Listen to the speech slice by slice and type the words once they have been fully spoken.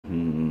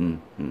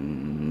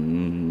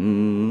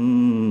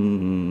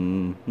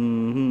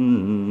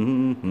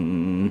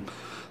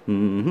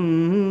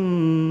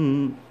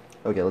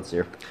notes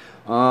here.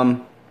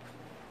 Um,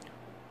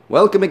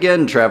 Welcome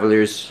again,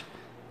 travelers.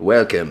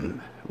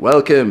 Welcome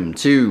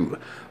to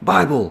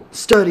Bible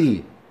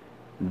Study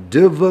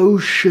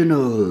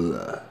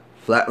Devotional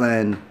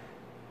Flatland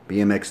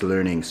BMX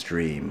Learning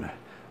Stream.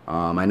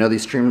 I know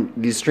these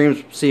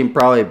streams seem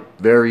probably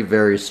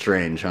very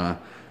strange, huh?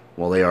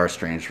 Well, they are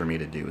strange for me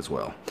to do as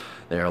well.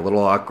 They're a little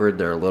awkward.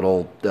 They're a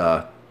little.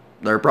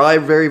 They're probably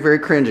very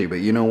cringy.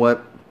 But you know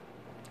what?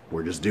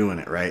 We're just doing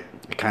it, right?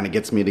 It kind of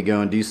gets me to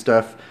go and do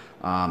stuff.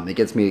 It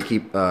gets me to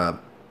keep.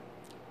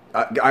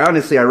 I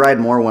honestly I ride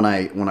more when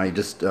I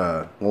just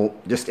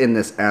just in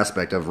this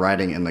aspect of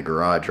riding in the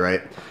garage,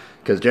 right?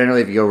 Because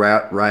generally if you go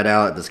ride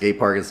out at the skate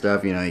park and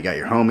stuff, you know, you got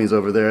your homies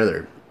over there,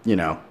 they're, you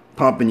know,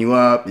 pumping you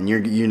up, and you're,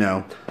 you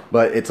know,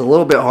 but it's a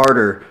little bit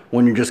harder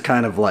when you're just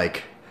kind of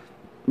like,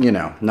 you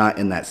know, not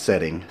in that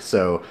setting.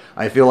 So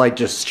I feel like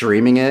just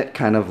streaming it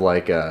kind of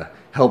like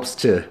helps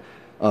to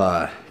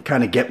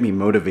kind of get me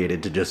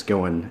motivated to just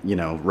go and, you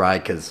know,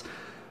 ride. Because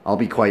I'll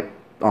be quite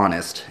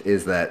honest,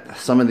 is that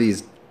some of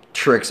these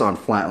tricks on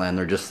flatland,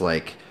 they're just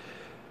like,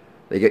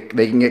 they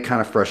can get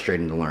kind of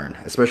frustrating to learn,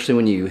 especially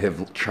when you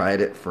have tried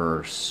it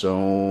for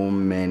so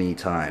many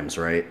times,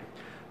 right?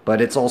 But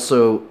that's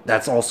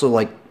also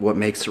like what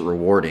makes it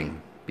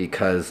rewarding,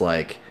 because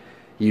like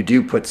you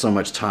do put so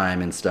much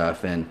time and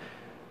stuff. And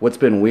what's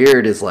been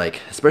weird is, like,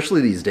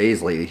 especially these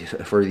days lately,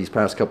 for these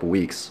past couple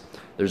weeks,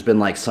 there's been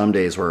like some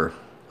days where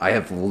I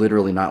have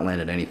literally not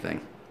landed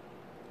anything.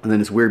 And then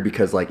it's weird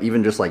because, like,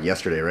 even just like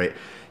yesterday, right?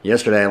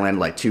 Yesterday I landed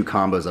like 2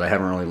 combos that I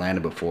haven't really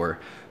landed before.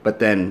 But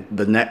then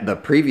the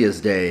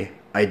previous day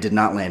I did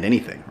not land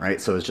anything,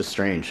 right? So it's just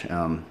strange.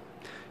 And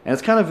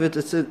it's kind of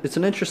it's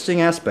an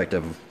interesting aspect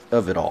of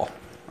it all.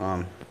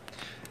 I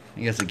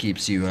guess it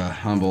keeps you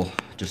humble,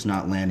 just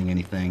not landing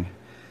anything.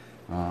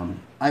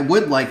 I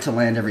would like to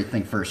land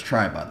everything first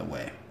try, by the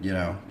way. You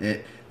know,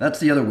 that's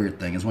the other weird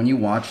thing, is when you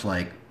watch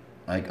like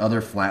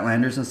other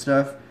flatlanders and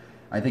stuff,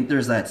 I think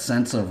there's that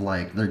sense of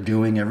like they're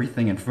doing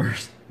everything in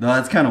first. No,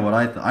 that's kind of what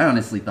I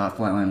honestly thought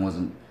flatland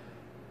wasn't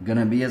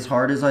gonna be as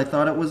hard as I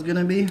thought it was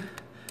gonna be.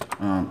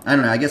 I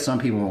don't know. I guess some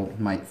people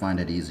might find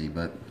it easy,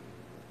 but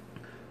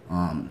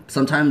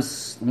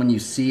sometimes when you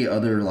see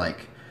other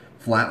like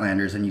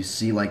flatlanders and you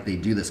see like they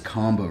do this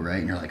combo, right,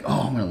 and you're like,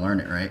 oh, I'm gonna learn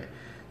it, right?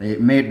 They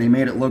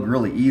made it look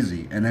really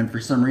easy, and then for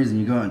some reason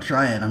you go out and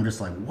try it. I'm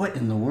just like, what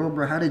in the world,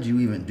 bro? How did you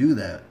even do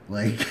that?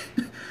 Like,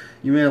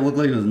 you made it look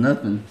like it was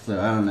nothing. So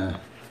I don't know.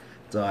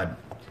 It's odd.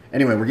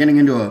 Anyway, we're getting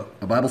into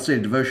a Bible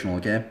study devotional,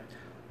 okay?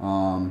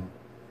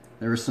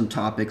 There were some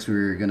topics we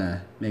were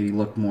gonna maybe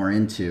look more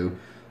into.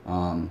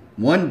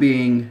 One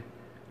being,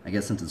 I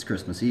guess since it's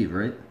Christmas Eve,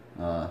 right?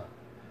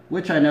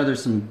 Which I know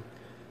there's some,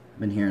 I've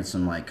been hearing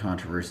some like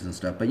controversies and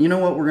stuff. But you know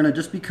what? We're gonna,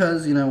 just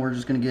because, you know, we're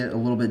just gonna get a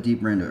little bit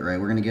deeper into it, right?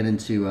 We're gonna get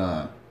into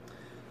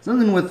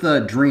something with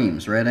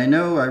dreams, right? I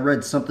know I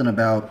read something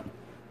about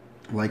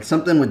like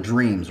something with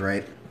dreams,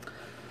 right?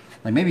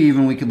 Like maybe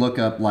even we could look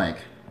up like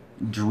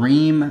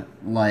dream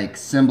like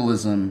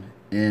symbolism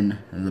in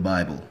the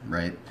Bible,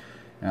 right?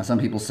 Now some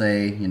people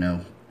say, you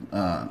know,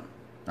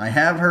 I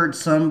have heard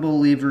some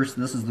believers,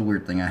 this is the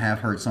weird thing, I have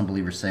heard some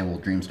believers say, well,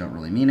 dreams don't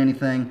really mean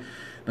anything.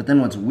 But then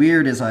what's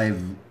weird is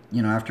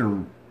you know,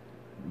 after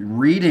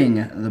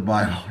reading the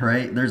Bible,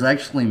 right, there's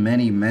actually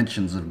many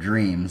mentions of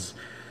dreams.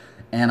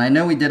 And I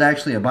know we did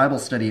actually a Bible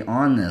study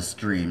on this,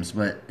 dreams,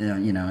 but,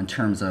 you know, in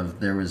terms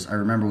of, I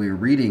remember we were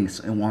reading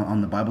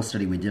on the Bible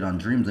study we did on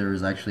dreams, there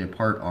was actually a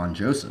part on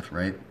Joseph,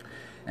 right?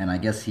 And I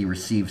guess he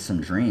received some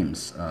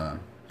dreams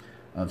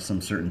of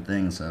some certain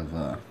things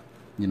of,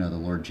 you know, the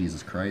Lord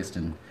Jesus Christ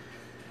and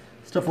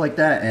stuff like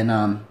that. And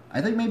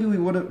I think maybe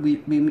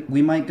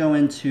we might go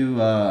into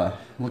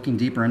looking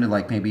deeper into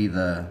like maybe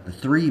the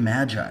 3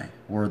 magi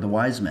or the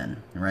wise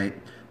men, right?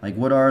 Like,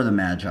 what are the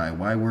magi?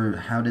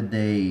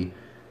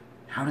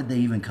 How did they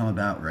even come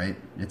about, right?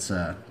 It's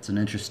an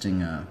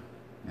interesting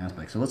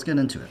aspect. So let's get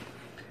into it.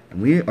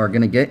 And we are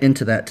going to get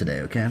into that today,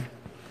 okay?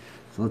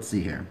 So let's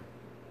see here.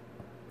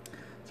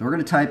 So we're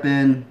going to type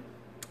in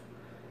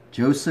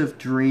Joseph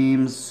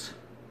dreams.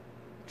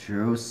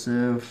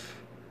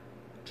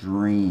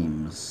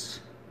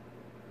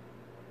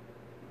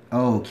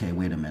 Oh, okay,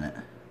 wait a minute.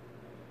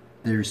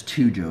 There's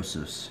 2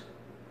 Josephs.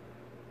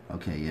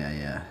 Okay,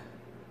 yeah.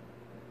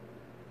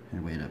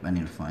 Here, wait up. I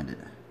need to find it.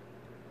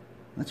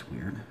 That's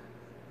weird.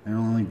 They're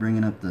only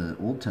bringing up the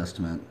Old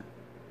Testament.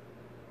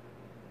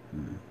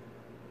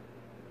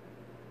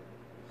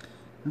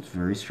 That's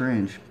very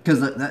strange. Because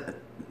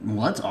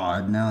well, that's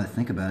odd now I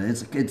think about it.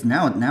 It's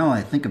now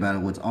I think about it,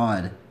 what's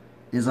odd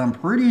is I'm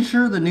pretty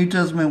sure the New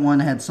Testament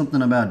one had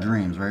something about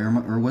dreams, right?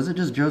 Or was it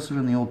just Joseph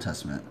in the Old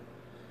Testament?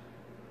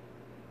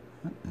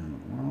 What in the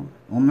world?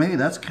 Well, maybe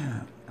that's kind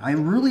of... I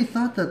really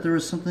thought that there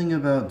was something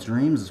about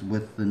dreams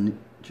with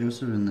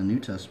Joseph in the New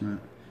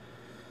Testament.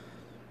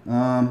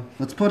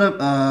 Let's put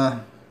up...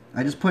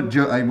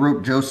 I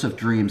wrote Joseph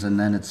dreams, and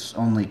then it's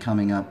only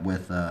coming up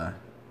with the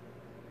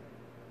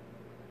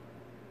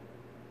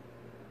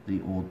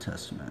Old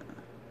Testament.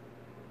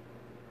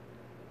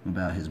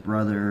 about his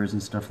brothers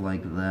and stuff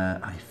like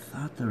that. I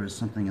thought there was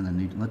something in the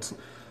New. Let's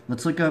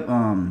look up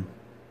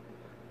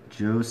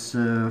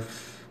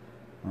Joseph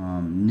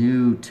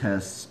New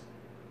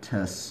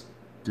Testament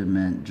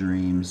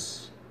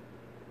dreams.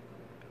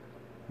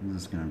 I'm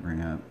just gonna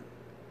bring up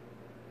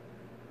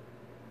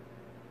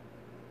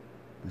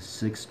the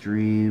 6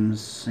 dreams.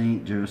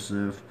 Saint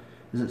Joseph.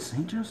 Is it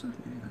Saint Joseph?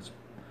 Maybe that's.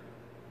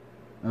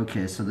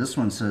 Okay, so this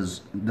one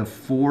says the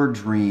 4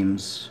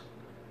 dreams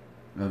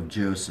of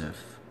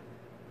Joseph.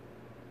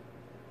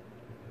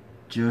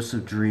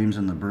 Joseph dreams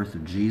on the birth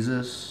of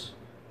Jesus.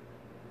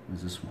 What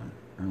is this one?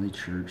 Early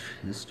church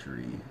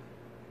history.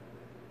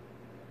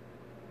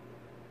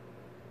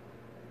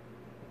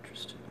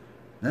 Interesting.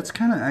 That's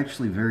kind of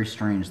actually very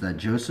strange that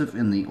Joseph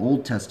in the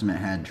Old Testament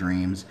had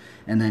dreams,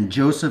 and then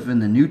Joseph in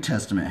the New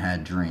Testament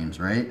had dreams,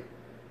 right?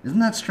 Isn't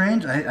that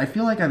strange? I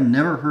feel like I've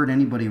never heard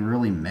anybody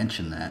really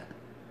mention that.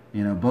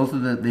 You know,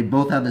 they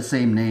both have the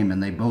same name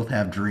and they both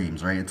have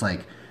dreams, right? It's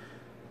like,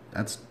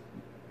 that's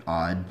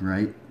odd,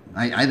 right?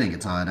 I think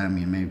it's odd. I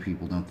mean, maybe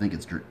people don't think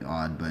it's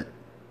odd, but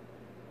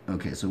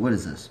okay. So what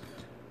is this?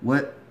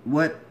 What?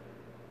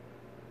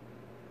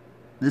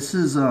 This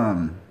is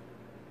on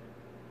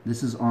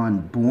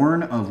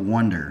Born of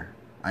Wonder.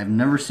 I've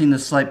never seen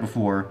this site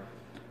before,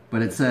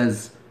 but it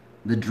says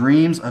the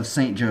dreams of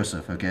Saint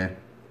Joseph. Okay,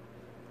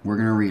 we're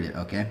gonna read it.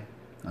 Okay,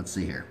 let's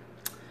see here.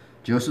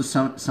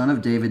 Joseph, son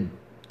of David,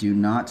 do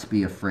not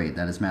be afraid.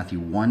 That is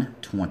Matthew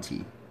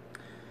 1:20.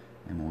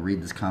 And we'll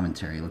read this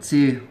commentary. Let's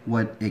see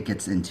what it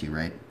gets into,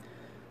 right?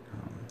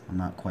 I'm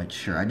not quite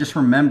sure. I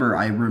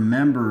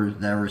remember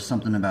there was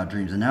something about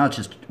dreams, and now it's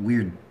just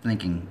weird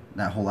thinking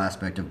that whole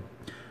aspect of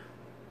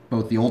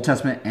both the Old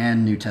Testament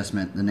and New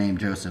Testament, the name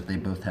Joseph, they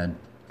both had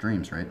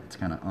dreams, right? It's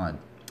kind of odd.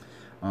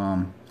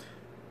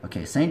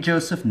 Okay, Saint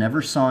Joseph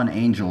never saw an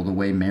angel the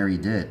way Mary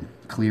did,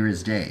 clear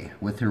as day,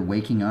 with her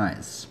waking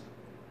eyes.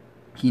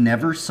 He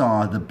never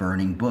saw the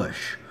burning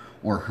bush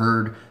or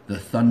heard the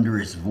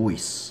thunderous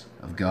voice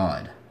of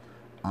God.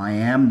 I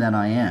am that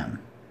I am.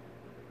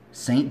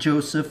 Saint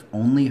Joseph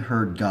only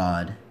heard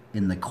God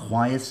in the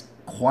quietest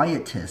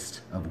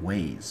of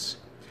ways.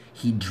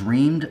 He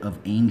dreamed of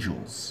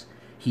angels.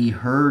 He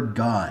heard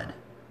God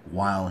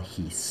while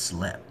he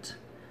slept.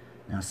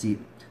 Now see,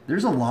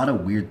 there's a lot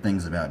of weird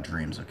things about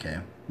dreams, okay?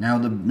 Now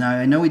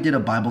I know we did a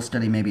Bible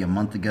study maybe a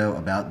month ago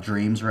about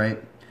dreams,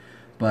 right?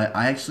 But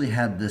I actually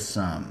had this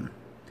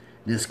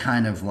this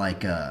kind of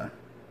like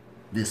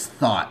this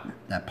thought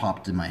that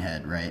popped in my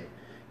head, right?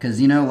 Because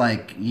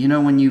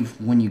when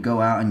you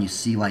go out and you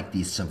see like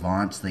these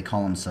savants, they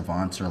call them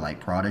savants or like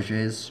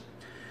prodigies,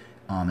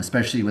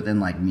 especially within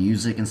like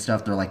music and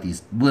stuff. They're like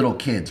these little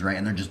kids, right?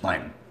 And they're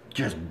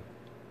just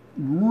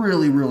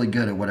really, really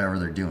good at whatever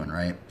they're doing,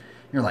 right?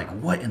 You're like,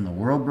 what in the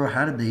world, bro?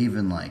 How did they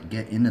even like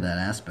get into that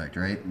aspect,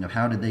 right? You know,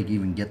 how did they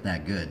even get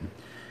that good?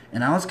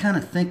 And I was kind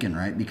of thinking,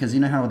 right? Because you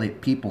know how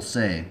people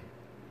say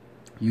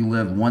you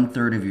live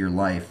 1/3 of your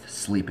life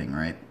sleeping,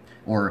 right?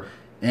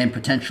 And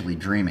potentially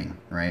dreaming,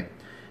 right?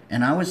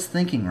 And I was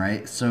thinking,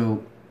 right?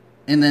 So,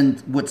 and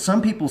then what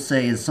some people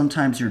say is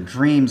sometimes your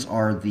dreams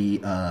are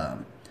the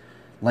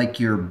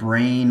like your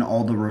brain,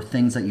 all the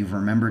things that you've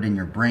remembered in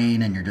your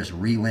brain, and you're just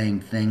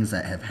relaying things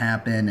that have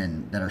happened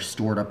and that are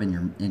stored up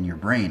in your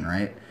brain,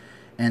 right?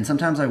 And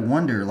sometimes I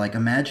wonder, like,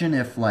 imagine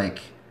if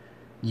like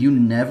you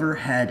never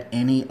had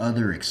any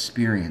other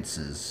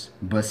experiences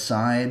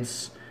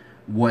besides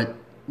what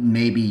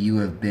maybe you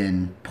have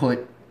been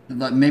put.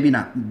 Maybe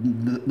not.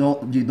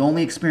 The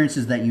only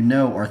experiences that you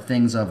know are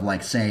things of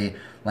like, say,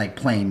 like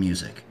playing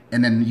music,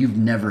 and then you've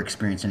never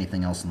experienced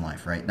anything else in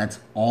life, right? That's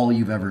all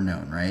you've ever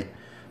known, right?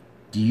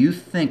 Do you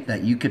think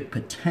that you could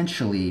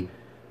potentially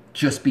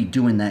just be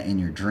doing that in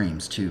your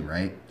dreams too,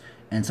 right?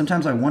 And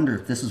sometimes I wonder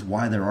if this is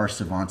why there are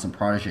savants and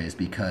prodigies,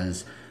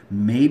 because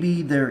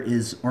maybe there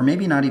is, or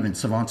maybe not even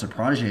savants or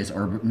prodigies,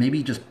 or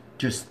maybe just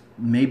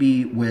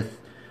maybe with,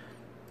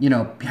 you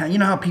know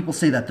how people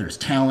say that there's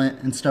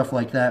talent and stuff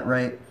like that,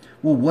 right?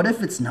 Well, what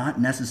if it's not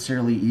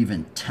necessarily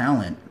even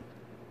talent?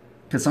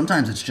 Because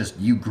sometimes it's just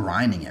you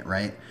grinding it,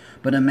 right?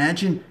 But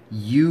imagine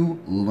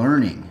you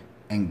learning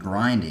and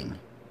grinding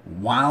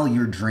while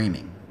you're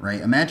dreaming,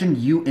 right? Imagine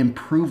you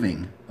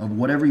improving of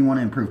whatever you want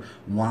to improve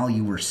while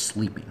you were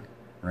sleeping,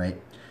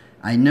 right?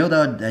 I know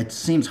that it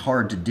seems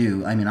hard to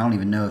do. I mean, I don't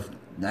even know if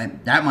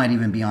that might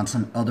even be on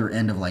some other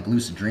end of like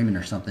lucid dreaming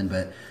or something,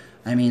 but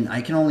I mean,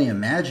 I can only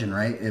imagine,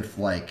 right? If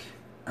like,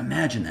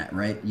 imagine that,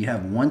 right? You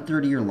have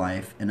 1/3 of your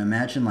life, and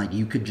imagine like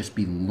you could just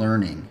be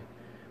learning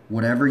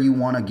whatever you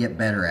want to get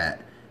better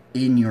at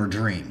in your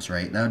dreams,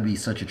 right? That would be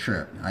such a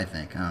trip, I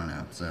think. I don't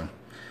know. So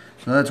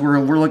that's where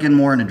we're looking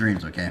more into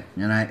dreams, okay?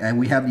 And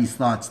we have these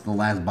thoughts the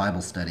last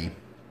Bible study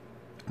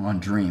on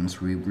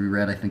dreams. We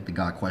read, I think, the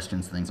God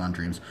Questions things on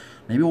dreams.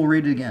 Maybe we'll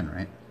read it again,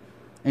 right?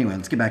 Anyway,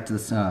 let's get back to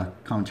this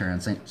commentary on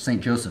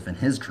Saint Joseph and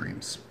his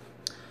dreams.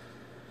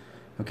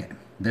 Okay,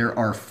 there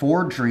are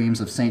 4 dreams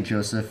of Saint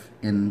Joseph.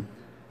 In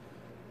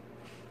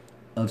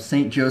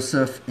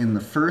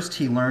the first,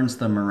 he learns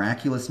the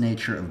miraculous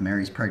nature of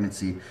Mary's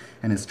pregnancy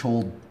and is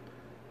told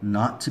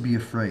not to be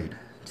afraid.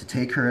 to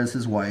take her as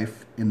his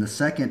wife. In the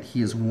second,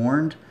 he is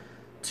warned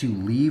to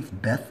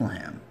leave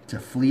Bethlehem, to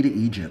flee to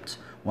Egypt.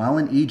 While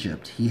in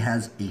Egypt, he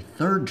has a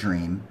third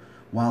dream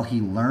while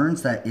he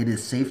learns that it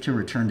is safe to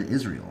return to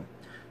Israel.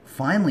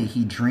 Finally,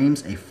 he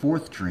dreams a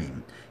fourth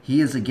dream.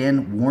 He is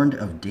again warned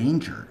of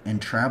danger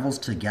and travels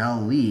to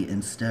Galilee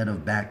instead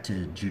of back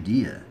to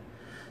Judea.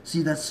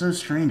 See, that's so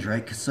strange,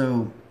 right?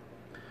 So,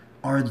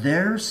 are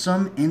there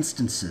some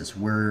instances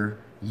where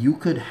you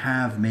could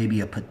have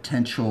maybe a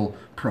potential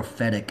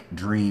prophetic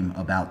dream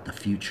about the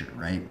future,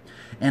 right?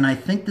 And I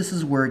think this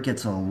is where it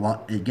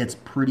gets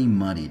pretty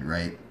muddied,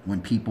 right?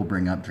 When people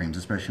bring up dreams,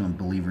 especially when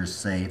believers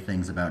say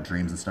things about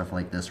dreams and stuff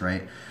like this,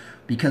 right?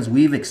 Because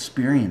we've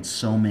experienced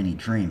so many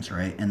dreams,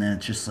 right? And then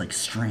it's just like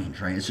strange,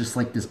 right? It's just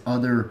like this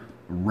other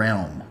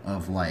realm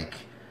of like,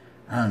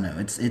 I don't know,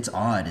 it's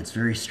odd, it's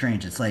very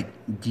strange. It's like,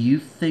 do you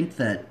think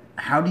that,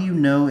 how do you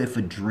know if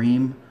a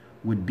dream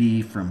would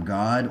be from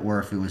God or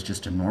if it was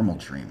just a normal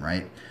dream,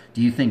 right?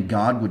 Do you think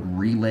God would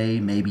relay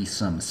maybe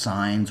some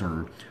signs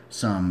or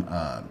some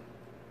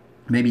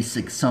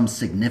some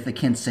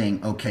significance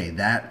saying, okay,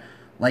 that,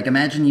 like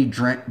imagine you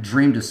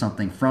dreamed of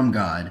something from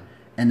God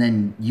and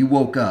then you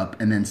woke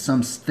up and then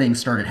some things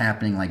started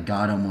happening, like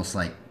God almost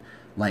like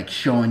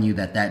showing you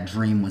that that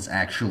dream was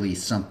actually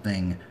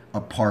something, a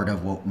part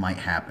of what might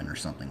happen or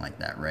something like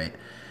that, right?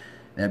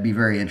 That'd be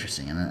very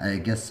interesting. And I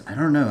guess, I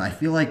don't know, I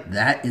feel like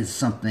that is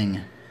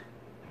something.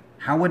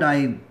 How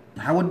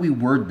would we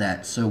word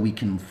that so we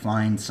can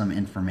find some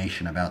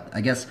information about, I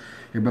guess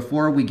here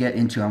before we get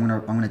into, I'm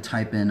gonna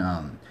type in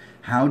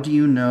how do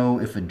you know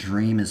if a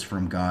dream is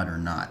from God or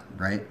not,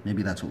 right?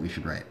 Maybe that's what we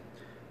should write.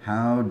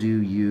 How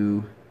do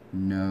you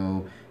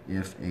know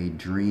if a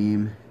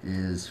dream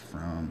is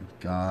from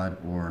God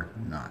or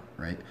not,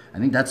 right? I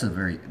think that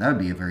would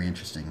be a very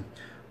interesting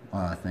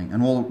thing,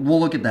 and we'll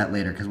look at that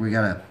later because we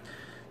gotta.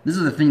 This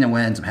is the thing that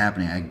ends up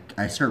happening.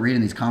 I start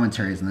reading these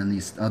commentaries, and then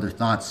these other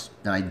thoughts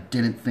that I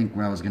didn't think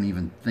I was going to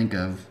even think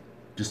of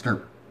just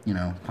start,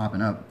 popping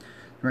up.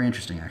 Very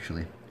interesting,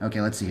 actually. Okay,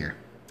 let's see here.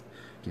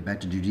 Get back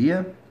to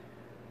Judea.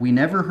 We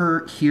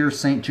never hear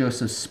St.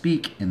 Joseph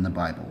speak in the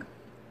Bible,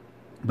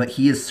 but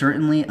he is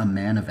certainly a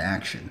man of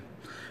action.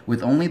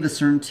 With only the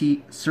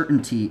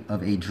certainty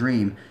of a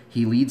dream,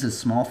 he leads a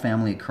small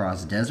family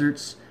across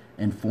deserts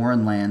and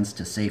foreign lands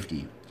to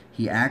safety.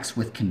 He acts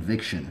with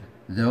conviction,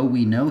 though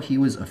we know he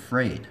was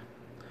afraid.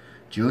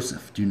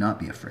 Joseph, do not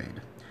be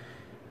afraid.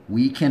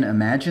 We can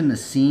imagine the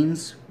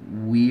scenes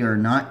we are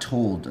not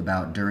told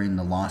about during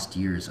the lost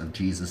years of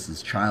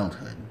Jesus'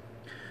 childhood.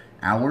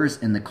 Hours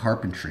in the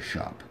carpentry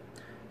shop.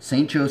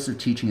 St. Joseph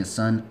teaching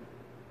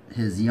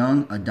his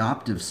young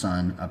adoptive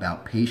son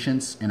about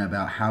patience and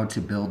about how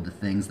to build the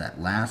things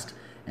that last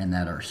and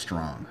that are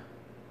strong.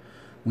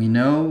 We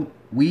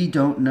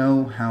don't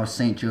know how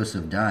St.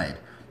 Joseph died,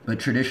 but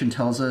tradition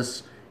tells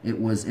us it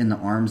was in the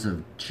arms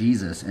of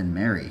Jesus and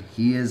Mary.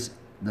 He is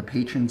the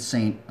patron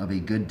saint of a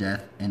good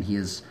death, and he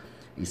is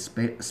a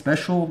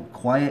special,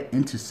 quiet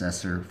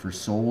intercessor for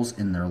souls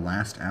in their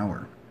last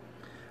hour.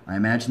 I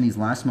imagine these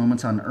last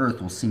moments on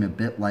earth will seem a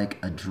bit like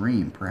a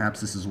dream.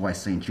 Perhaps this is why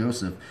St.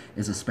 Joseph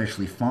is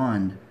especially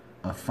fond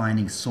of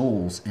finding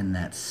souls in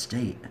that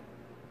state.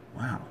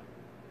 Wow.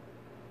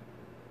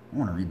 I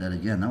want to read that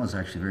again. That was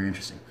actually very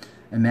interesting.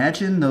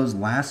 Imagine those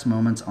last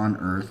moments on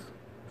earth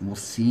will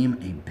seem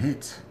a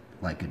bit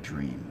like a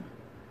dream.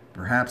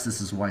 Perhaps this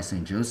is why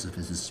St. Joseph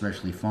is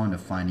especially fond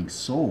of finding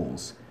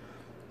souls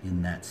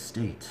in that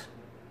state.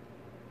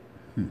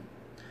 And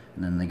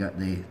then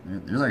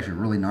there's actually a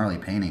really gnarly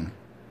painting.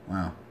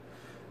 Wow.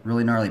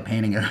 Really gnarly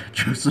painting of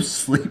Joseph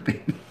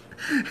sleeping.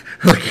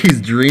 Like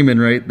he's dreaming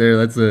right there.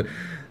 That's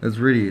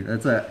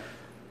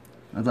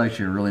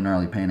actually a really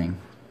gnarly painting.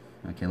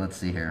 Okay, let's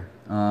see here.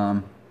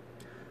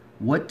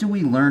 What do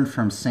we learn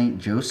from St.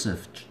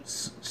 Joseph's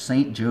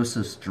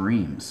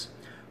dreams?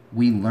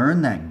 We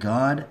learn that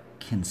God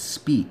can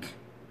speak,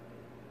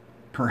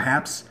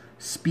 perhaps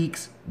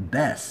speaks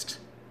best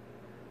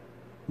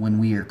when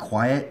we are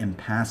quiet and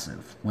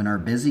passive, when our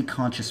busy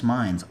conscious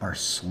minds are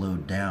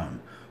slowed down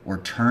or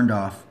turned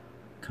off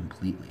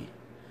completely.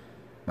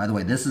 By the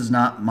way, this is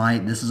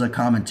a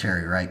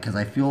commentary, right? Because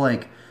I feel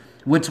like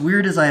what's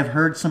weird is I have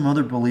heard some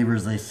other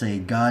believers, they say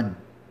God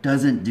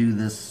doesn't do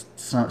this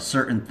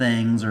certain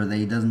things, or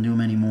they doesn't do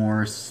them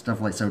anymore, stuff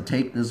like. So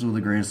take this with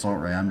a grain of salt,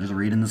 right? I'm just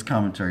reading this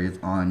commentary. This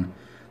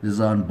is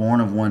on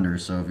Born of Wonder.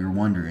 So if you're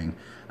wondering,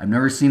 I've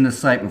never seen this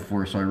site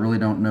before, so I really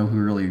don't know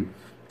who really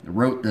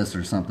wrote this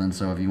or something.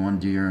 So if you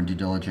want to do your own due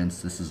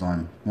diligence, this is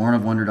on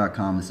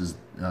bornofwonder.com. This is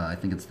I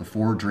think it's the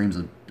 4 Dreams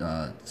of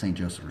St.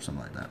 Joseph or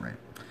something like that, right?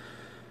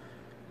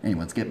 Anyway,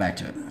 let's get back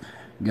to it.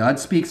 God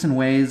speaks in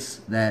ways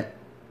that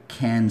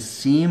can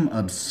seem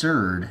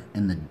absurd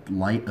in the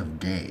light of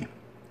day.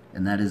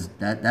 And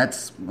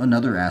that's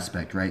another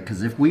aspect, right?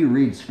 Because if we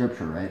read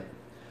scripture, right,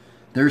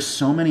 there's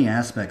so many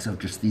aspects of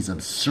just these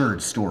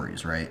absurd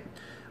stories, right?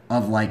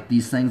 Of like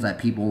these things that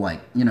people like,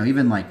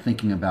 even like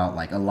thinking about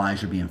like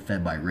Elijah being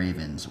fed by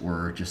ravens,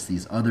 or just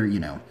these other,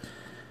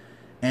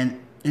 and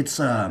it's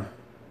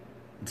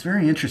it's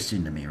very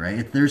interesting to me,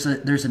 right? There's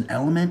an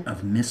element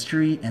of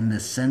mystery and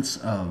this sense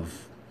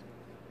of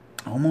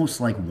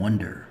almost like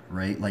wonder,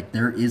 right? Like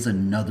there is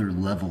another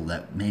level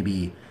that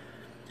maybe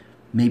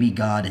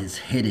God is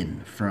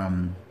hidden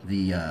from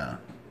the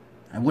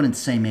I wouldn't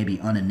say maybe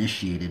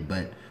uninitiated,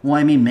 but well,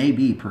 I mean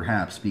maybe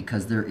perhaps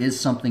because there is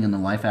something in the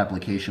Life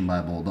Application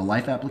Bible, the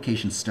Life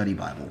Application Study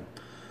Bible.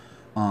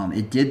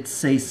 It did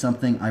say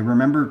something. I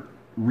remember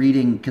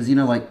reading because you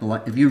know, like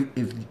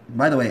if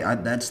by the way,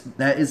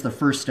 that is the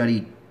first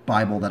study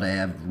Bible that I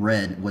have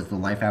read was the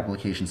Life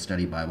Application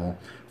Study Bible.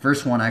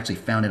 First one I actually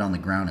found it on the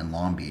ground in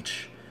Long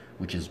Beach,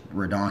 which is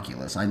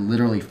ridiculous. I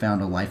literally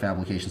found a Life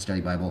Application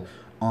Study Bible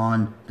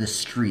on the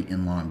street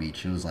in Long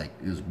Beach. It was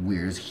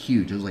weird. It was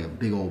huge. It was like a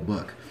big old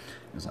book.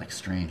 It was like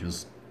strange. It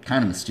was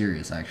kind of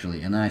mysterious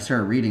actually. And then I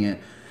started reading it,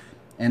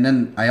 and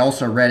then I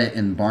also read it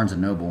in Barnes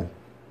and Noble,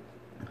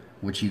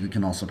 which you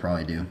can also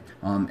probably do.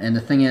 And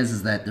the thing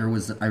is that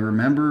I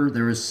remember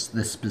there was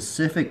this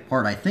specific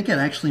part. I think it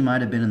actually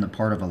might have been in the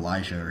part of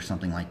Elijah or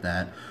something like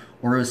that,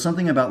 or it was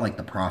something about like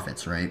the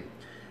prophets, right?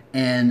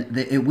 And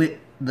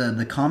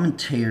the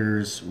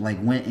commentators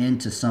like went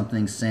into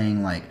something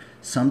saying like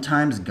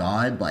sometimes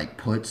God like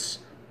puts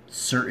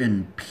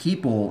certain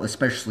people,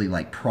 especially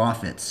like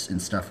prophets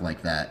and stuff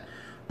like that,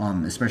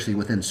 especially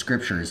within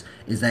scriptures,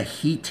 is that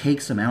he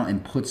takes them out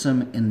and puts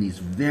them in these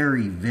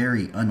very,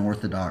 very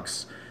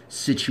unorthodox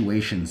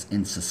situations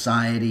in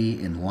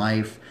society, in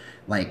life,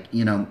 like,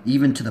 you know,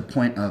 even to the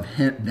point of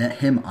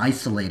him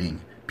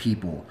isolating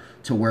people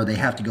to where they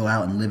have to go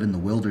out and live in the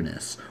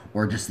wilderness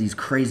or just these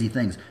crazy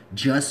things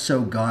just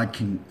so God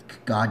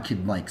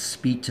could like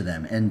speak to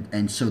them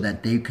and so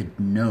that they could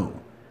know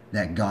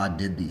that God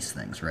did these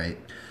things, right?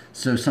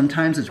 So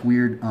sometimes it's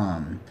weird.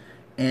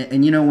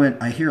 And you know, when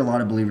I hear a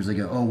lot of believers, they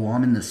go, "Oh, well,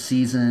 I'm in the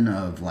season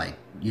of like,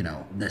 you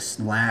know, this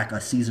lack, a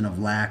season of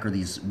lack, or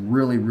these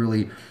really,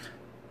 really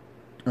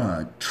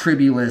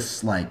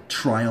tribulous, like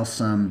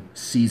trialsome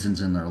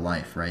seasons in their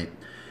life, right?"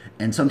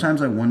 And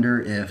sometimes I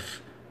wonder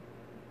if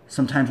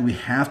sometimes we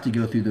have to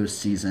go through those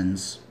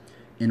seasons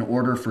in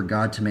order for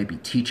God to maybe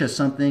teach us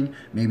something,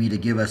 maybe to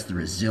give us the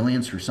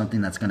resilience for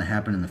something that's going to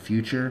happen in the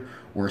future,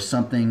 or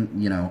something,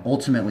 you know,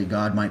 ultimately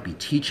God might be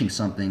teaching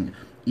something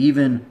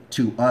even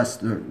to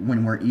us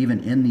when we're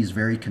even in these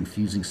very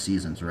confusing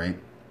seasons, right?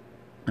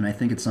 And I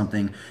think it's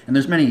something, and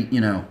there's many,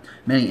 you know,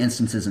 many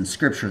instances in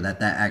scripture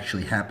that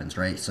actually happens,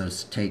 right? So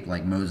take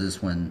like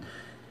Moses when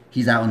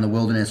he's out in the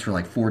wilderness for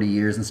like 40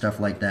 years and stuff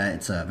like that.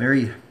 It's a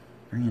very,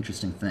 very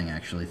interesting thing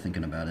actually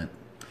thinking about it.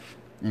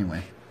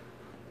 Anyway,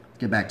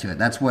 get back to it.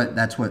 That's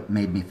what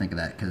made me think of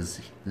that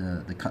because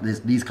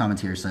these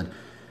commentators said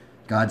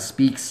God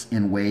speaks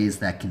in ways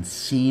that can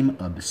seem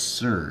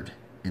absurd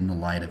in the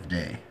light of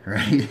day,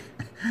 right?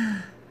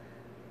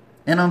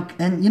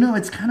 And you know,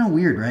 it's kind of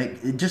weird,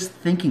 right? Just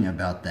thinking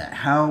about that,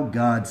 how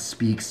God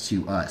speaks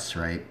to us,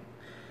 right?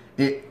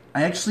 I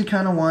actually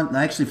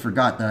I actually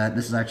forgot that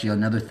this is actually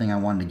another thing I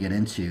wanted to get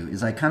into.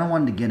 Is I kind of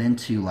wanted to get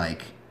into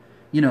like,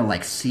 you know,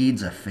 like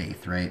seeds of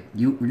faith, right?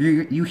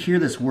 You hear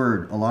this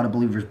word. A lot of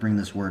believers bring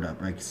this word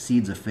up, right?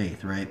 Seeds of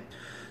faith, right?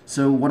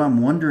 So what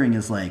I'm wondering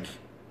is like,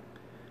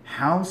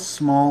 how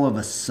small of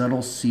a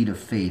subtle seed of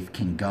faith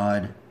can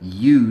God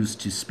use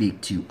to speak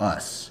to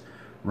us,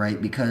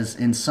 right? Because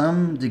in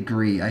some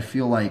degree, I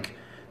feel like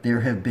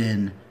there have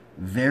been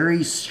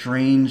very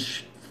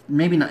strange,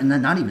 maybe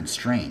not even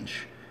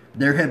strange.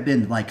 There have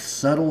been like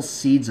subtle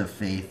seeds of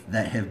faith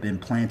that have been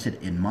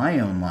planted in my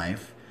own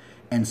life,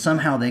 and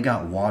somehow they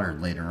got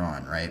watered later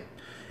on, right?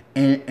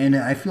 And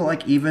I feel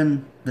like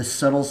even the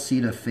subtle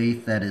seed of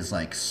faith that is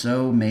like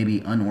so maybe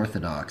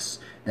unorthodox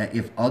that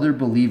if other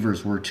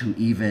believers were to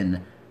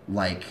even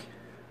like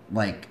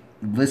like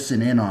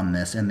listen in on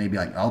this and they'd be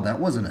like, oh, that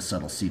wasn't a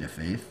subtle seed of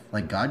faith,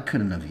 like God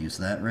couldn't have used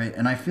that, right?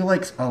 And I feel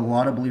like a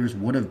lot of believers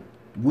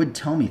would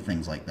tell me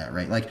things like that,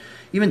 right? Like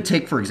even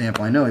take for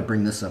example, I know I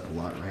bring this up a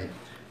lot, right?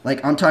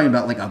 Like I'm talking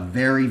about like a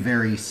very,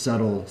 very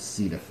subtle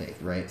seed of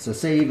faith, right? So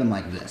say even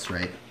like this,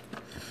 right?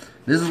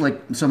 This is like,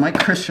 so my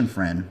Christian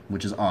friend,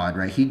 which is odd,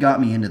 right? He got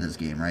me into this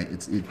game, right?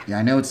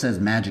 I know it says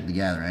Magic the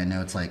Gathering. I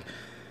know it's like,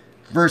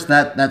 first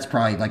that's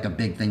probably like a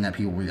big thing that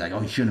people will be like,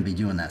 oh, you shouldn't be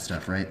doing that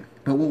stuff, right?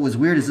 But what was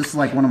weird is this is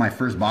like one of my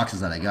first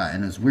boxes that I got,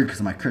 and it's weird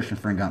because my Christian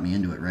friend got me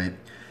into it, right?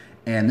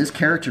 And this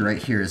character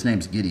right here, his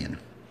name's Gideon,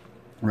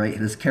 right?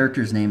 This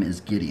character's name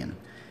is Gideon.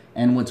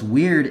 And what's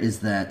weird is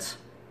that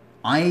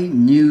I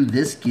knew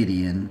this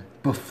Gideon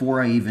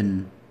before I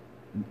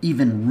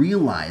even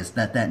realized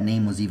that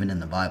name was even in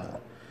the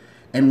Bible.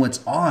 And what's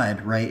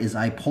odd, right, is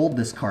I pulled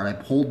this card. I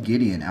pulled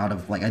Gideon out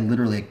of, like, I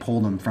literally like,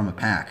 pulled him from a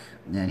pack.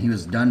 And he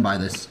was done by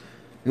this.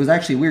 It was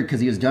actually weird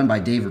because he was done by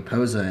Dave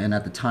Raposa. And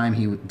at the time,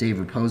 Dave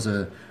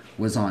Raposa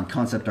was on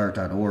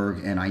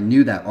conceptart.org. And I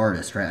knew that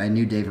artist, right? I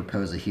knew Dave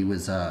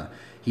Raposa.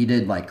 He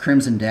did, like,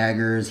 Crimson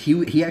Daggers.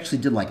 He actually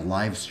did, like,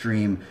 live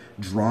stream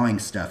drawing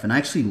stuff. And I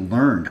actually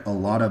learned a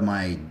lot of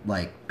my,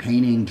 like,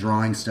 painting,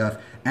 drawing stuff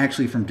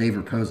actually from Dave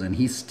Raposa. And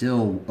he's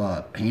still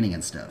painting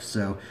and stuff.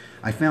 So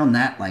I found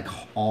that like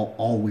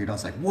all weird. I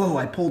was like, whoa,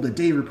 I pulled a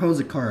Dave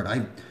Raposa card.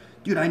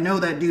 dude, I know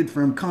that dude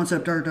from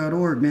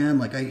conceptart.org, man.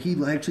 Like, he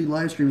actually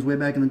live streams way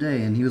back in the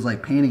day, and he was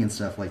like painting and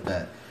stuff like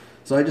that.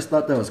 So I just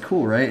thought that was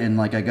cool, right? And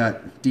like I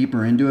got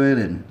deeper into it,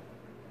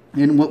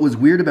 and what was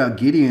weird about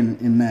Gideon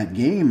in that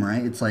game,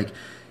 right? It's like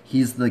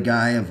he's the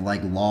guy of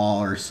like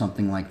law or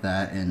something like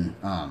that, and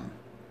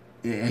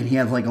he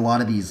has like a lot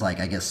of these like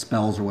I guess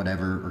spells or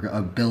whatever or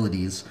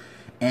abilities.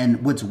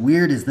 And what's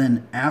weird is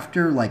then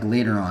after like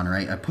later on,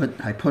 right? I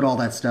put all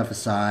that stuff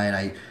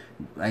aside.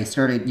 I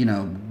started,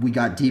 we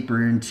got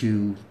deeper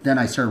into. Then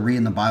I started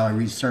reading the Bible.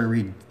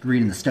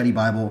 Reading the study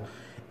Bible,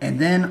 and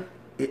then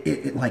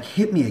it like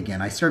hit me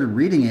again. I started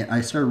reading it.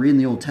 I started reading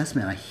the Old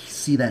Testament. I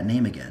see that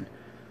name again.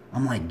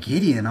 I'm like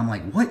Gideon. I'm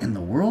like, what in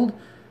the world?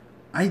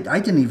 I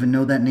didn't even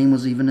know that name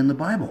was even in the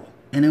Bible,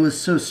 and it was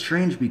so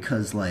strange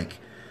because like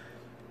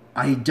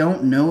I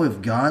don't know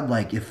if God,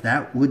 like, if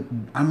that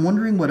would. I'm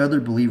wondering what other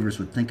believers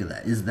would think of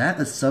that. Is that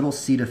a subtle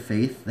seed of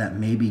faith that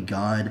maybe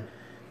God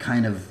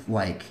kind of,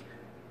 like,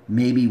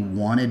 maybe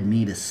wanted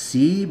me to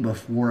see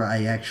before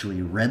I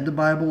actually read the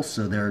Bible?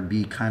 So there would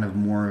be kind of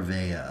more of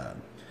a.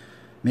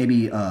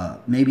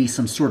 Maybe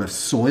some sort of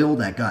soil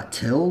that got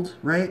tilled,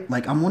 right?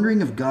 Like, I'm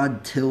wondering if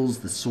God tills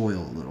the soil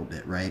a little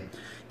bit, right?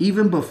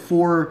 Even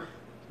before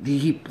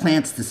he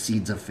plants the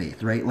seeds of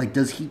faith, right? Like,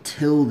 does he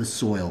till the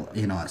soil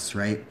in us,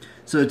 right?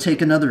 So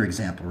take another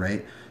example,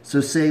 right?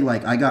 So say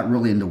like I got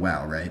really into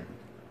WoW, right?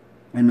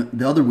 And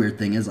the other weird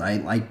thing is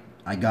I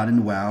got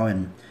into WoW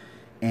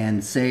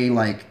and say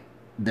like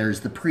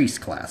there's the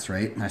priest class,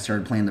 right? And I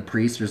started playing the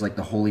priest. There's like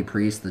the holy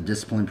priest, the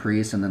disciplined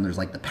priest, and then there's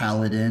like the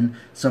paladin,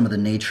 some of the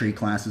Natri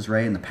classes,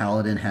 right? And the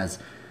paladin has,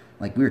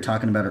 like we were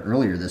talking about it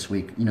earlier this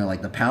week,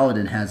 like the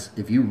paladin has,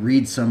 if you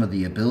read some of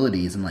the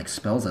abilities and like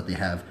spells that they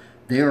have,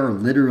 they are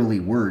literally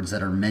words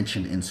that are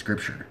mentioned in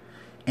scripture.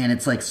 And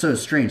it's like so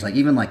strange, like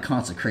even like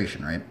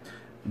consecration, right?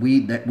 We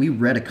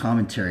read a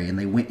commentary and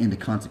they went into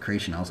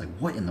consecration. I was like,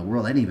 what in the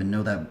world? I didn't even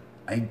know that.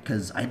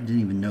 Because I didn't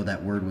even know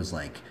that word was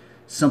like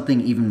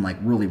something even like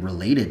really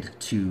related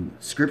to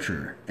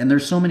scripture. And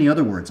there's so many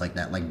other words like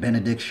that, like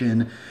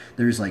benediction.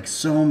 There's like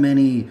so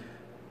many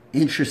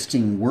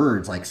interesting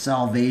words like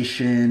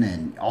salvation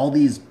and all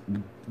these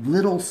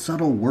little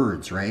subtle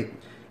words, right?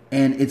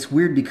 And it's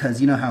weird because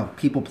you know how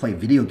people play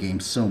video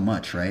games so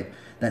much, right?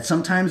 That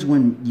sometimes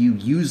when you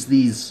use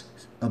these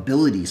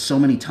abilities so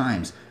many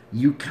times,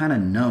 you kind of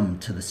numb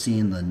to the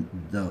seeing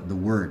the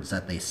words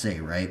that they say,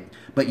 right?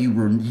 But you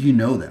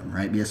know them,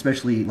 right?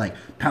 Especially like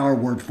power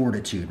word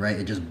fortitude, right?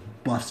 It just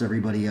buffs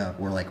everybody up,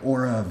 or like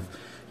aura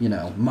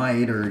of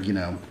might, or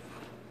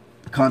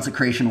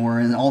consecration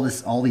aura, and all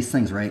these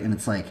things, right? And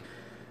it's like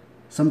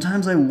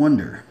sometimes I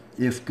wonder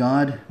if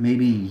God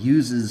maybe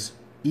uses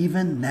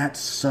even that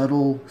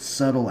subtle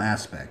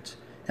aspect.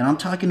 And I'm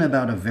talking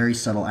about a very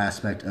subtle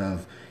aspect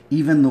of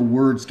even the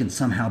words can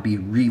somehow be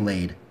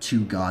relayed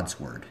to God's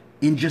word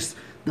in just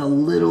the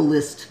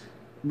littlest,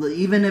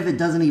 even if it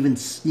doesn't even,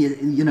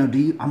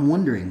 I'm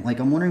wondering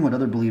what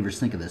other believers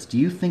think of this. Do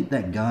you think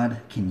that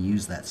God can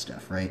use that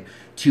stuff, right?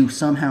 To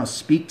somehow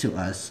speak to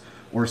us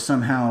or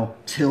somehow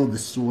till the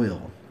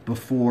soil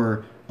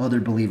before other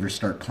believers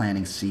start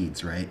planting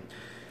seeds, right?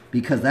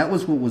 Because that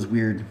was what was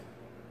weird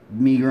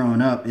me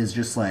growing up, is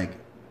just like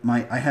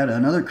I had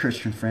another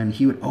Christian friend.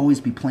 He would always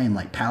be playing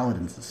like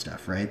paladins and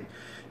stuff, right?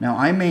 Now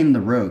I mained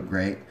the rogue,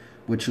 right,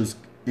 which was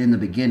in the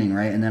beginning,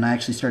 right, and then I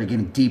actually started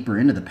getting deeper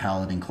into the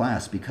paladin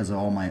class because of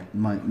all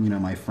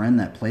my friend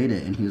that played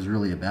it, and he was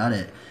really about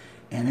it,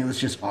 and it was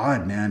just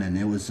odd, man. And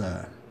it was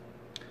I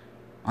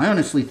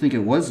honestly think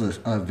it was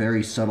a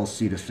very subtle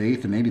seed of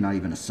faith, and maybe not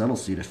even a subtle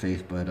seed of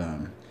faith, but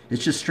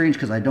it's just strange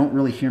because I don't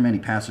really hear many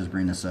pastors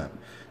bring this up.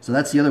 So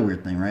that's the other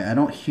weird thing, right?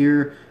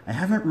 I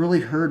haven't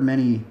really heard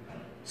many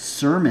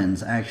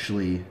sermons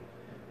actually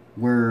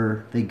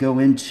where they go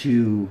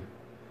into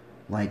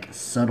like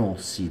subtle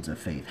seeds of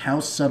faith.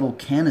 How subtle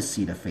can a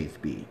seed of faith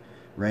be,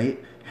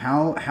 right?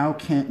 How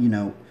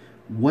can,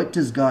 what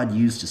does God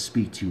use to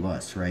speak to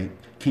us, right?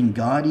 Can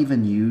God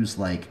even use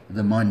like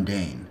the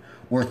mundane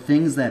or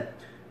things that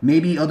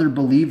maybe other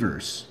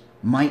believers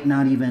might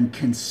not even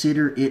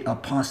consider it a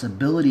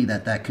possibility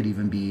that could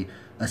even be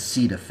a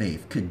seed of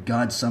faith? Could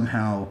God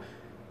somehow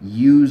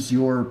use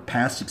your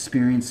past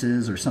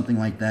experiences or something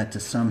like that to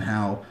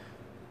somehow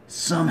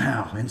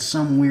in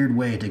some weird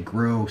way to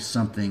grow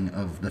something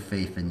of the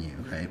faith in you,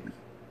 right?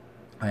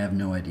 I have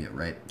no idea,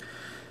 right?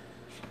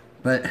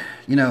 But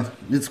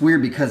it's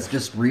weird because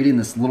just reading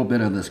this little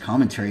bit of this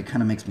commentary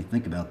kind of makes me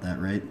think about that,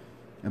 right?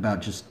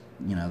 About just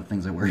the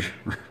things that we're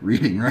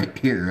reading right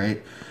here,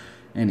 right?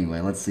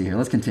 Anyway, let's see here.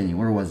 Let's continue.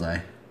 Where was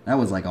I? That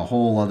was like a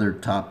whole other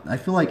top. I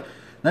feel like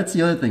that's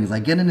the other thing is I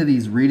get into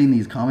reading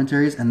these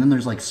commentaries, and then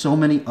there's like so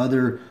many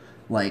other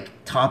like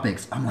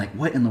topics. I'm like,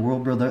 what in the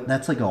world, bro?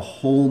 That's like a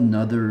whole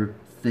nother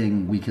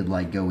thing we could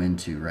like go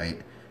into,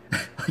 right?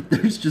 Like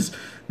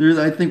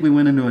I think we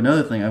went into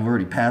another thing. I've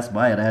already passed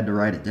by it. I had to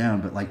write it down,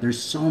 but like there's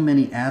so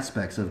many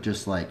aspects of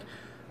just like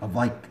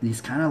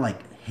these kind of like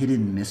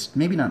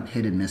maybe not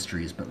hidden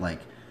mysteries, but like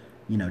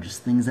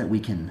just things that we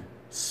can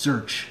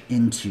search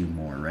into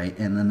more, right?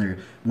 And then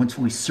once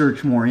we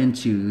search more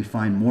into, we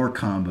find more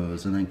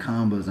combos, and then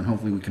combos, and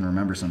hopefully we can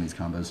remember some of these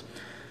combos.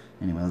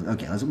 Anyway,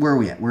 okay, where are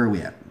we at? Where are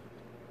we at?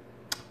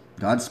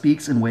 God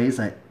speaks in ways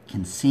that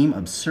can seem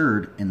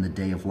absurd in the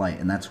day of light,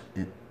 and that's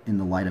it, in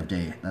the light of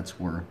day. That's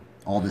where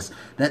all this,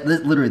 that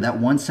literally, that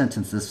one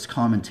sentence this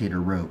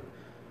commentator wrote,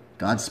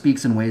 God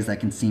speaks in ways that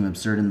can seem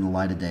absurd in the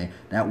light of day.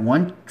 That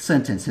one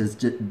sentence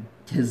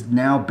has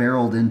now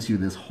barreled into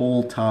this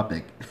whole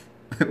topic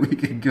that we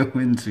could go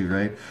into,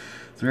 right?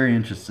 It's very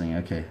interesting.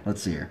 Okay,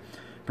 let's see here.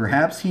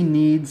 Perhaps he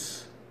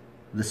needs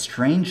the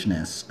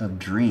strangeness of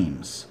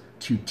dreams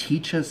to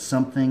teach us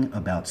something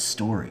about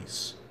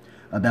stories,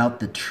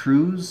 about the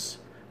truths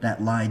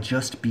that lie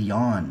just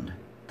beyond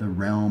the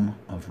realm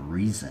of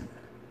reason.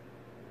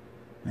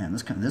 Man,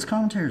 this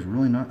commentary is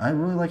really not. I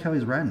really like how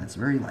he's writing. It's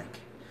very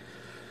like,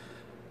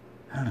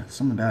 I don't know,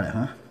 something about it,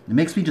 huh? It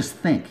makes me just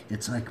think.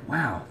 It's like,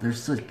 wow,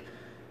 there's like,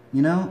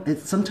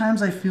 it's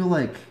sometimes I feel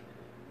like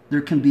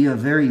there can be a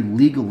very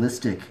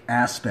legalistic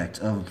aspect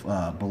of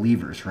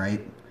believers,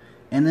 right?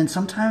 And then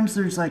sometimes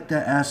there's like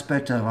that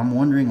aspect of, I'm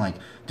wondering, like,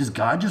 does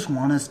God just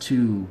want us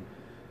to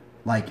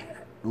like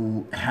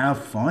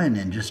have fun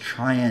and just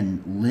try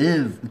and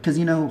live? Because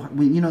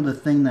the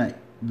thing that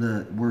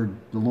the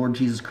Lord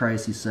Jesus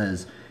Christ, he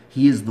says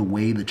he is the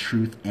way, the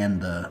truth,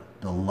 and the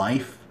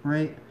life,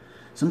 right?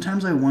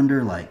 Sometimes I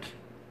wonder, like,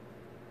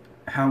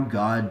 how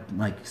God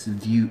like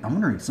view. I'm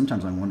wondering.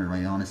 Sometimes I wonder.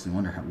 I honestly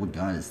wonder what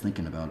God is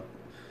thinking about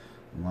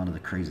a lot of the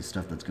crazy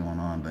stuff that's going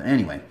on. But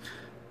anyway,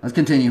 let's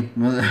continue.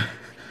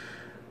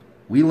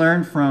 We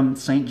learn from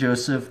Saint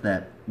Joseph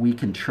that we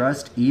can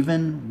trust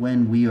even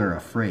when we are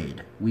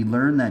afraid. We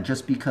learn that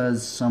just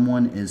because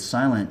someone is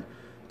silent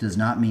does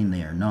not mean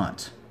they are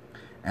not,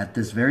 at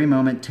this very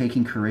moment,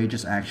 taking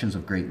courageous actions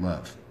of great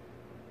love.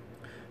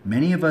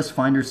 Many of us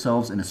find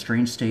ourselves in a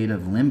strange state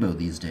of limbo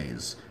these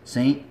days.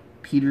 St.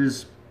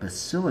 Peter's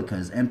Basilica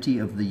is empty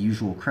of the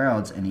usual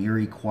crowds, and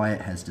eerie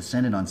quiet has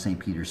descended on St.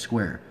 Peter's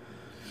Square.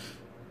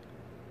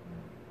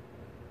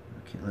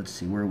 Okay, let's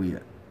see, where are we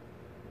at?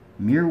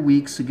 Mere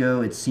weeks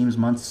ago, it seems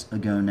months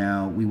ago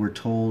now, we were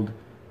told,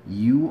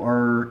 you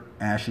are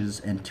ashes,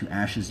 and to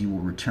ashes you will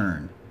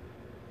return.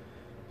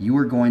 You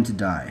are going to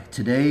die.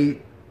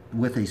 Today,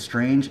 with a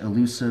strange,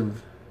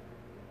 elusive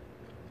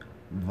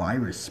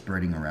virus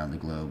spreading around the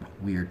globe,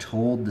 we are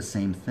told the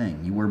same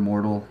thing. You are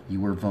mortal,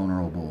 you are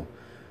vulnerable.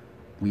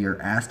 We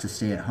are asked to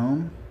stay at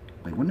home.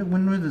 Wait, when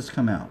did this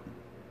come out?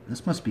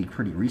 This must be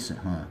pretty recent,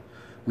 huh?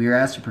 We are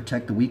asked to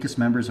protect the weakest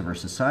members of our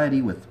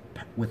society with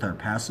our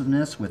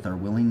passiveness, with our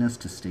willingness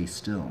to stay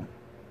still.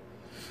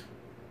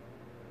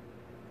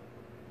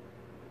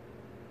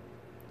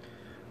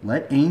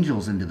 Let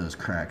angels into those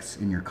cracks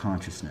in your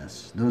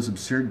consciousness, those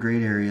absurd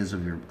great areas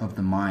of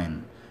the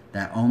mind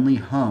that only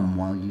hum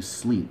while you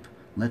sleep.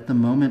 Let the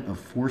moment of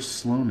forced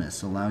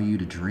slowness allow you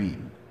to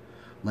dream.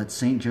 Let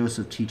Saint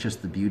Joseph teach us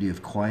the beauty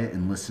of quiet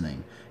and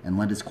listening, and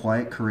let his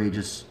quiet,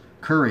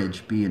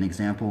 courage be an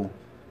example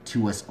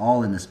to us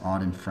all in this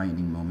odd and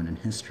frightening moment in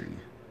history.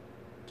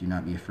 Do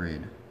not be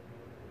afraid.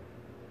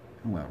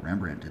 Oh wow,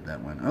 Rembrandt did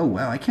that one. Oh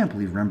wow, I can't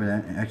believe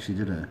Rembrandt actually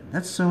did a...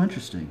 That's so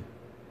interesting.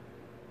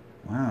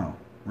 Wow.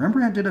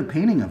 Rembrandt did a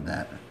painting of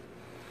that.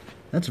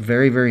 That's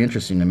very, very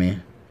interesting to me.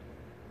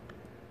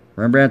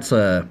 Rembrandt's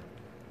a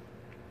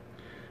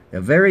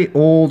very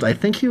old... I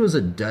think he was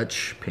a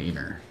Dutch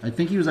painter. I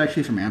think he was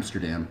actually from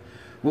Amsterdam.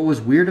 What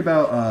was weird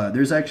about...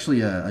 there's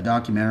actually a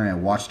documentary I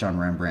watched on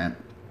Rembrandt.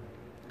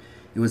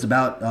 It was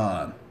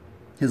about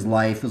his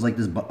life. It was like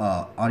this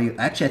audio...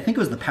 Actually, I think it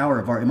was The Power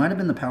of Art. It might have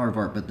been The Power of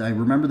Art, but I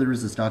remember there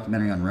was this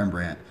documentary on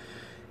Rembrandt.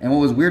 And what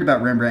was weird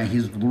about Rembrandt, he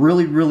was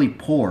really, really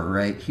poor,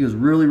 right? He was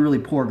really, really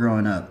poor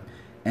growing up.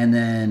 And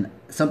then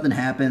something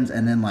happens,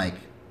 and then, like,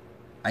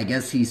 I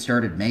guess he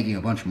started making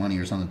a bunch of money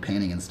or something,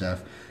 painting and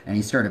stuff. And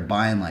he started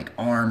buying, like,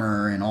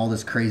 armor and all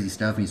this crazy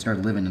stuff, and he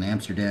started living in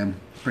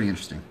Amsterdam. Pretty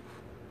interesting.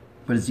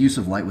 But his use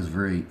of light was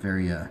very,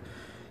 very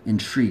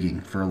intriguing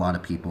for a lot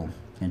of people,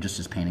 and just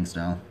his painting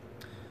style.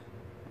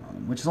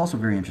 Which is also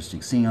very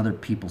interesting, seeing other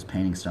people's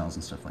painting styles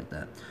and stuff like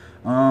that.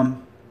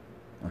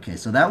 Okay,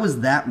 so that was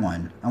that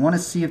one. I want to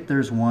see if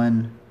there's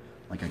one,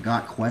 like I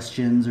got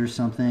questions or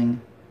something,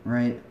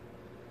 right?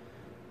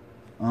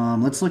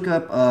 Let's look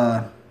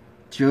up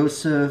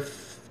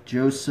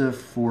Joseph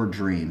for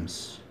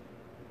dreams.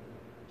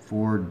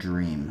 For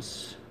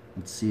dreams.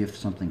 Let's see if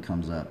something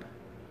comes up.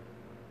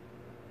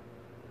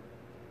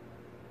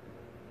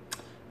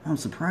 I'm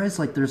surprised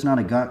like there's not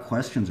a got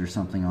questions or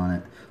something on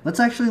it. Let's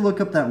actually look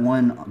up that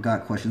one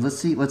got questions. Let's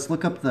see. Let's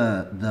look up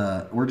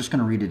the. We're just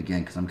gonna read it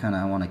again because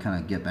I want to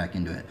kind of get back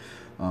into it.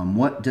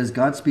 What does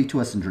God speak to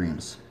us in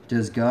dreams?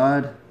 Does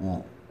God,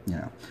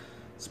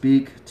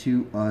 speak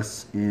to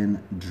us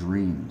in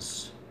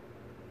dreams?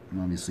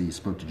 And obviously, he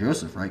spoke to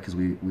Joseph, right? Because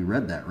we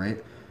read that,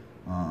 right?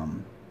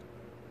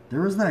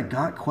 There was that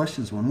got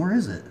questions one. Where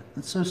is it?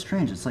 That's so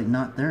strange. It's like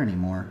not there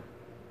anymore.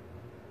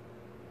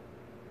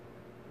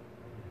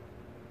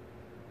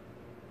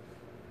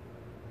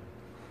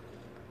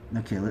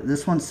 Okay,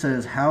 this one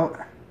says,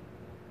 how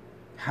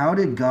How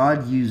did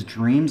God use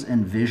dreams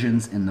and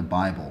visions in the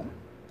Bible?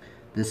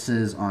 This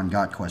is on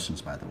Got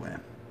Questions, by the way.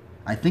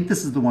 I think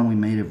this is the one we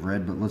may have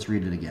read, but let's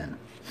read it again.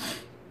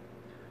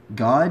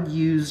 God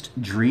used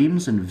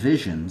dreams and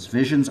visions.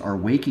 Visions are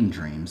waking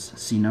dreams.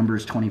 See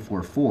Numbers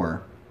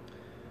 24:4.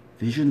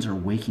 Visions are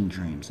waking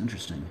dreams.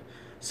 Interesting.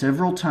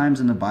 Several times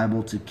in the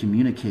Bible to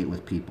communicate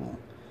with people.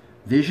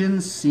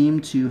 Visions seem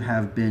to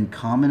have been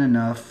common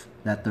enough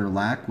that their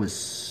lack was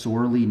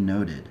sorely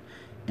noted.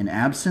 An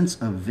absence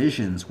of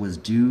visions was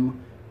due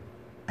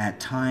at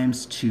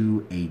times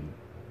to a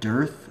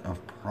dearth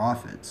of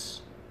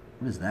prophets.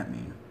 What does that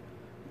mean?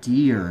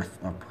 Dearth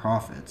of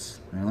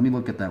prophets. Now, let me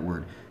look at that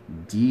word.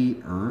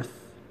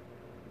 Dearth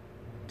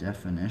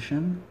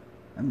definition?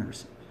 I've never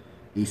seen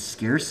a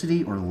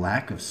scarcity or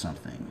lack of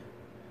something.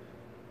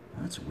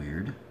 That's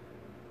weird.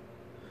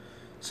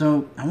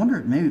 So I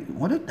wonder maybe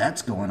what if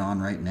that's going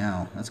on right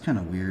now? That's kind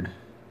of weird.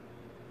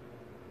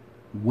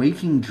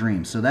 Waking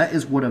dream. So that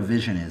is what a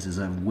vision is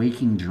a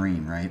waking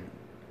dream, right?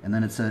 And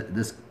then it said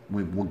this.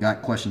 We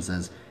got question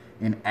says,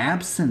 an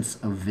absence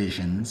of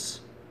visions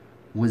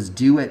was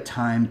due at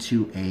time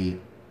to a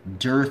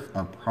dearth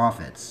of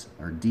prophets,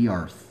 or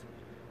dearth,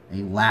 a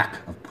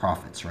lack of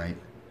prophets, right?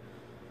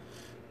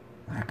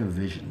 Lack of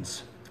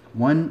visions.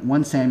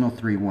 1 Samuel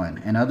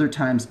 3:1, and other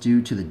times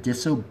due to the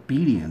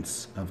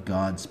disobedience of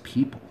God's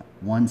people.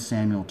 1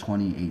 Samuel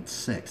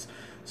 28:6.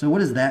 So what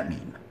does that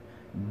mean?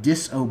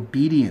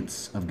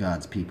 Disobedience of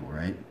God's people,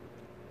 right?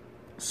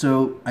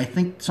 So I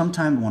think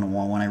sometime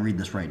when I read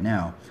this right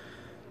now,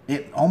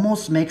 it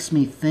almost makes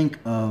me think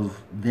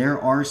of there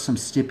are some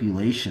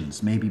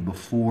stipulations maybe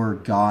before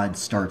God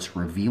starts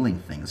revealing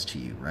things to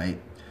you, right?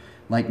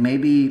 Like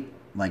maybe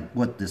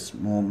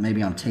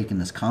maybe I'm taking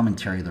this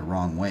commentary the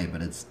wrong way,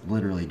 but it's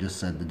literally just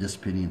said the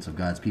disobedience of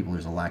God's people,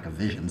 there's a lack of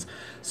visions.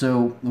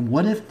 So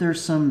what if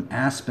there's some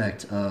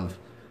aspect of,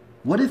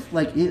 what if,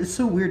 like, it's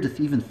so weird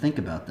to even think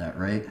about that,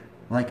 right?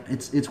 Like,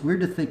 it's weird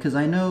to think, because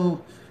I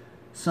know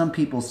some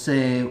people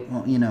say,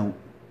 well,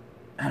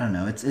 I don't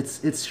know,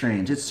 it's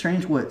strange. It's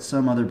strange what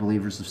some other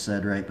believers have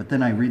said, right? But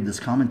then I read this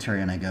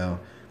commentary and I go,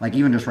 like,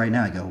 even just right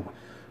now, I go,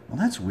 well,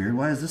 that's weird.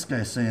 Why is this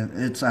guy saying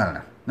it's, I don't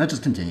know. Let's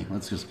just continue.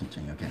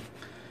 Okay.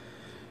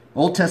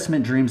 Old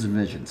Testament dreams and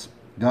visions.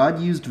 God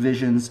used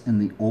visions in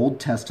the Old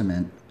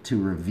Testament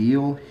to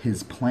reveal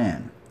his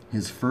plan,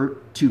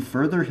 to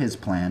further his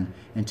plan,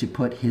 and to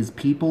put his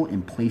people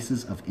in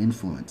places of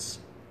influence.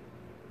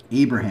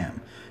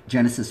 Abraham,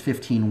 Genesis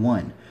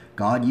 15:1.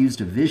 God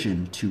used a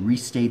vision to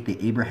restate the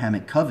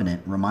Abrahamic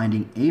covenant,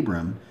 reminding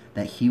Abram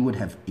that he would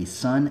have a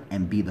son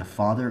and be the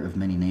father of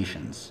many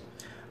nations.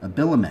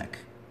 Abimelech,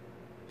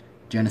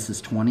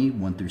 Genesis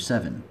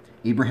 20:1-7.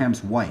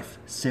 Abraham's wife,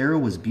 Sarah,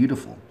 was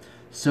beautiful,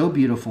 so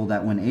beautiful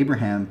that when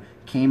Abraham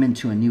came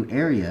into a new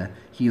area,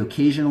 he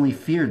occasionally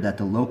feared that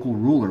the local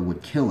ruler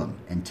would kill him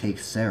and take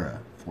Sarah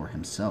for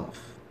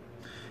himself.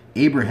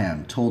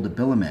 Abraham told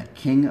Abimelech,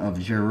 king of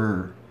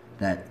Gerar,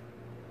 that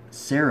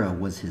Sarah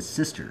was his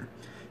sister.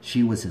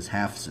 She was his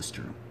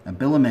half-sister.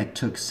 Abimelech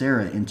took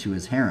Sarah into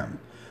his harem,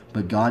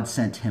 but God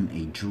sent him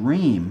a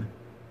dream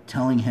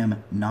telling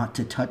him not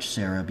to touch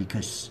Sarah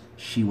because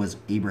she was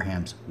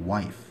Abraham's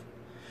wife.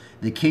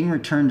 The king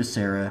returned to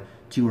Sarah,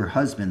 to her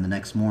husband, the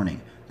next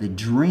morning. The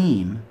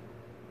dream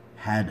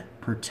had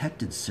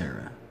protected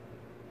Sarah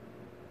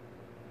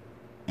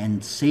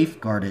and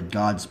safeguarded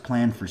God's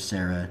plan for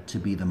Sarah to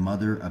be the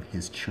mother of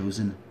his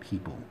chosen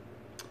people.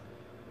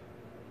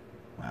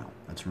 Wow,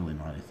 that's really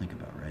not to think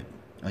about, right?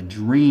 A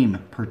dream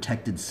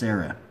protected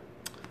Sarah.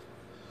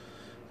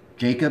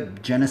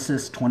 Jacob,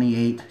 Genesis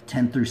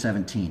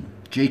 28:10-17.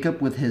 Jacob,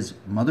 with his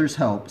mother's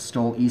help,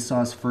 stole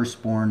Esau's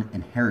firstborn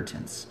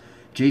inheritance.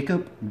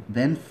 Jacob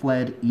then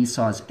fled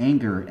Esau's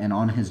anger, and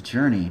on his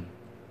journey,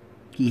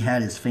 he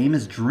had his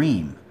famous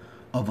dream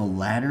of a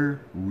ladder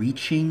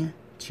reaching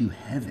to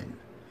heaven,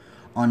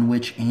 on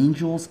which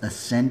angels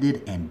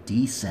ascended and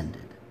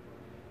descended.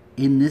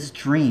 In this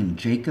dream,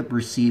 Jacob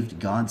received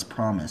God's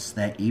promise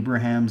that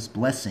Abraham's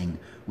blessing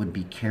would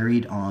be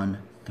carried on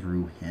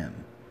through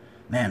him.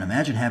 Man,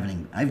 imagine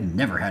I've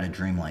never had a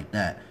dream like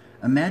that.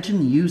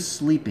 Imagine you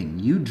sleeping,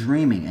 you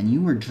dreaming, and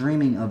you were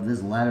dreaming of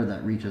this ladder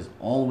that reaches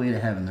all the way to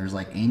heaven. There's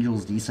like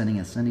angels descending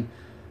and ascending.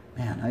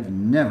 Man, I've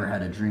never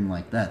had a dream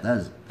like that.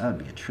 That would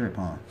be a trip,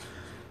 huh?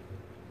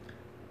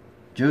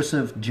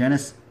 Joseph.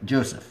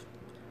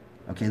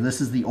 Okay,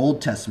 this is the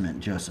Old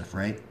Testament Joseph,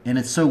 right? And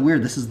it's so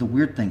weird. This is the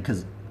weird thing,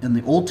 because in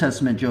the Old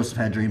Testament, Joseph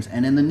had dreams,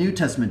 and in the New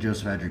Testament,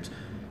 Joseph had dreams.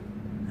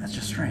 That's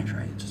just strange,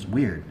 right? It's just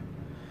weird.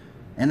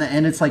 And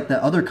it's like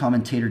the other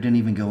commentator didn't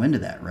even go into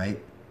that,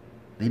 right?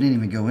 They didn't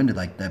even go into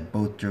like that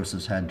both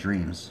Josephs had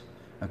dreams.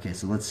 Okay,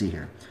 so let's see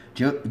here.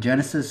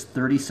 Genesis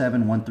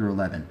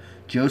 37:1-11.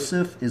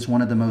 Joseph is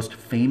one of the most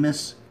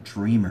famous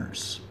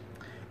dreamers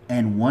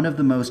and one of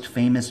the most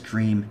famous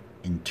dream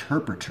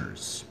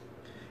interpreters.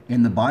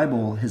 In the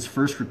Bible, his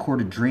first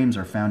recorded dreams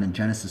are found in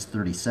Genesis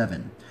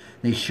 37.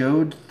 They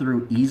showed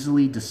through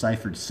easily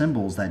deciphered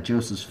symbols that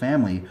Joseph's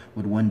family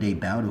would one day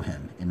bow to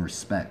him in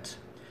respect.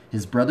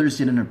 His brothers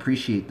didn't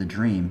appreciate the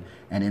dream,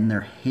 and in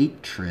their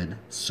hatred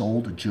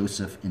sold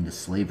Joseph into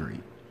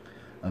slavery.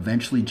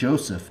 Eventually,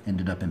 Joseph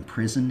ended up in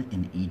prison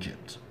in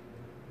Egypt.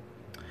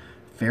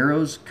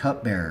 Pharaoh's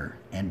cupbearer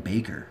and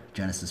baker,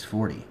 Genesis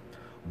 40.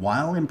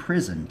 While in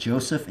prison,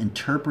 Joseph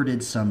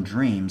interpreted some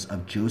dreams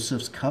of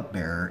Joseph's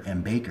cupbearer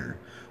and baker.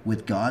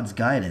 With God's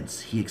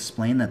guidance, he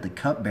explained that the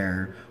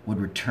cupbearer would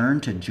return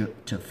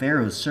to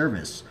Pharaoh's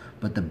service,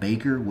 but the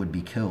baker would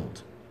be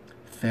killed.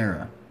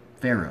 Pharaoh,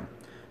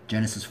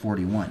 Genesis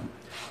 41.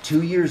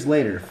 2 years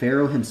later,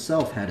 Pharaoh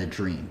himself had a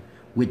dream,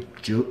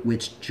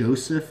 which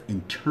Joseph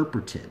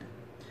interpreted.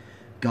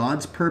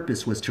 God's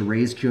purpose was to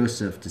raise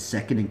Joseph to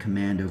second in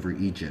command over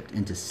Egypt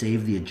and to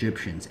save the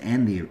Egyptians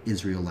and the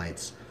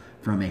Israelites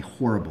from a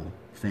horrible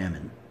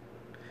famine.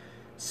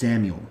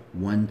 Samuel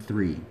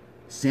 1:3.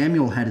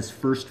 Samuel had his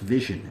first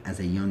vision as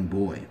a young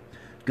boy.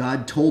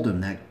 God told him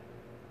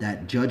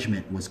that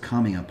judgment was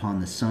coming upon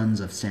the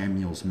sons of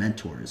Samuel's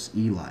mentors,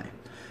 Eli.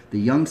 The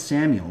young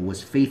Samuel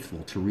was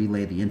faithful to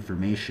relay the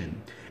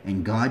information,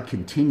 and God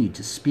continued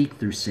to speak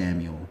through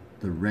Samuel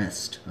the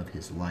rest of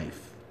his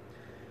life.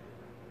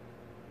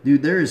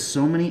 Dude, there is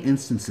so many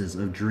instances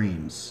of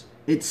dreams.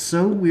 It's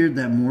so weird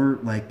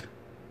that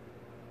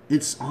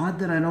it's odd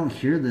that I don't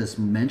hear this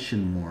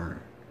mentioned more,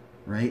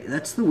 right?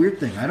 That's the weird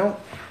thing.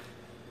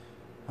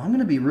 I'm going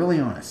to be really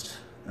honest.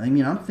 I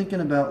mean, I'm thinking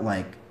about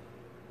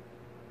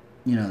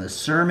the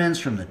sermons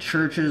from the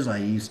churches I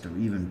used to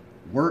even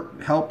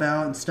help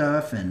out and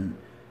stuff, and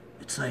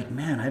it's like,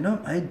 man, I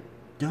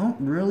don't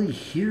really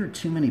hear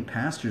too many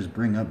pastors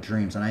bring up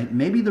dreams. And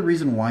maybe the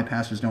reason why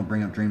pastors don't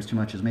bring up dreams too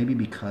much is maybe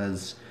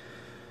because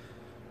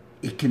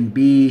it can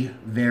be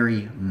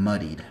very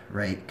muddied,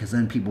 right? Because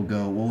then people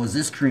go, well, is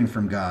this dream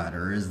from God?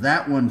 Or is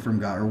that one from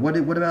God? Or what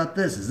about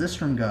this? Is this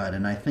from God?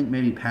 And I think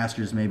maybe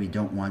pastors maybe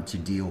don't want to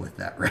deal with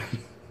that, right?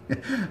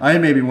 I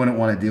maybe wouldn't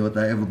want to deal with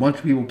that. If a bunch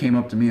of people came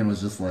up to me and was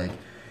just like,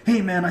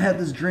 hey, man, I had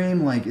this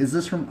dream. Like, is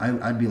this from...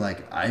 I'd be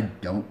like, I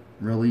don't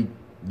really...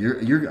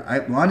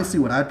 honestly,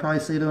 what I'd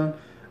probably say to them,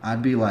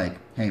 I'd be like,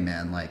 hey,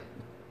 man, like,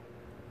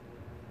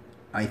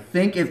 I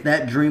think if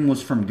that dream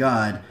was from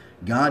God,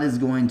 God is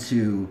going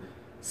to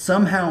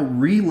somehow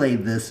relay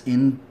this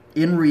in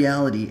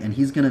reality, and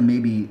he's gonna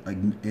maybe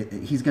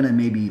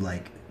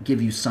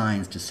give you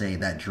signs to say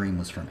that dream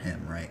was from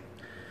him, right?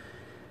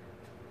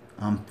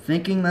 I'm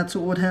thinking that's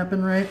what would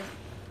happen, right?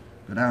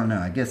 But I don't know.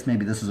 I guess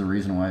maybe this is a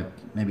reason why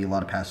maybe a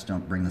lot of pastors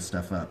don't bring this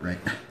stuff up, right?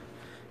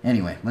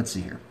 Anyway, let's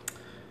see here.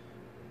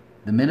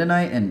 The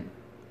Midianite and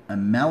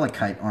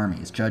Amalekite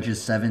armies, Judges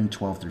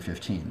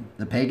 7:12-15.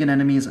 The pagan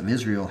enemies of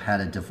Israel had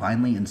a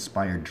divinely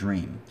inspired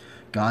dream.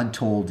 God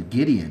told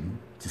Gideon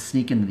to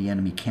sneak into the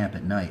enemy camp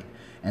at night,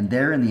 and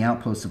there in the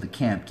outposts of the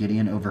camp,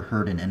 Gideon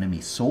overheard an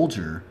enemy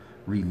soldier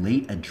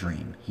relate a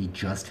dream he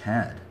just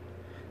had.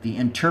 The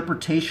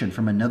interpretation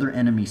from another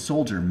enemy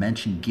soldier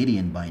mentioned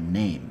Gideon by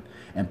name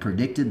and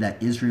predicted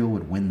that Israel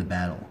would win the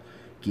battle.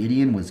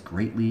 Gideon was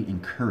greatly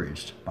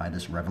encouraged by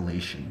this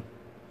revelation.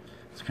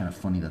 It's kind of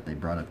funny that they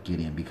brought up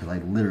Gideon because I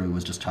literally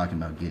was just talking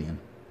about Gideon.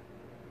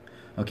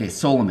 Okay,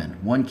 Solomon,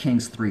 1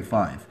 Kings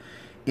 3:5.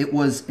 It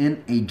was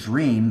in a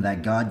dream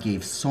that God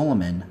gave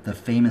Solomon the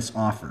famous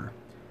offer,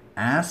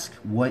 ask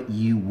what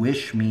you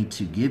wish me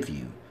to give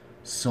you.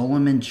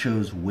 Solomon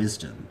chose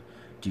wisdom.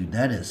 Dude,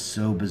 that is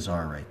so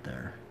bizarre right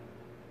there.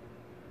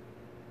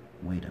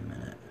 Wait a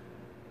minute.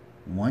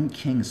 1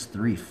 Kings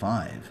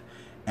 3:5.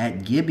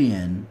 At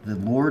Gibeon, the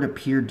Lord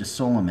appeared to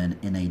Solomon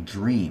in a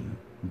dream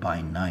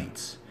by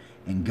night,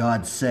 and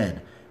God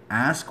said,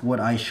 ask what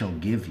I shall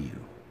give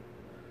you.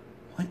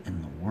 What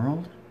in the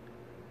world?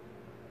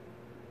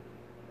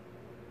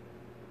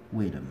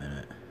 Wait a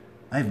minute.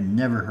 I've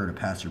never heard a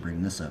pastor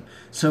bring this up.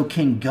 So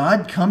can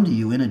God come to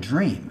you in a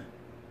dream?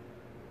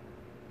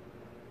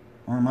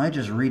 Or am I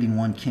just reading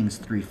 1 Kings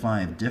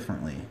 3:5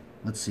 differently?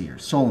 Let's see here.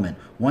 Solomon,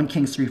 1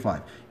 Kings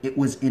 3:5. It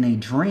was in a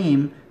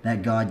dream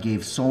that God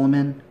gave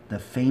Solomon the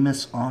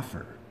famous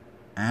offer.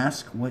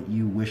 Ask what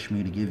you wish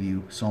me to give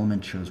you. Solomon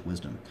chose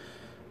wisdom.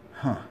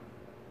 Huh.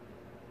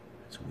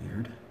 That's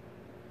weird.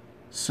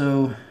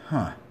 So,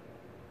 Man,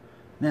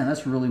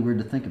 that's really weird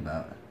to think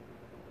about.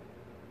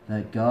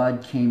 That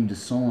God came to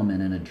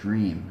Solomon in a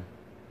dream.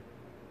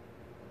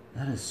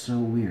 That is so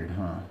weird,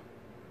 huh?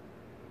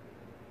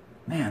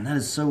 Man, that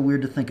is so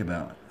weird to think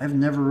about. I've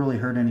never really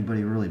heard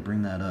anybody really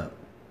bring that up.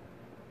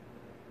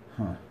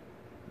 Huh.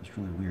 That's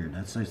really weird.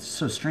 That's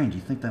so strange.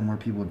 You think that more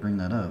people would bring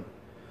that up.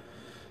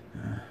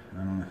 I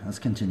don't know. Let's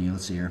continue.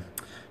 Let's see here.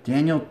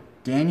 Daniel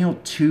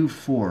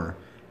 2:4.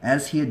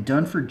 As he had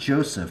done for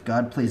Joseph,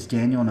 God placed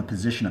Daniel in a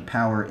position of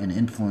power and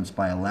influence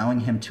by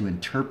allowing him to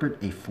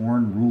interpret a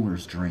foreign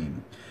ruler's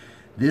dream.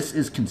 This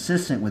is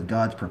consistent with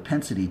God's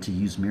propensity to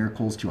use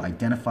miracles to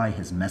identify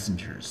his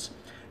messengers.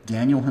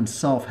 Daniel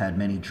himself had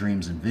many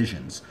dreams and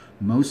visions,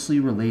 mostly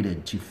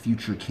related to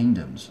future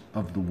kingdoms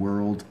of the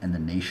world and the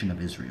nation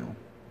of Israel.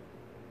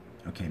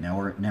 Okay, now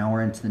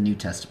we're into the New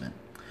Testament.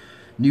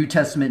 New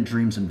Testament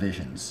dreams and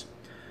visions.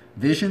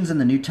 Visions in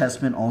the New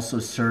Testament also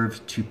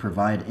served to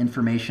provide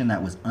information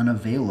that was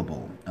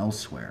unavailable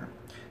elsewhere.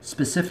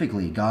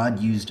 Specifically, God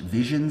used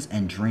visions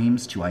and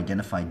dreams to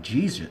identify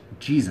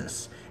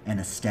Jesus and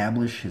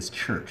establish his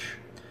church.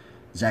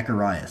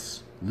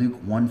 Zacharias,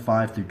 Luke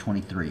 1:5 through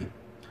 23.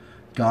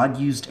 God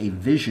used a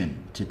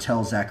vision to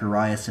tell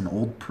Zacharias, an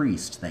old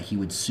priest, that he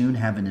would soon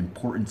have an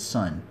important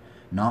son.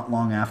 Not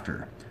long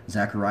after,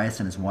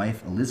 Zacharias and his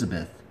wife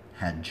Elizabeth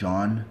had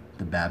John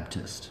the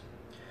Baptist.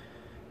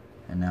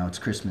 And now it's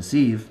Christmas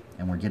Eve,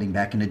 and we're getting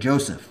back into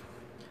Joseph.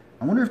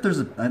 I wonder if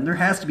there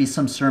has to be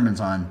some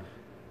sermons on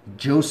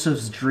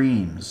Joseph's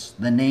dreams,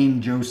 the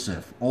name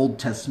Joseph, Old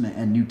Testament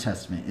and New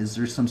Testament. Is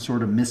there some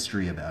sort of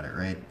mystery about it,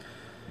 right?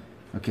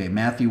 Okay,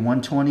 Matthew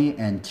 1:20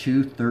 and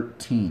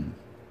 2:13.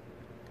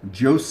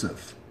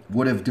 Joseph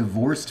would have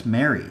divorced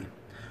Mary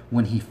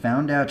when he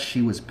found out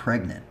she was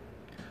pregnant,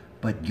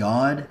 but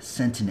God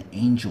sent an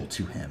angel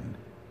to him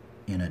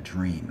in a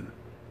dream,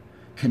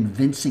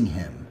 convincing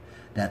him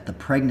that the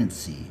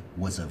pregnancy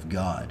was of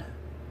God.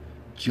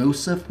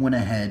 Joseph went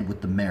ahead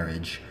with the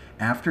marriage.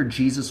 After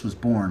Jesus was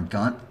born,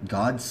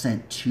 God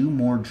sent 2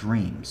 more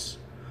dreams.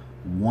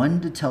 One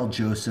to tell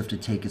Joseph to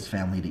take his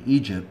family to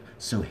Egypt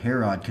so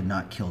Herod could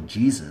not kill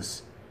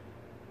Jesus,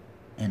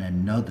 and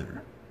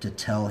another to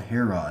tell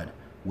Herod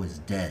was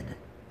dead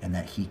and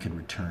that he could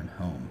return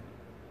home.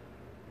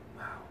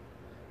 Wow.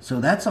 So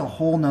that's a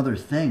whole nother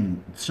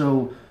thing.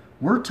 So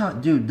we're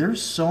taught, dude,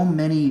 there's so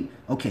many.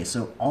 Okay,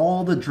 so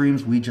all the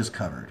dreams we just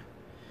covered,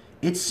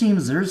 it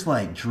seems there's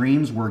like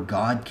dreams where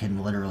God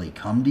can literally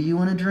come to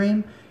you in a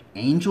dream.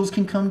 Angels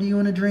can come to you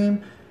in a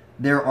dream.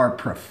 There are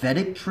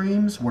prophetic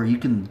dreams where you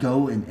can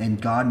go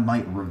and God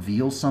might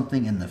reveal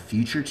something in the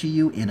future to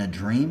you in a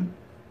dream.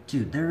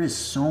 Dude, there is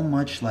so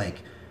much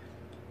like,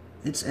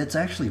 it's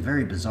actually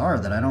very bizarre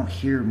that I don't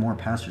hear more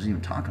pastors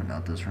even talking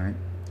about this, right?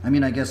 I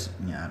mean, I guess,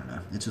 yeah, I don't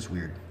know. It's just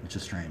weird. It's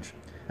just strange.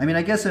 I mean,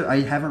 I guess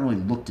I haven't really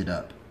looked it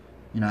up.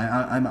 You know,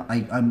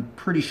 I'm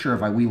pretty sure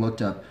if we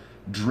looked up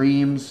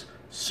dreams,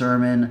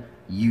 sermon,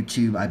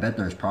 YouTube, I bet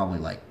there's probably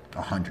like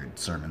 100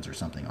 sermons or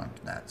something on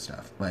that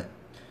stuff. But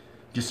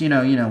just, you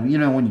know,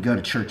 when you go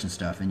to church and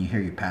stuff and you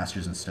hear your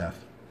pastors and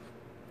stuff,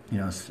 you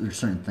know, there's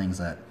certain things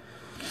that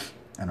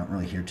I don't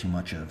really hear too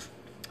much of.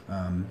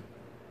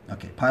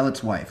 Okay,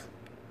 Pilate's wife,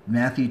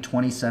 Matthew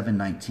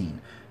 27:19.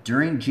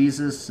 During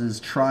Jesus'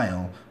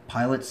 trial,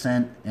 Pilate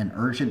sent an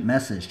urgent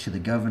message to the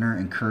governor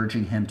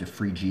encouraging him to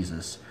free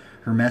Jesus.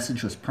 Her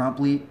message was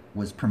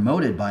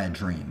promoted by a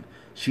dream.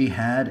 She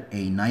had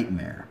a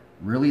nightmare,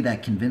 really,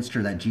 that convinced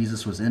her that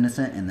Jesus was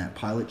innocent and that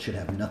Pilate should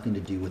have nothing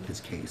to do with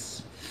his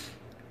case.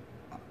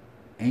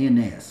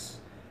 Aeneas,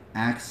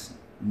 Acts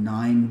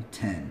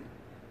 9:10.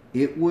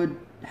 It would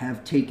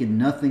have taken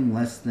nothing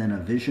less than a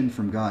vision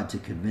from God to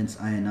convince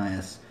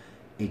Aeneas,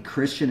 a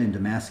Christian in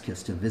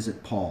Damascus, to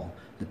visit Paul,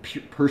 the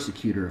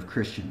persecutor of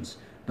Christians.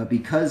 But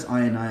because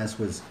Aeneas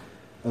was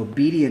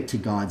obedient to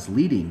God's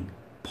leading,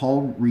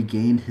 Paul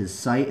regained his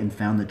sight and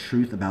found the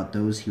truth about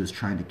those he was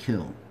trying to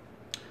kill.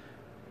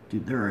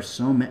 Dude, there are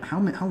so many.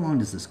 How long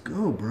does this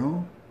go,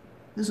 bro?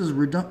 This is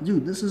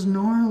dude, this is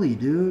gnarly,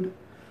 dude.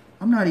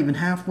 I'm not even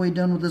halfway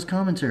done with this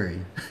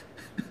commentary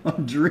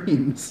on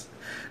dreams.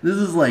 This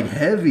is like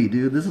heavy,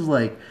 dude. This is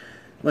like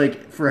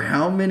for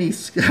how many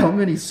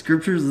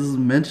scriptures this is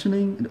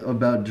mentioning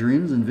about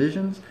dreams and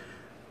visions.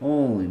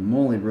 Holy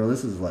moly, bro.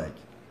 This is like,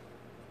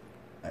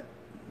 this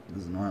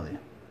is gnarly.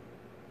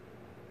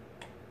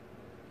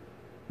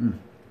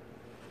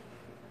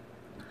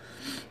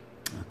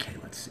 Okay,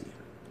 let's see.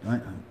 I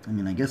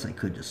mean, I guess I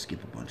could just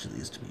skip a bunch of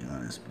these, to be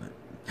honest, but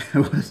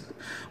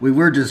we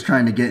were just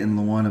trying to get in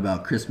the one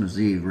about Christmas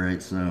Eve,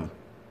 right? So,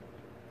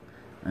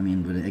 I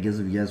mean, but I guess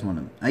if you guys want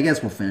to, I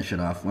guess we'll finish it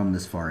off. I'm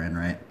this far in,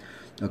 right?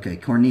 Okay,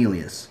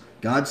 Cornelius.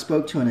 God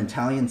spoke to an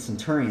Italian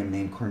centurion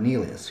named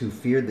Cornelius, who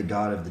feared the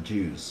God of the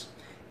Jews.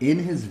 In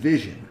his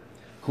vision,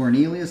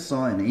 Cornelius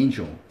saw an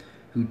angel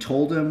who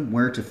told him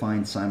where to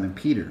find Simon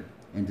Peter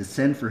and to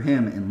send for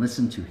him and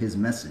listen to his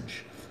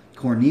message.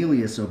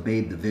 Cornelius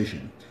obeyed the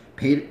vision.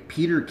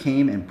 Peter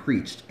came and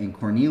preached, and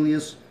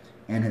Cornelius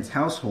and his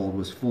household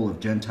was full of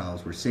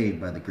Gentiles were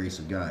saved by the grace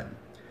of God.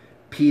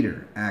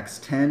 Peter, Acts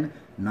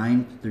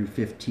 10:9 through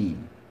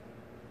 15.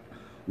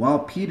 While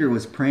Peter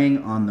was praying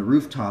on the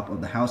rooftop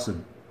of the house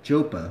of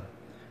Joppa,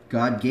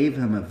 God gave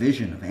him a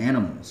vision of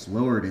animals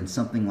lowered in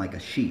something like a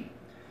sheet.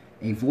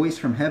 A voice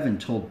from heaven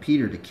told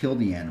Peter to kill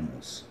the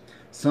animals,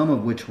 some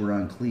of which were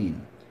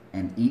unclean,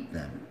 and eat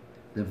them.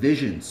 The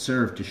vision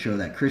served to show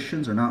that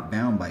Christians are not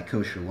bound by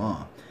kosher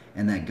law,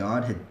 and that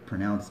God had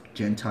pronounced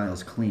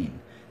Gentiles clean.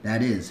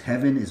 That is,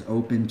 heaven is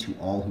open to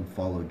all who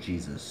follow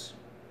Jesus.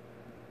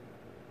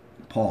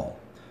 Paul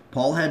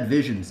had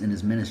visions in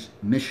his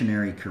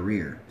missionary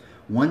career.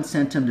 One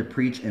sent him to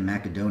preach in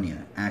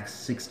Macedonia, Acts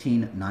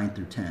 16:9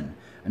 through 10.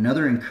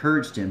 Another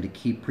encouraged him to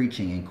keep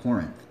preaching in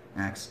Corinth,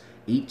 Acts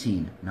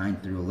 18:9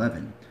 through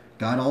 11.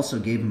 God also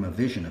gave him a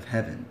vision of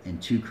heaven in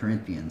 2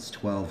 Corinthians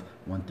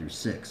 12:1 through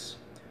 6.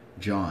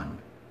 John,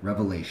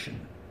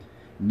 Revelation.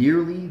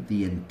 Nearly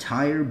the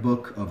entire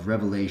book of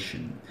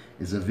Revelation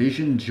is a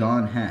vision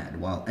John had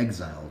while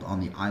exiled on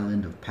the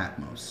island of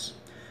Patmos.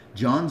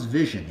 John's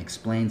vision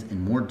explains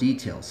in more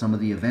detail some of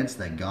the events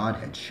that God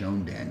had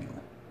shown Daniel.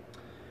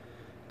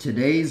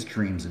 Today's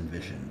dreams and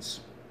visions.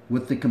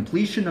 With the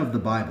completion of the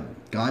Bible,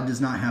 God does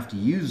not have to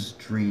use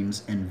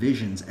dreams and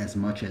visions as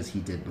much as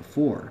he did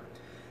before.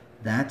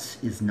 That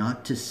is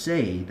not to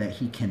say that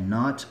he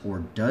cannot or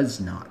does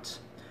not.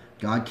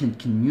 God can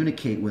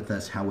communicate with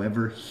us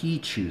however he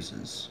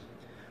chooses.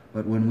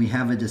 But when we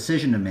have a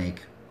decision to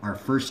make, our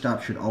first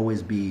stop should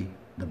always be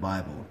the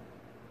Bible,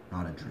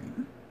 not a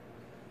dream.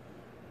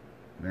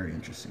 Very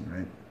interesting,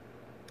 right?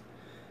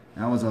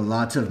 That was a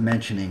lot of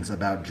mentionings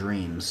about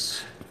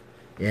dreams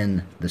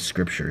in the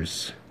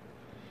scriptures.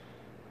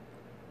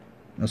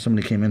 Oh,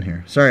 somebody came in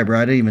here. Sorry,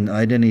 bro. I didn't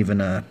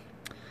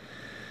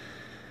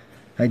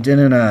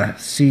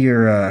see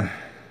your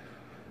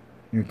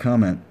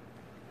comment.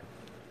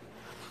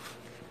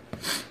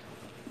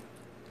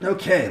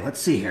 Okay, let's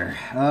see here.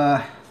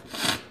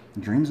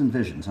 Dreams and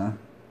visions, huh?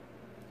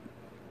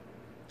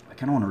 I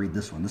kind of want to read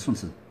this one. This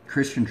one's a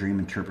Christian dream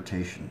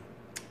interpretation.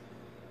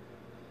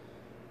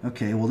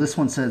 Okay, well, this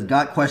one says,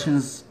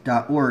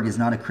 GotQuestions.org is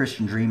not a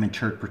Christian dream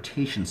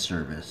interpretation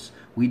service.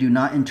 We do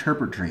not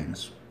interpret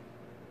dreams.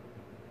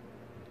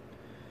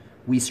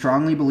 We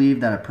strongly believe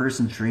that a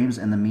person's dreams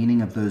and the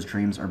meaning of those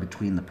dreams are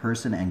between the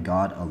person and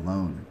God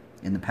alone.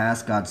 In the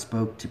past, God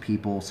spoke to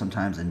people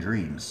sometimes in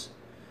dreams.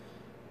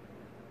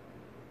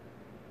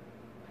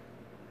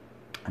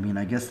 I mean,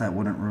 I guess that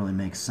wouldn't really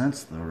make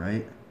sense, though,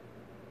 right?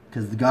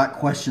 Because the Got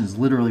Questions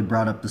literally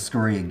brought up the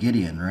story of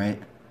Gideon,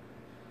 right?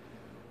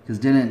 Because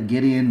didn't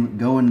Gideon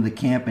go into the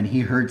camp and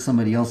he heard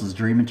somebody else's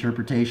dream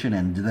interpretation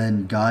and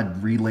then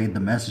God relayed the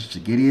message to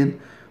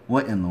Gideon?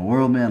 What in the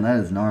world, man? That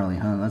is gnarly,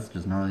 huh? That's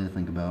just gnarly to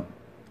think about.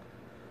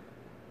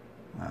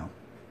 Wow.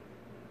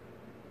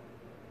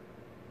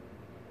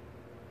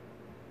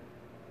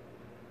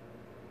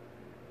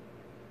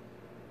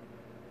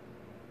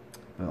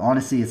 But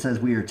honestly, it says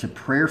we are to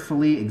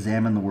prayerfully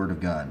examine the Word of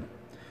God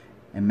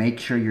and make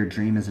sure your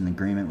dream is in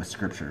agreement with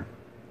Scripture.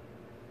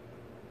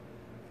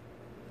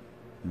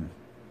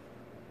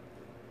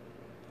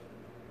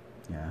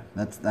 Yeah,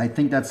 I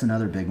think that's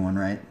another big one,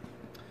 right?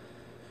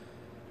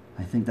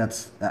 I think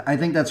that's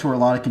where a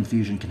lot of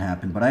confusion can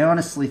happen. But I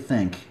honestly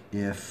think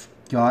if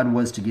God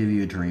was to give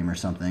you a dream or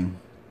something,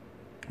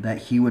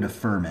 that he would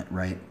affirm it,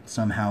 right?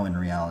 Somehow in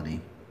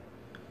reality.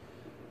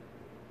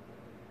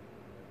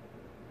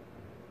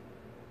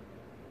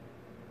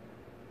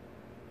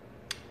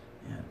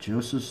 Yeah,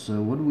 Joseph,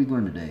 so what did we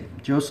learn today?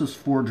 Joseph's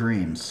 4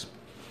 dreams.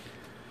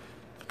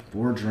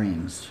 4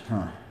 dreams,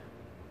 huh?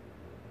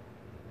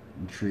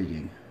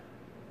 Intriguing.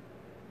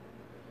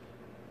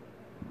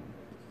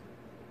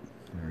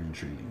 Very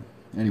intriguing.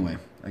 Anyway,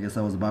 I guess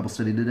that was the Bible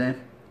study today.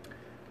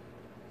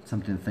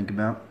 Something to think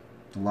about.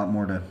 A lot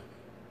more to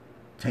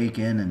take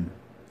in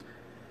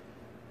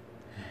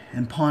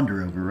and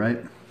ponder over, right?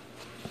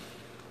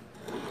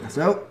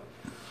 So,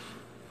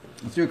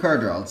 let's do a card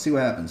draw. Let's see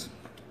what happens.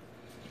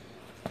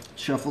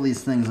 Shuffle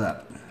these things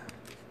up.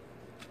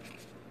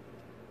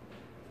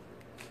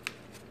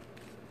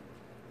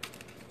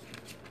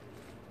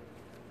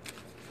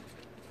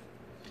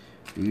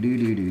 Do do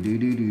do do do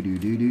do do do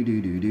do do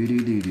do do do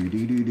do do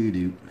do do do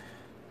do.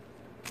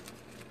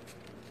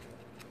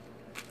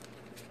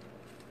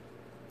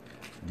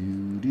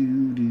 Do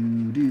do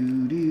do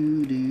do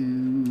do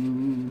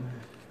do.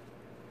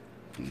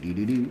 Do do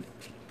do do.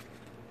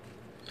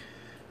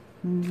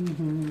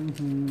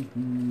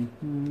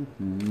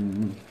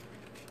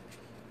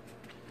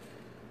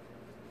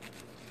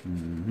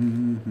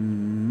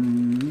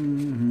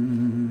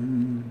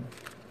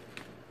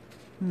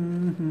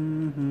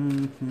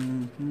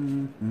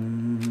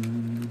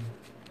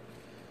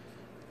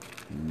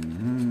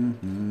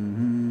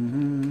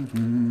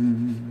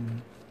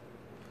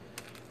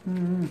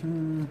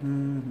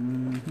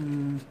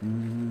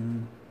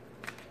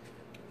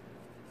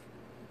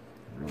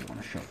 Really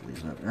want to shuffle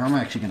these up. Or I'm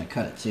actually going to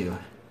cut it too,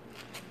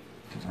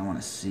 because I want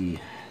to see.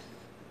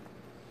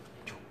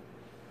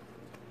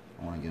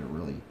 I want to get a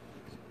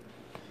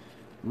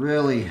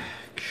really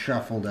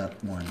shuffled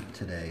up one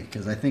today,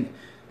 because I think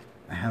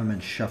I haven't been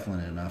shuffling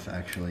it enough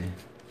actually.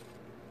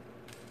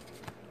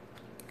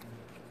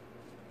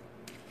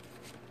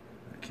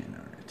 Okay, now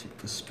we're going to take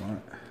this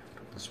spot,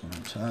 put this one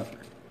on top,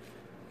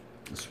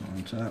 this one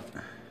on top.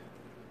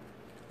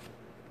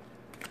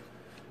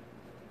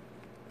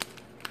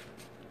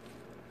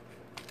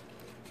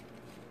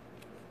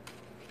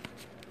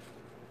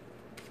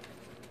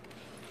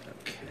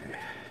 Okay, I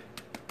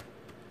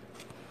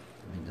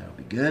think that'll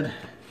be good.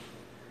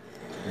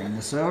 Bring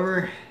this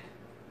over.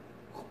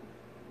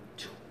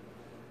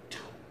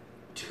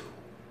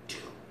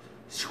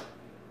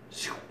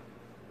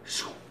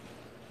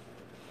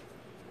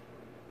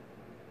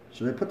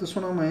 Should I put this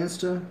one on my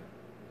Insta?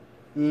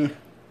 Let's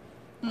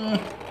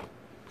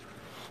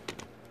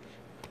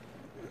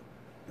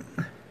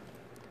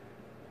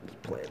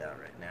play it out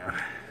right now.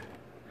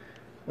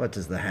 What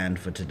is the hand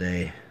for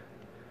today?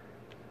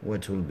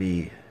 What will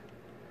be?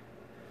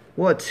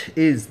 What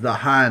is the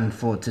hand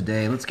for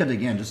today? Let's get it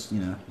again. Just,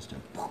 just a...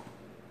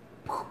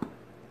 Okay,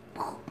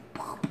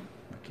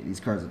 These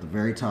cards at the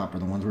very top are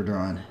the ones we're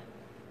drawing.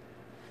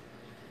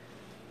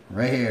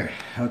 Right here.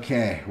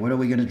 Okay, what are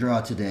we going to draw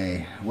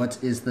today? What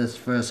is this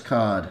first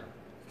card?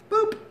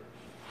 Boop!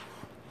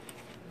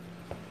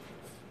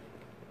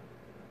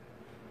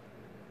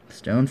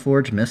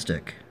 Stoneforge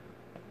Mystic.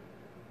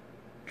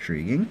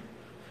 Intriguing.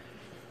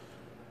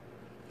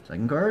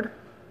 Second card.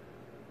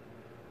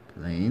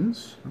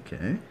 Plains.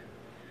 Okay.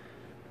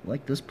 I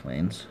like this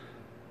Plains.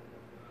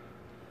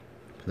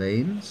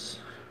 Plains.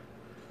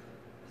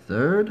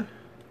 Third.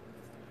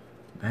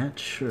 Bat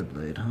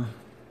Sureblade, huh?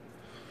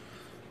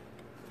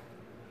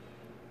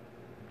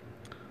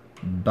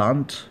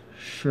 Bant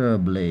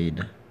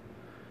Sureblade.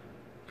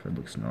 Card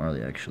looks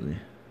gnarly, actually.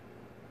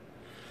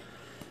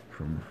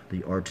 From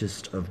the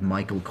artist of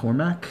Michael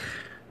Cormac.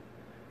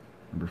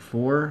 Number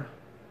 4.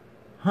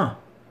 Huh.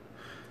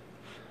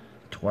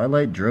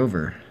 Twilight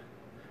Drover.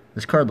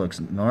 This card looks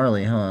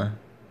gnarly, huh?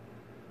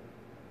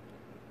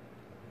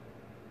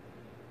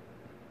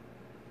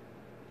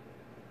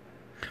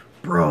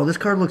 Bro, this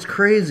card looks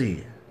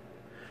crazy.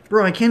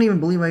 Bro, I can't even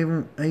believe I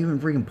even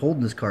freaking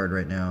pulled this card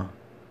right now.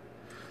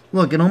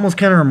 Look, it almost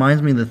kind of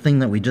reminds me of the thing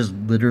that we just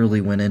literally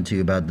went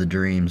into about the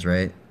dreams,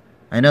 right?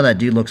 I know that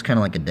dude looks kind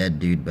of like a dead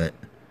dude, but...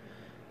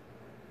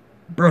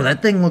 Bro,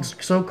 that thing looks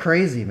so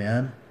crazy,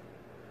 man.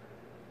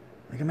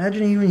 Like,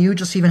 imagine even you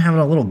just even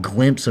having a little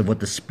glimpse of what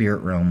the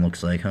spirit realm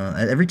looks like, huh?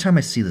 Every time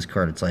I see this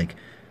card, it's like...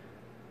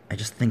 I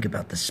just think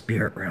about the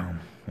spirit realm.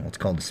 Well, it's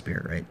called the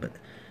spirit, right? But...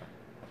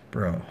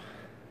 Bro...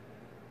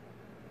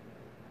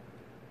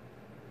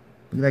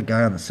 Look at that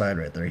guy on the side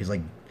right there. He's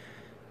like...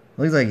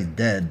 Looks like he's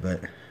dead, but...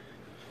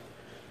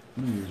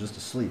 Maybe he was just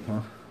asleep,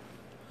 huh?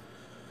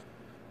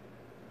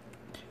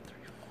 2, 3,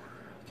 4.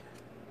 Okay.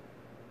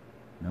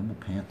 Noble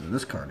Panther.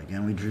 This card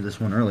again. We drew this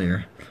one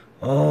earlier.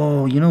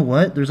 Oh, you know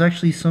what? There's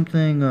actually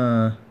something...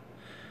 Well,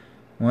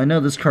 I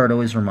know this card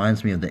always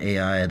reminds me of the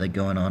AI that's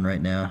going on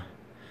right now.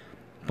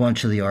 A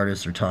bunch of the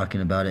artists are talking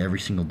about it every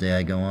single day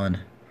I go on.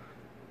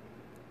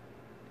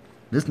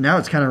 This now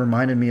it's kind of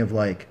reminded me of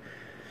like...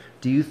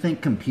 Do you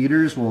think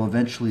computers will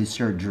eventually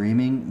start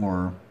dreaming,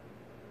 or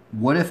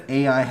what if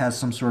AI has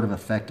some sort of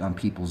effect on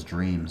people's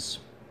dreams?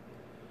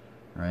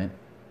 Right?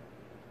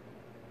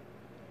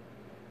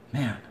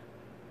 Man.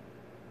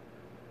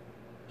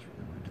 That's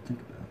really weird to think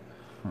about.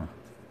 Huh.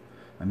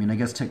 I mean, I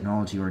guess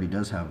technology already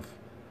does have...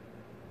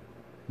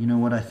 You know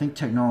what? I think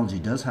technology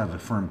does have a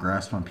firm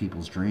grasp on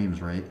people's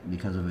dreams, right?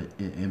 Because of it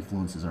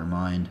influences our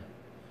mind.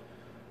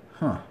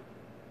 Huh.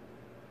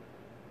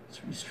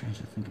 It's really strange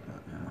to think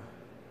about now.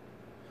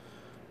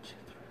 2, 3,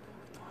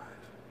 4,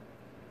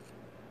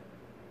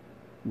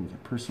 5. Ooh, we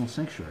got personal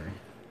sanctuary.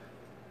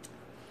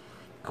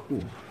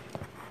 Cool.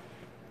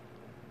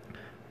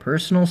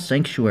 Personal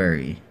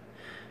sanctuary.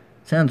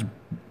 Sounds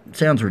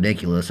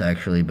ridiculous,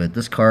 actually, but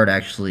this card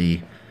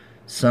actually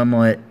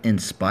somewhat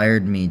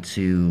inspired me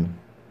to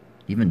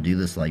even do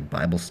this like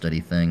Bible study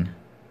thing.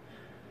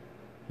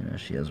 You know,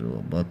 she has her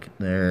little book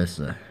there. This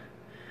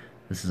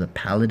is a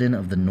paladin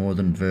of the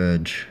Northern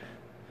Verge.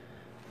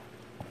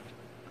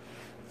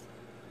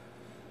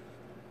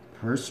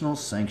 Personal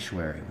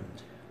sanctuary.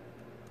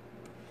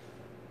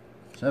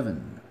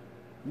 7.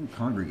 Ooh,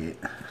 congregate.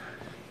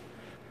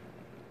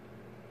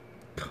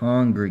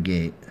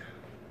 Congregate.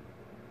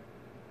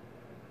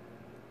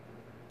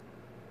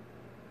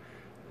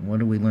 What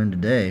did we learn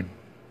today?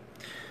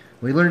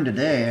 We learned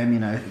today, I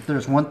mean, if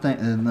there's one thing,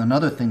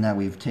 another thing that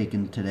we've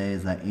taken today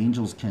is that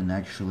angels can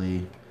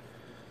actually,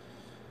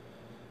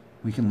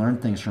 we can learn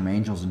things from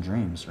angels in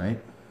dreams, right?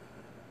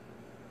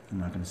 I'm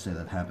not going to say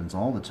that happens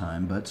all the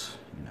time, but,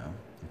 you know,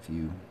 if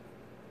you,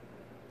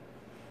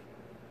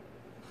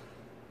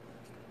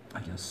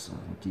 I guess,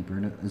 deeper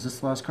into it. Is this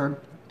the last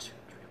card? 2,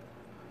 3, 4,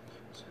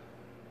 5, 6.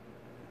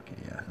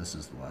 Okay, yeah, this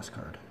is the last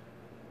card.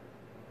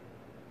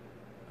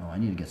 Oh, I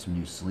need to get some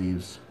new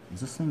sleeves. Is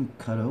this thing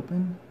cut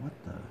open? What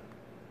the?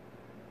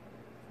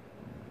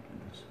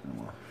 Oh,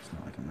 well, it's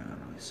not like I'm going to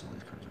really sell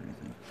these cards or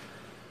anything.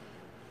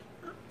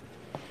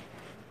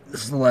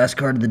 This is the last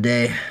card of the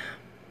day.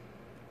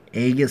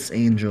 Aegis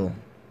Angel.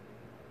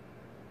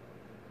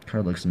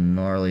 Card looks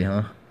gnarly,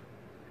 huh?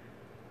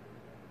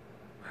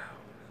 Wow.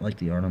 I like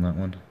the art on that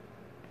one.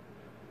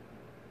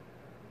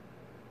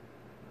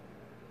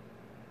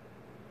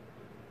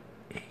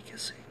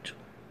 Aegis Angel.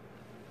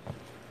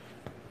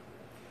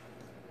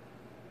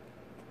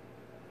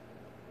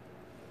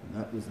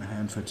 And that was the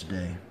hand for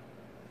today.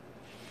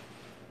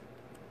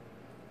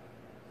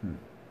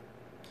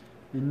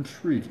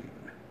 Intriguing.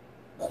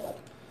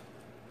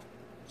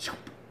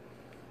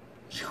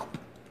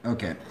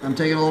 Okay, I'm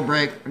taking a little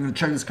break. I'm going to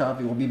chug this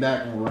coffee. We'll be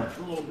back and we'll run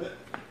for a little bit.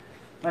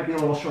 Might be a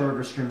little short of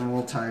a stream. I'm a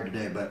little tired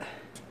today, but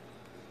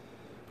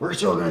we're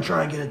still going to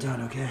try and get it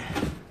done, okay?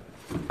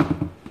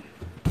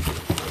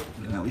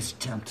 We can at least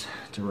attempt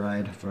to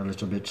ride for a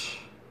little bit.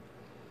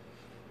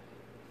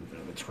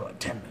 Even if it's for like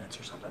 10 minutes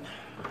or something.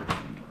 Or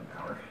an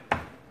hour.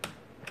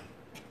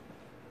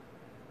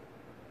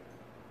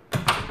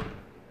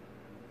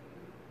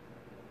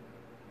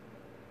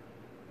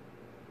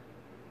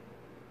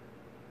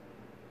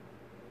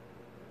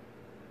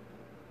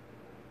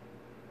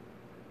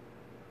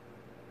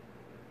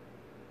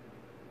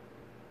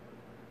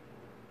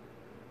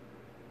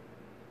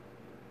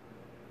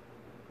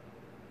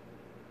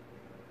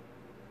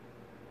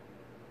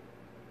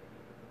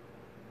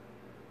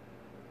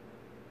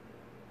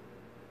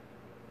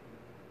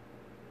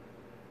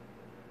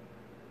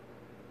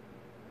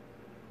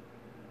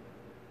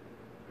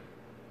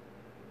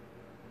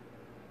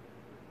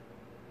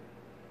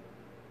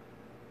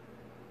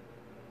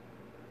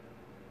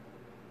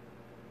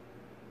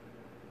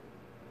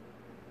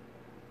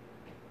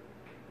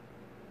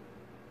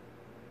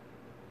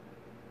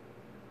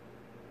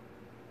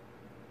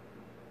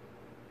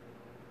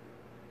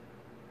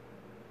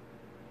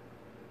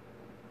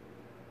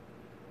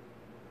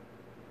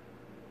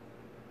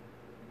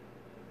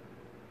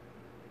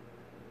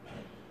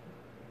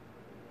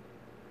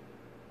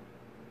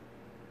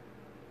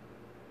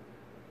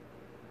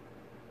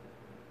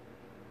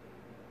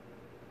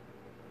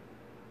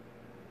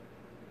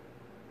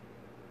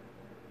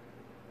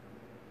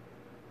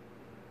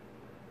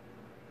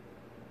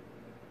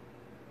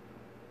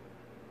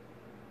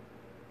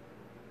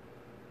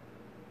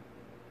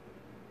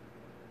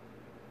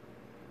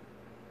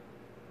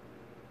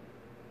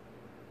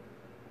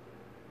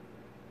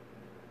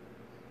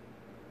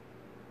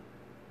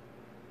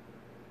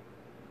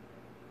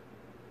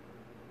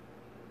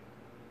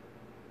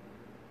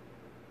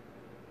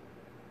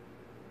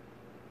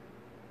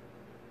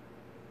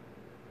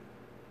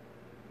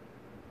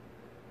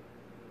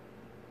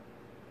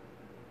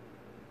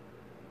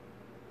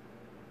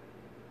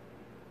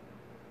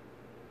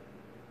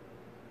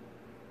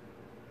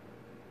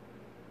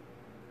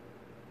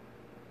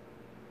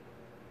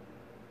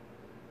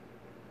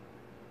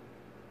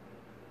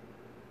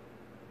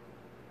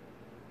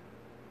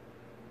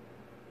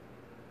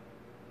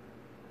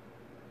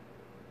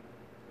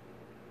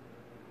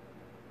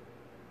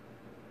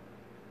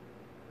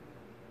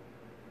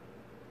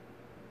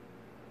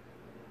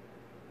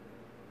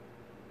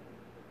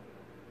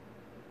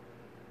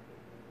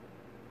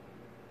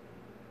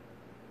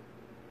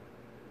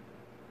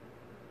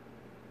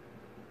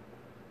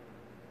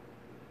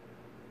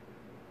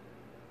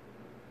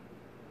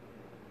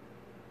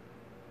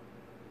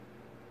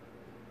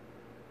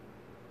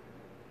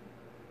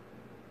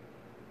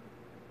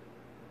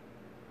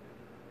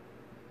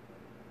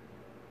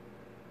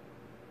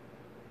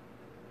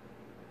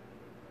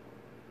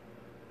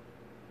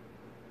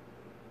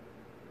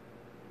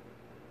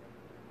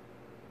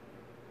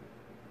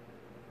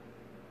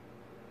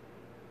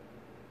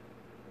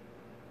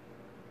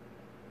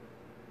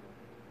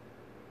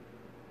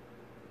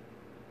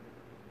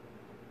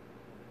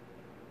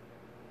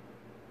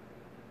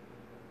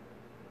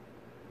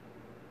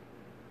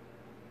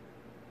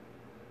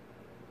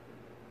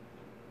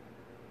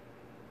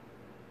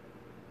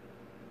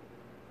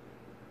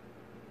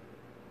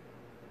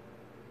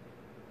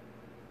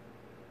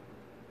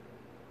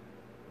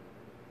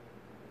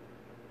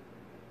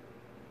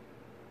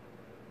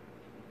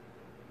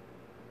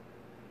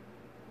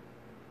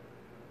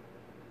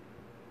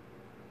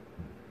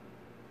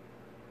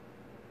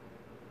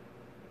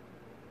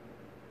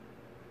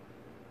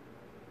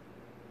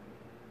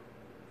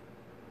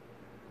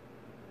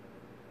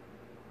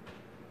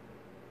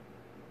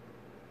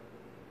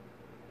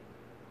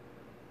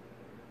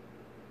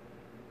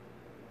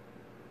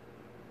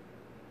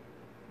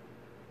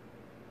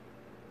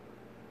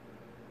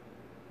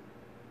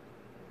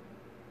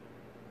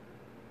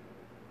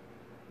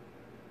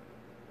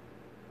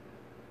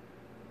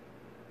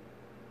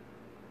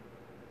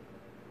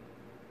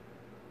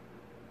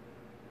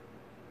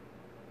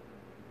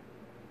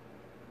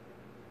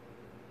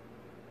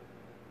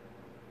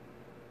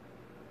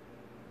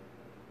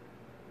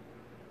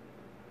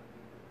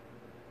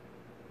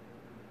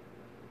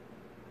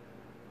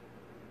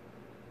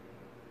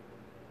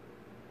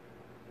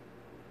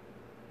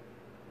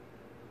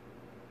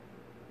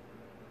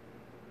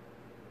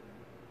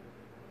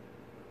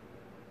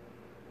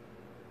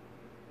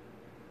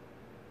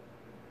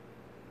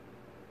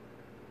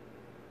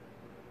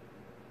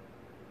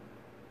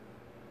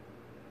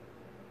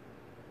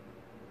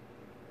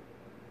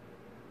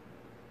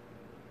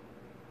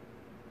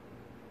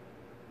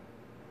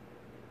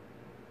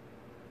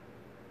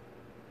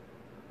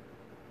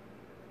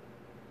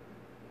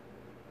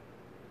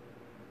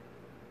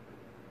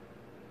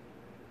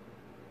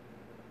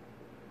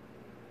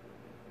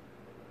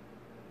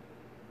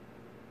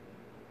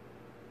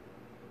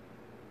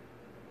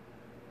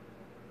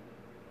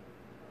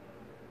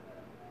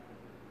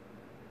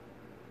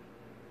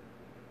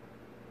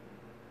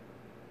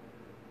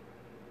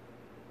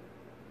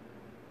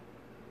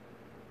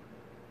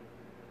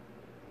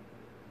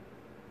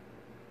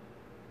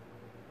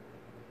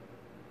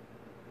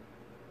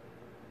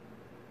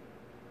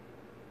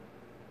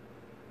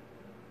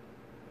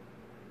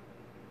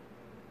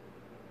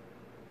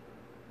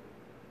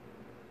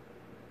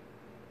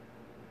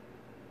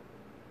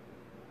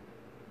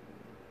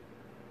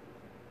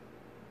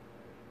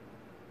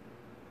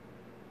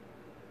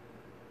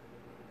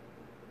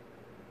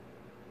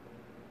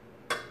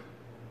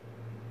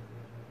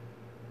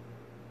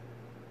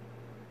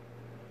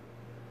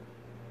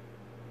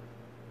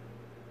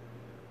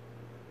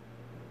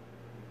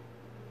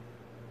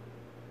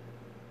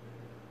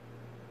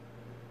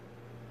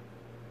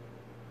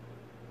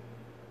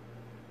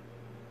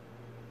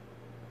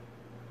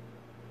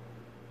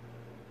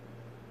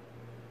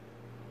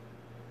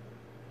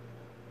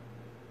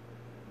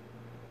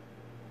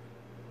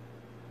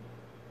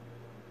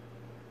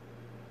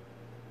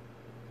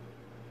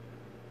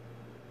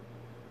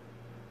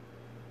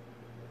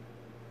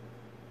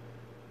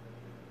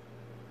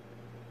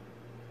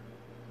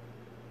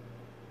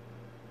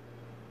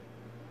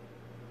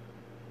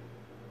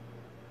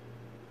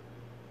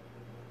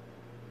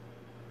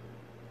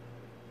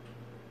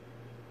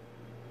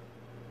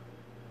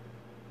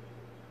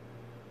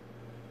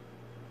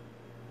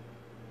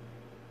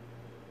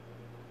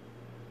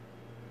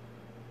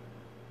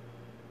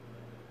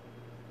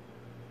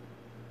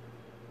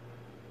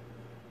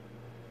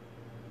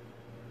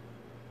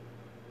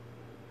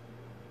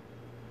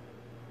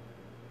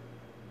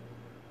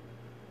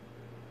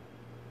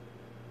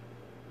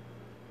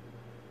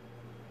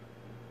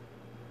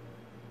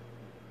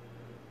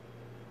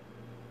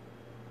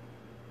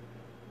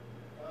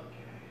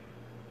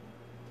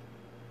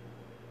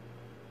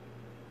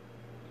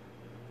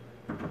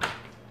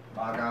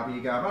 Baga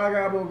biga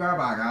baga booga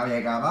baga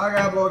biga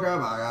baga booga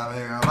baga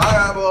biga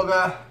baga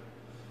booga.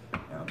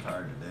 I'm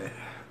tired today.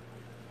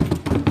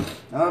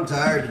 I'm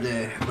tired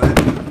today, but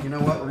you know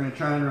what? We're gonna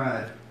try and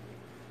ride.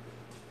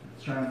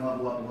 Let's try and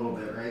level up a little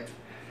bit, right?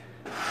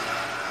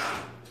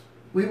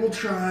 We will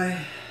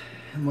try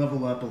and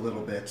level up a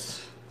little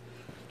bit.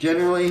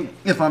 Generally,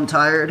 if I'm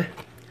tired,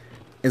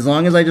 as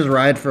long as I just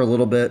ride for a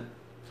little bit,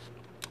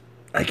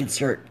 I can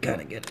start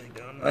kind of getting it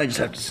going. I just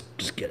have to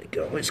just get it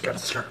going. I just gotta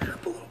start it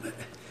up a little bit.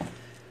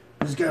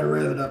 I just gotta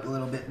rev it up a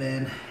little bit,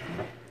 man.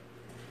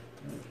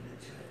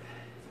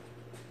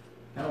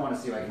 I don't want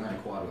to see if I can land a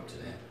quad whip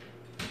today.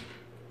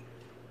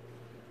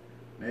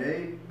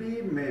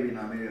 Maybe, maybe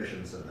not. Maybe I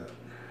shouldn't have said that.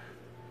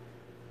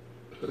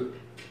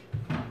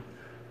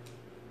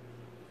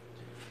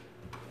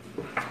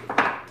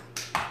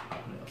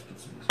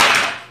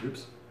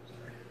 Oops.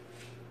 Sorry.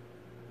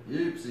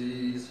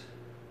 Oopsies.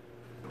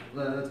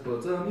 Let's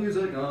put some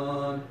music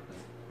on.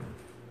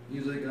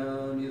 Music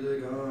on,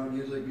 music on,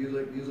 music,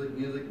 music, music,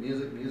 music,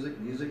 music, music,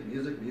 music,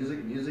 music,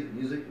 music, music,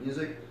 music,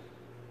 music.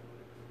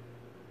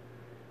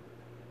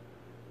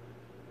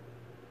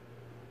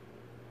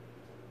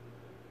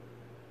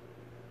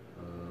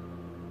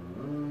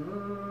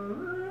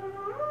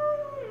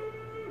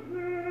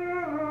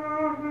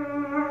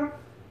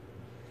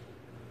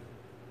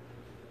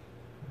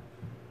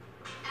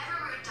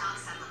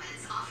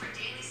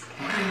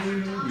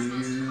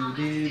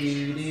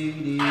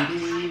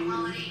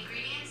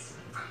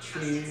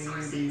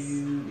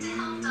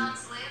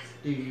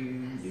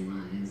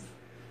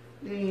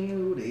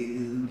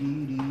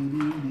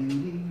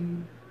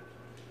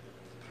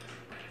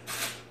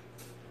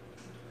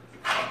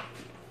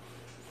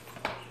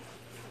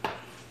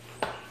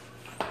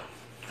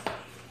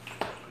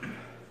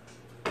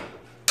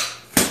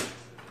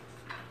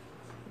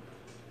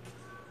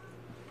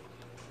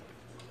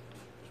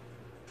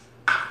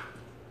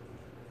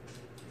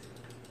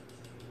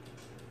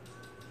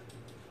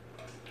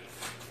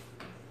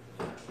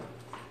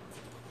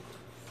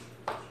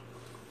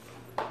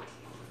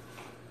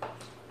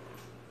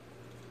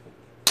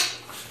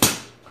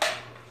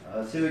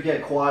 Let's see if we get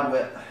a quad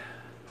whip.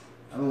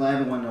 I haven't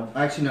landed one though.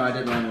 Actually, no, I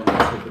did land one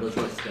last week, but it was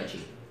really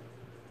sketchy.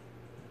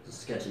 It's a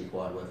sketchy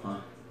quad whip,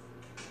 huh?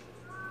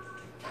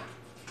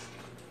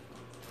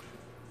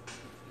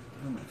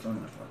 I have my phone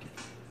in my pocket.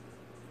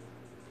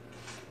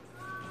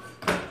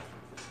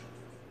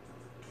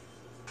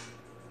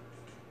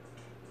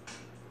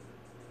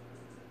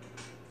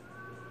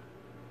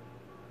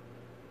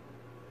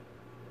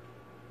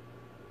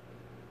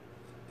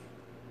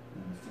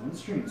 And the phone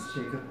streams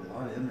take up a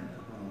lot of internet, huh?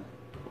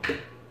 I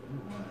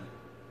don't know why.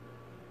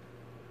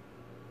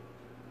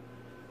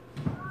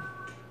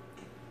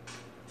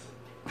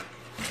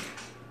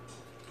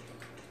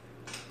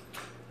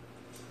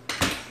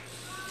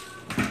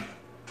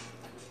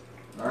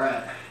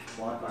 Alright,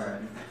 quad fire.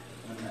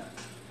 I'm not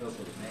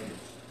hopefully maybe.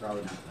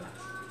 Probably not though.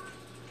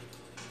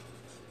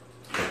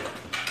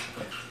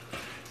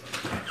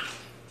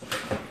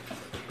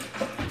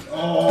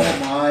 Oh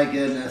my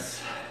goodness.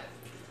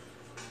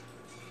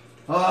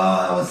 Oh,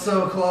 that was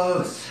so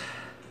close.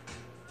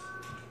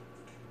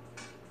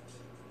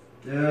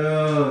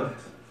 Dude.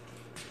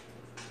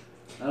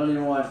 I don't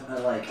even want,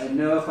 I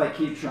know if I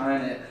keep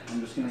trying it,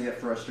 I'm just gonna get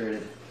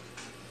frustrated.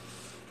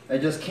 I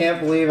just can't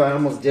believe I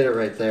almost did it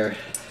right there.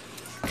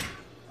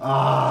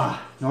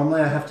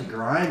 Normally I have to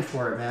grind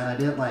for it, man. I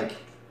didn't like,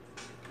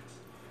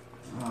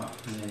 man,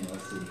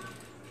 let's see.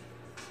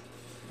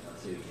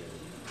 Let's see what we get.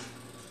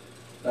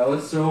 That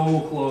was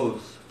so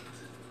close.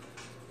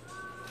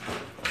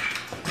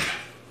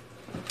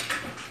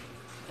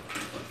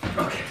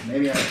 Okay,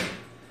 maybe I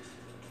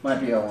might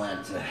be able to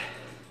land today.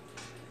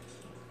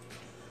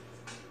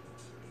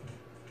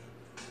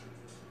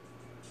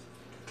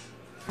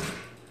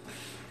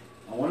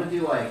 I want to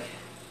do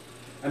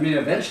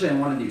eventually I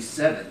want to do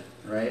 7,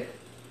 right?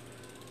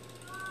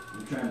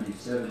 I'm trying to do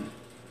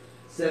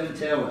 7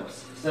 tail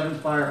whips, 7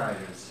 fire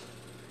hydrants.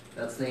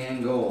 That's the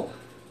end goal.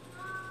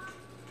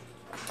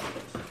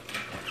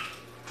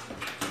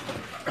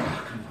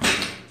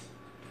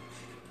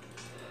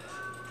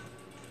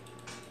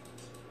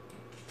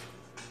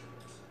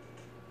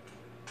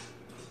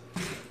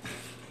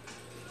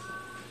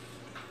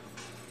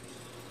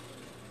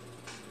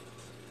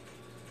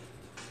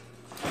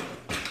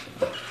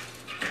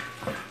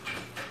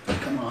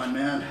 Come on,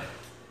 man.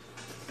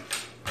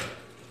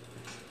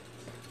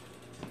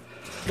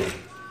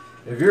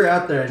 If you're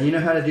out there and you know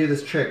how to do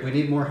this trick, we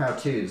need more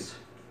how-tos.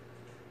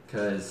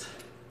 Because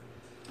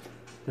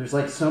there's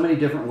like so many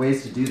different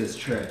ways to do this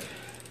trick.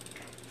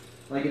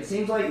 Like it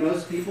seems like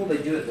most people, they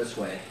do it this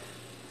way.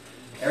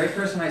 Every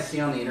person I see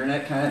on the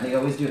internet, they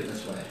always do it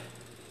this way.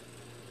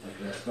 Like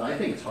this. But I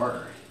think it's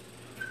harder.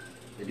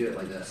 They do it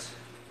like this.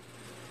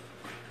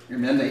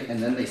 And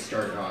then they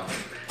start it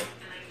off.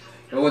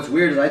 But what's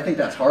weird is I think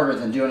that's harder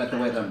than doing it the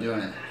way that I'm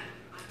doing it.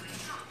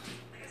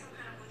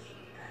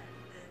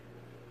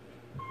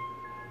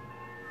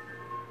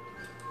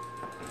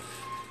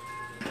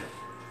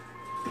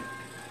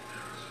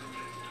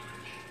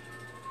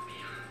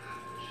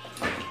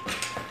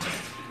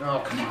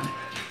 on.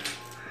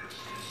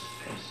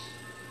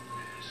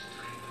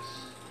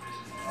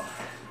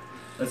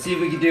 Let's see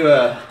if we can do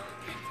a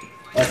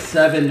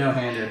 7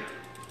 no-hander.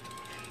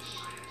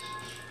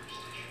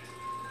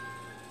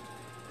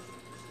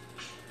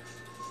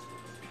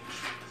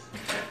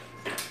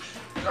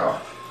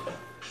 Oh,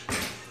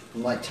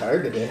 I'm like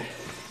tired today.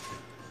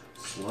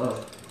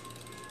 Slow.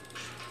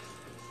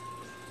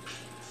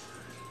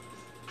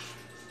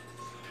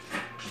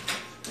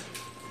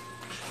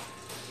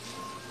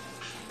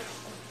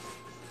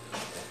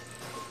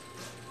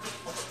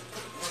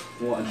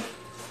 One,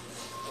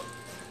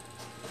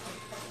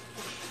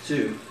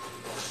 2,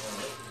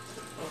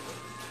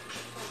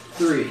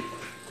 3,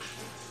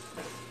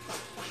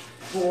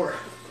 4,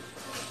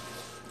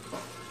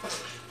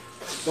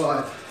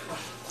 5,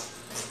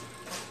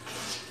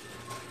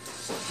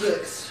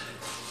 6,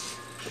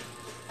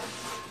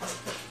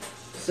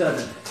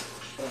 7.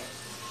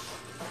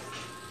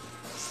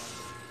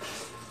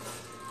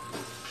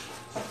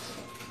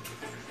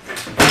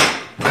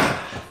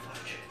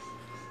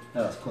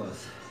 That was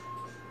close.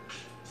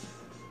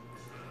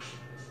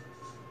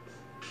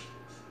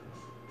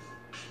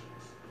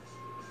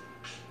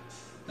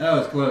 That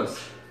was close.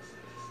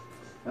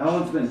 That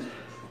one's been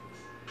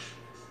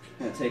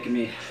kind of taking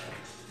me.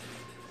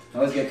 I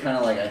always get kind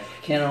of like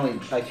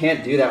I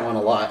can't do that one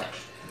a lot.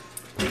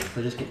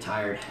 I just get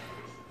tired.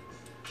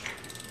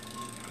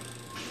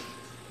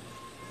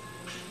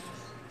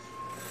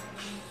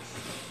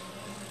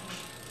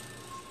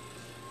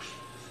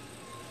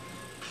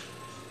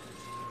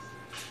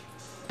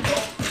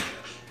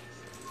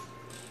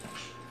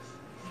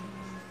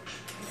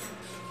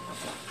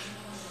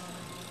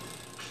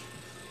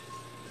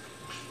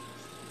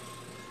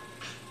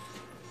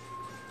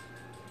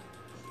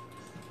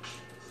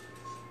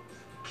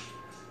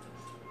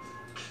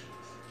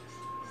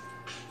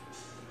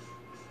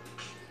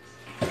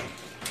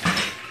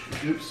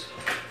 Oops.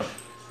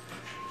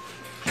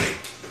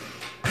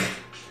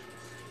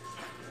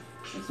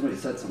 Somebody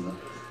said something.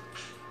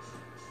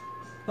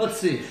 Let's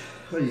see.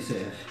 What do you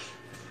say?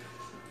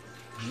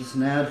 Is this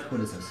an ad?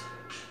 What is this?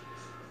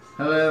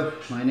 Hello,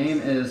 my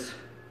name is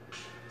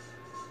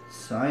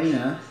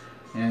Saina,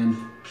 and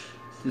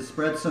to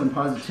spread some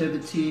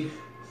positivity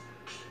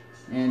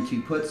and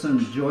to put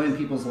some joy in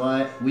people's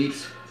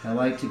weeks, I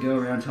like to go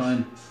around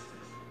telling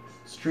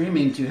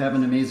streaming to have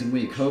an amazing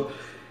week. Hope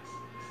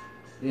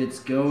it's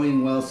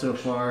going well so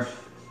far.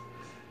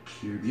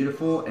 You're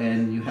beautiful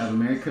and you have a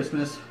Merry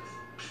Christmas.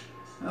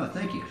 Oh,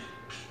 thank you.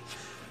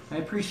 I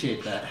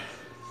appreciate that.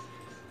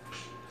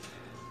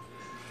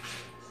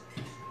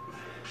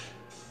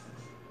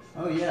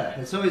 Oh yeah,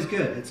 it's always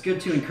good. It's good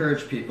to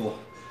encourage people,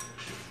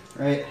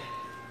 right?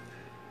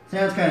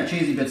 Sounds kind of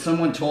cheesy, but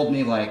someone told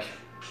me, like,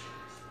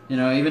 you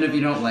know, even if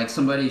you don't like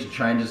somebody, you should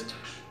try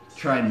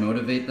and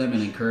motivate them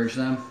and encourage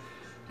them,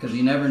 because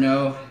you never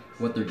know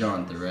what they're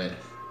going through, right?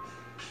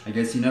 I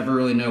guess you never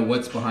really know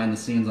what's behind the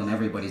scenes on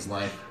everybody's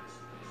life.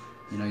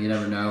 You know, you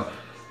never know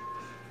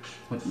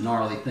what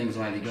gnarly things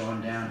might be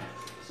going down.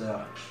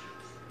 So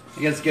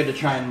I guess it's good to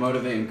try and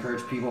motivate and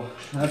encourage people.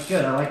 That's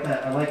good. I like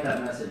that. I like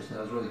that message. That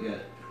was really good.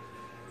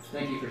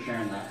 Thank you for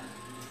sharing that.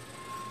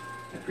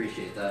 I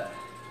appreciate that.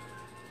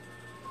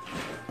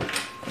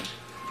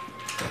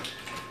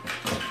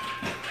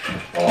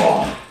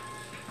 Oh,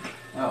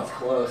 that was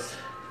close.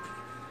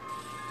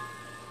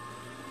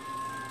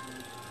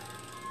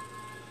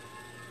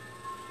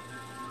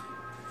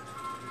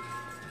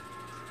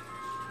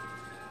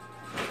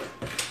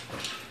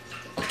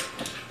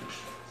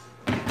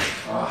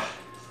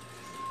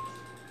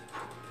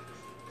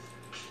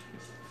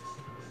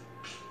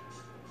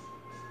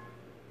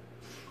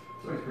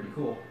 It's pretty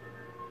cool.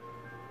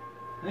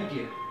 Thank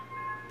you.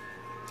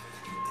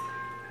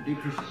 I do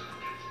appreciate it.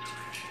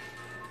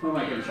 What am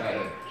I going to try to?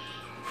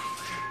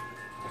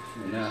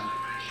 I know.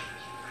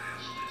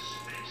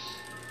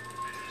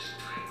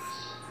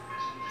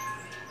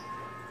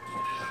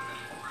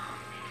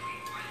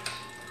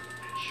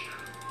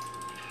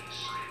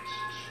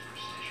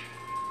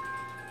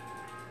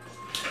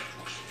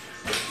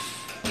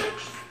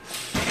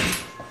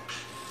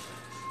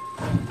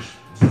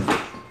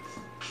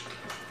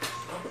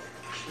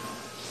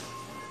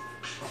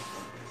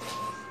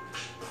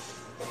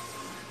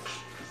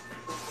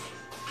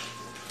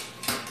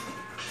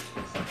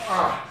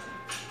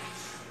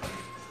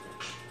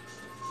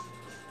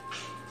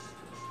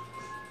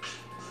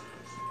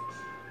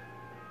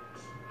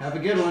 Have a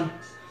good one.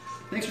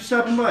 Thanks for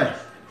stopping by.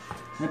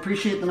 I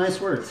appreciate the nice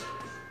words.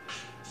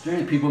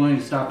 Generally, people don't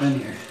even stop in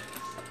here.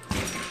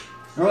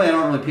 Normally, I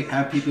don't really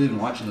have people even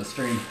watching the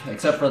stream,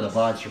 except for the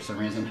VODs for some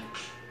reason.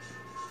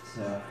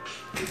 So,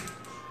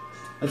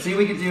 let's see if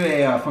we can do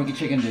a funky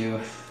chicken do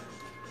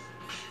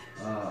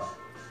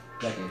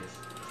decade.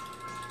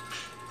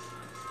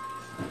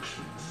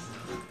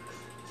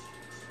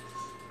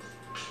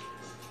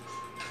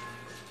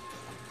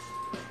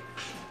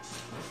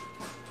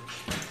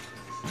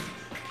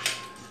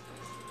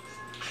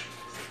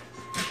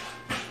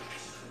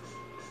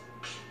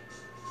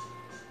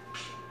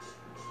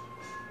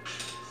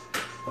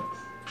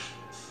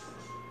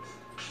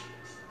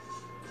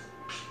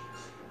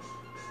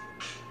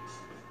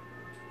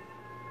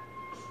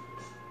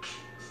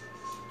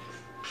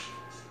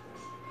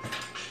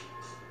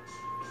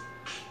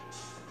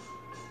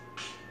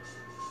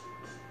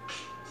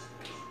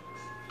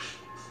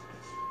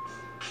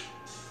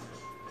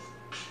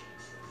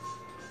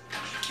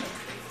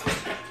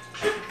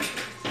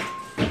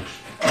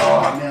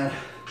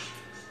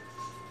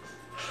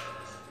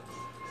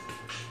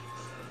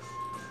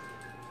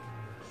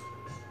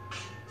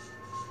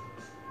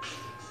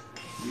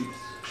 Oops.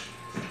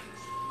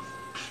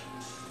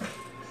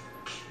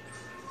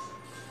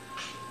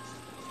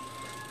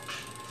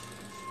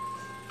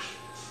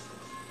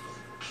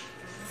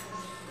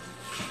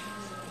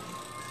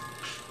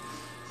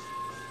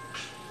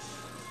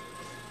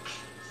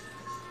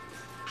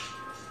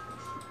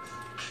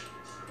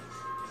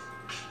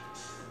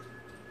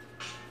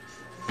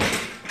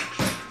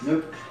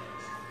 Nope.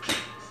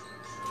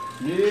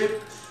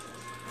 Nope.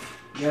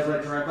 You guys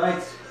like to ride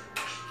bikes?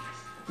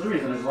 For some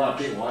reason there's a lot of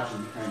people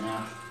watching right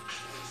now.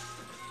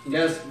 You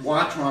guys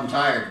watch when I'm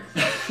tired.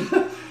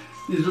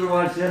 You should have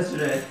watched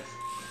yesterday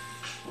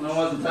when I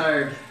wasn't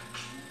tired.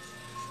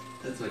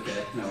 That's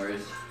okay, no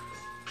worries.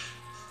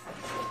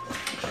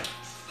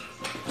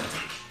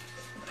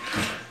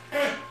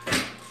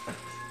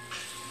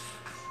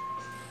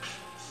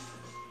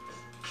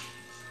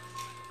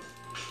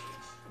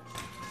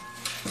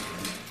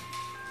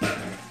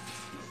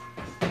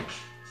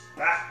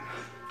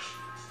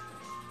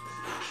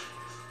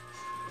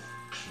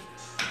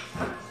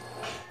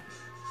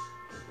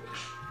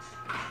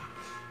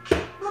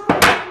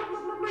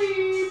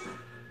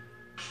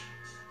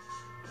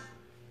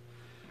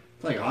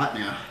 It's like hot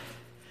now.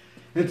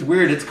 It's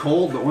weird, it's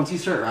cold, but once you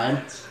start riding,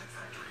 it's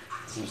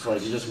just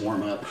like you just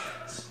warm up.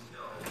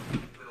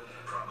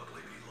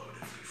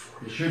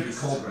 It should be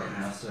cold right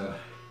now, so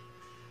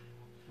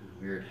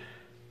weird.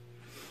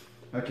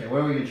 Okay,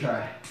 what are we gonna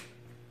try?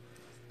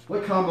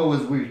 What combo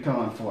was we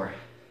coming for?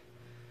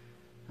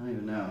 I don't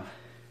even know.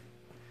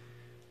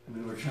 I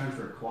mean, we're trying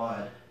for a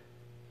quad.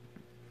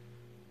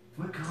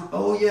 What combo?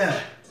 Oh yeah!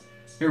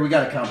 Here, we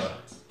got a combo.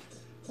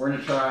 We're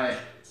gonna try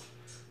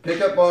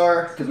pickup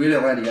bar, because we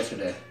didn't land it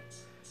yesterday.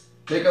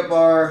 Pickup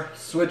bar,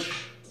 switch,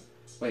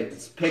 wait,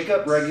 it's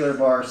pickup regular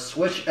bar,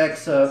 switch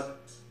X up,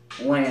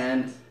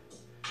 land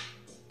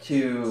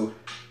to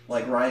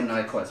like Ryan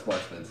Nyquist bar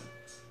spin.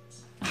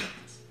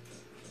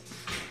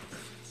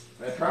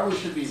 I probably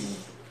should be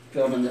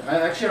filming it.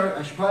 I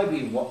should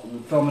probably be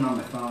filming on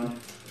my phone.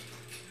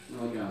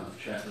 I'll get on the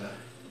chat though.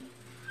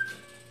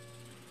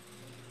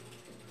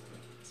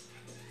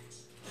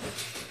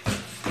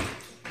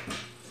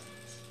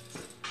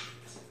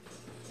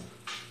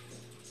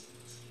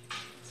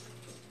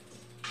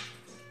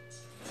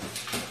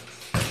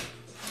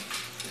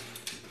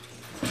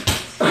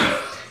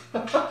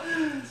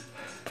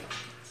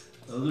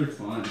 Those are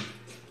fun.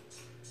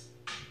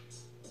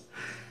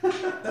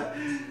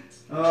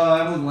 Oh, I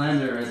almost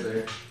landed it right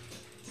there.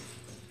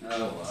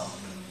 Oh well.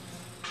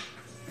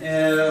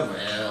 Yeah,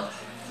 well.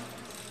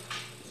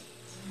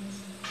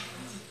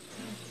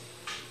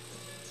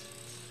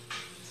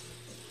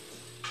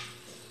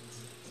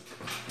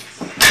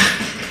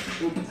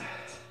 Oop.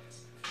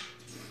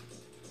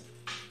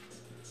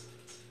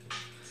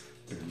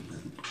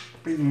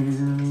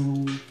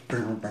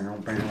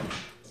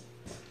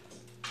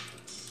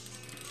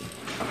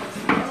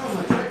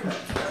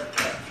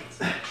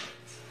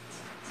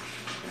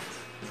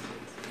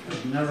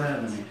 Never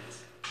happened to me.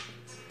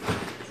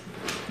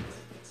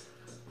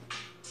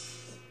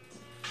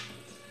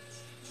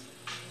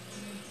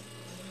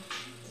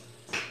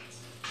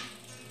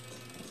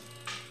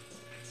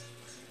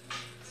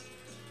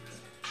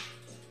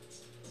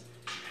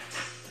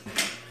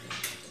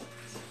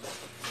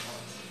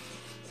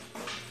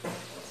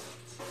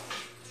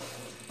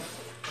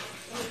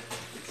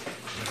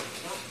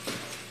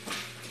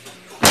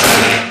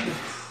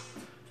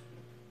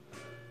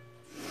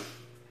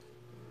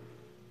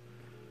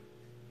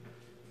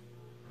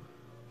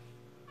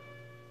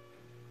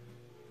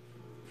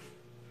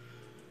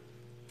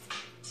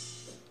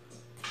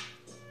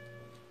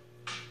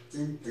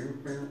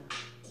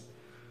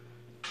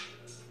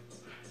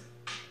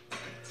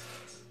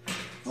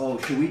 Oh,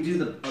 should we do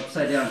the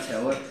upside down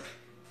tail whip?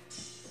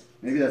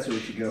 Maybe that's what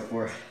we should go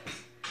for.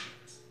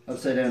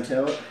 Upside down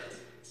tail whip.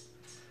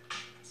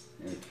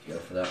 Maybe go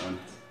for that one.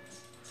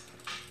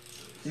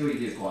 See what you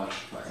do, quad.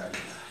 Alright.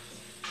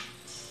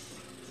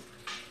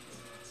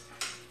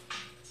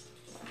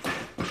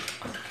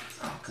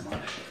 Oh, come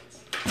on.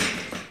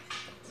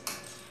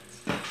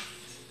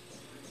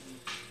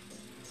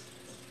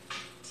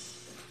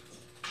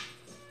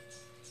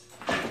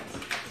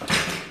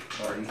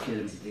 Are you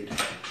kidding me, dude?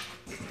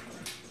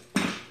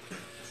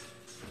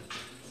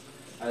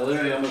 I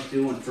literally almost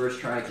do one first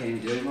try, I can't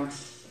even do anymore.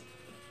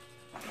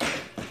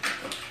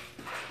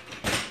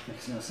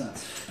 Makes no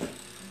sense.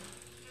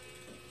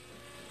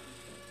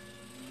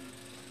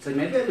 It's like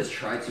maybe I just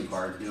try too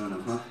hard doing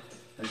them, huh?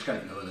 I just gotta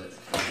go with it.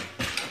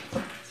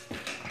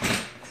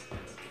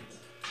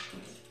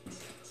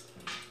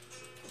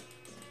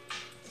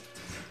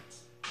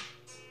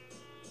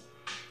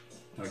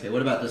 Okay,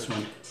 what about this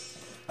one?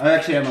 I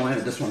actually haven't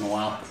landed this one in a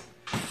while.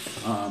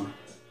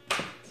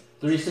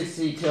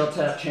 360 tail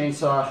tap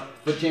chainsaw,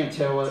 foot jam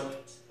tail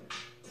whip,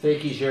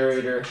 fakie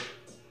gyrator,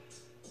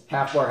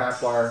 half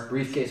bar,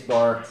 briefcase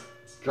bar,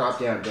 drop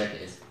down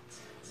decade.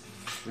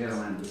 We haven't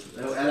landed this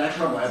one. And that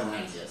combo I haven't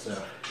landed yet,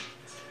 so.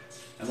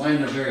 I've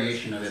landed a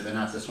variation of it, but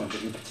not this one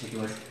in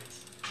particular.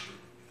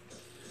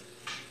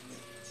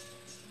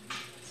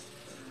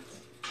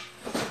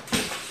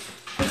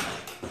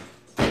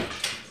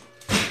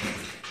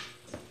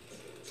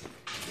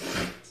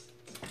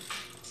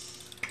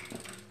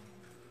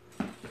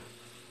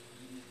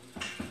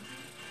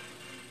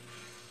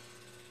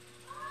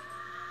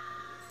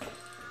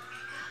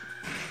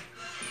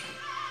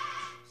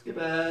 Skip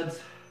ads.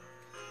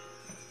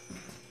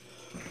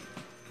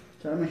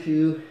 Tie my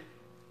shoe.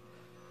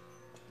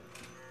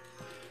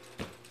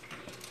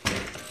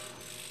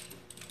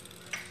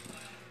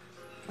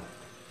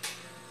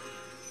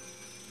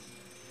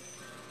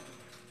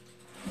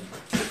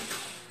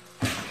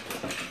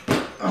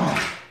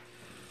 Oh,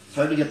 it's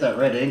hard to get that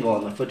right angle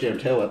on the foot jam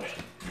tail whip.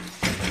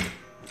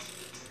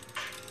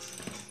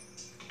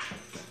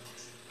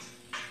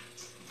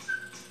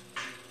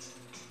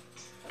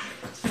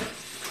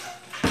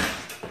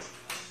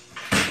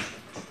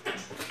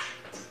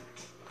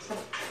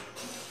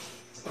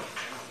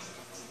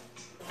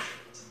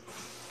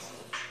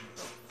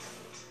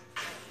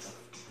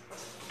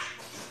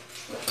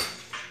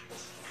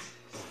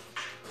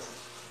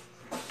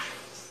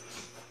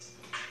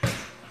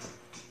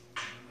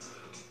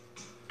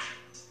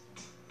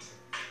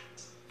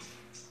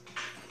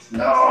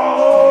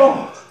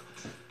 No!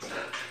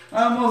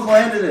 I almost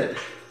landed it.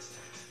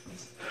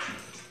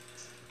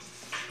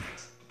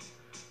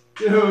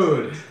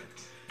 Dude,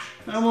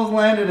 I almost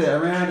landed it. I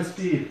ran out of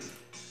speed.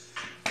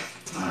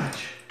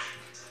 Fudge.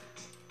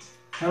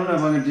 I don't know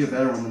if I'm going to do a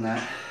better one than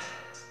that.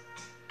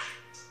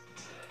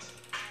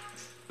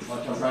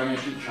 Watch, I'm probably going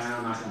to keep trying.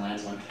 I'm not going to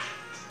land one.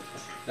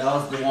 That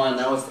was the one.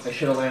 I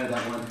should have landed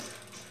that one.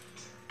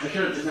 I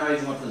should have just not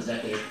even went for the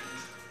decade.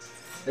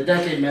 The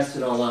decade messed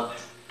it all up.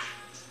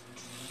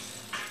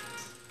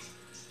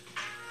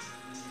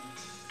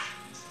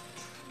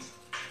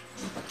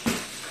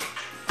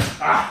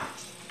 Ah!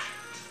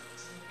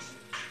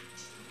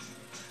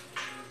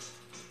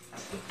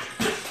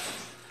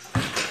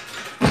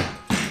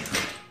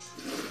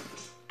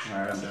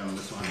 Alright, I'm done with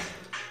this one.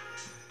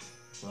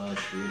 Fudge,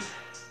 dude.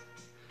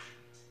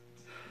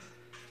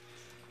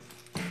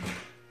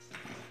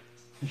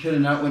 I should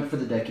have not went for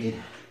the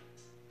decade.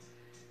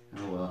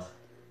 Oh well.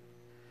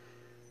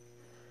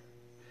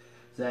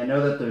 See, I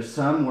know that there's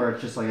some where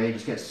it's just like I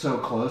just get so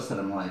close that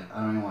I'm like,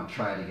 I don't even want to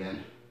try it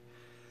again.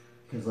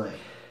 Because like,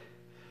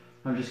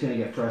 I'm just going to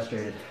get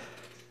frustrated.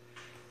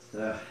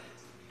 So,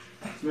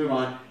 let's move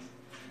on.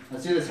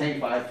 Let's do this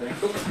hang 5 thing.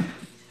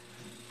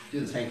 Do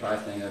this hang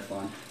 5 thing, that's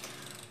fun.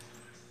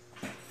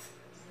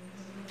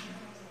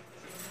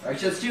 Alright,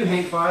 so let's do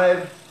hang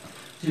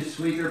 5, to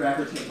squeaker,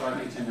 backwards hang 5,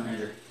 hang 10, no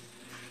hanger.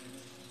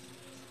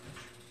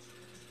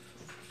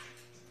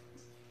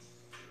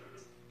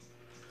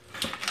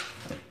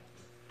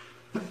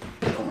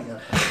 Oh my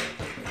god.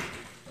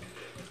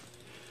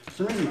 For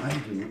some reason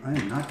I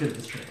am not good at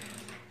this trick.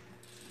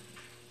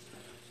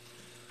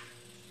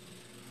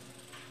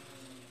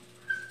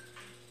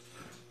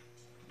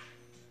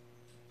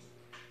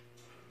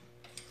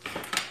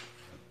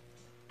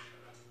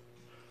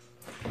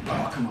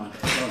 Oh, come on.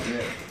 That was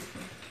it.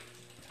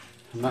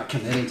 I'm not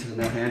committing to the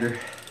no-hander.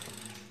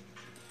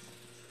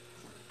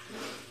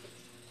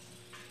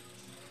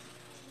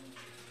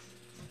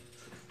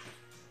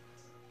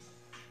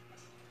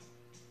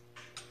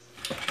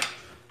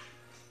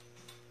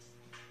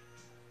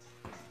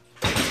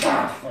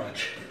 Ah,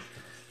 fudge.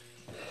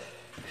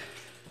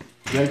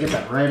 You gotta get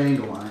that right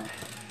angle on it,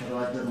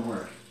 otherwise it doesn't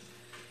work.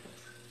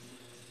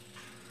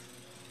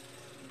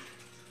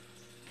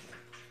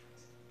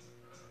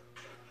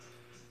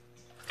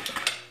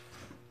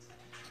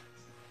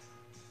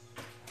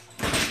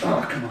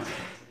 Oh, come on.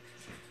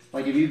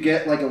 Like if you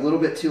get like a little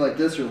bit too like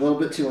this or a little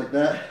bit too like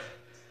that,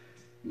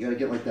 you gotta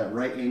get like that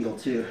right angle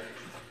too.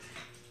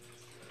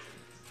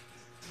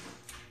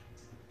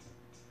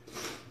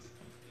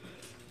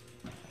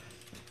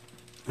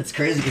 It's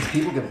crazy because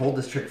people can hold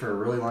this trick for a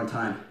really long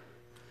time.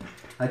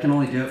 I can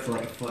only do it for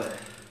like a foot.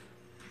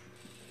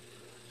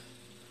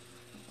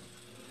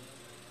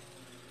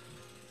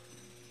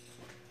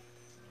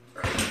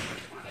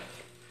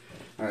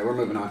 Alright, we're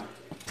moving on.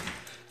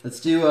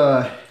 Let's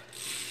do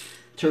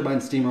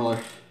turbine steamroller.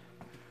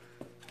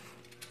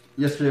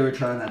 Yesterday we were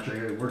trying that trick.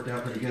 It worked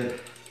out pretty good.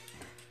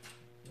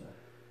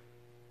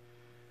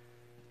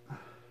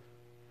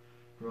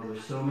 Bro,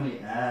 there's so many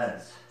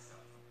ads.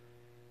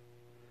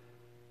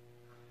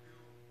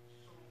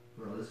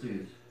 Bro, this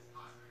dude's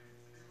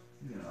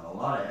got a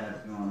lot of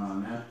ads going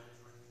on, man.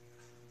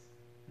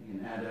 You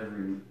can add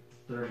every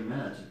 30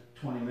 minutes,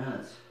 20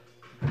 minutes,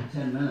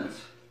 10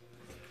 minutes.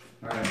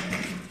 Alright.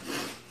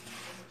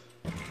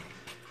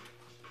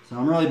 So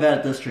I'm really bad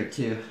at this trick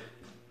too.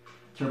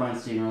 Turbine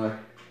steamroller.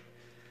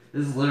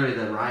 This is literally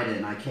the ride it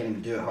and I can't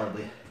even do it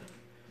hardly.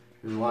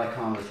 There's a lot of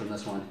combos from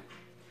this one.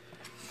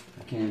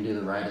 I can't even do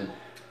the ride it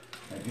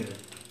that good.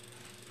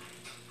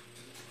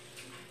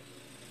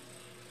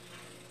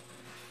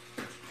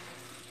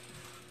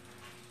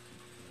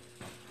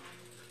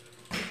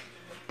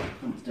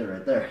 Almost did it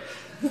right there.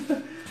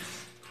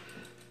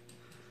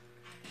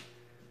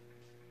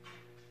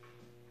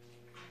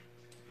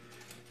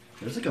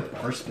 There's like a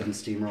bar spin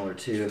steamroller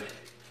too.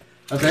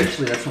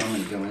 Eventually that's what I'm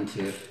going to go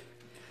into.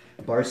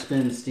 A bar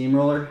spin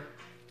steamroller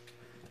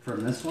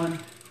from this one.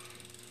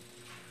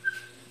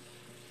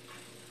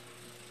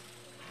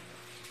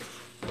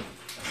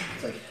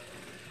 It's like,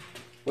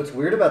 what's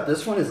weird about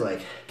this one is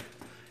like,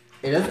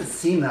 it doesn't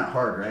seem that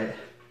hard, right?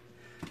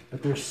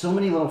 But there's so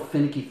many little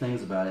finicky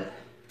things about it.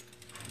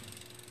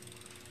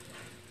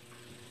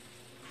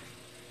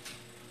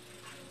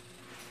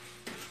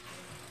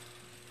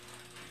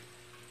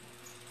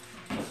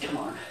 Come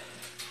on.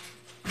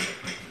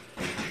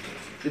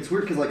 It's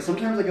weird because like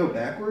sometimes I go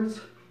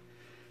backwards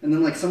and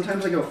then like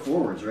sometimes I go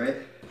forwards, right?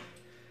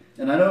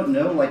 And I don't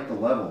know like the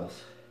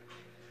levels.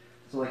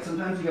 So like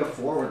sometimes you go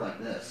forward like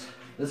this.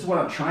 This is what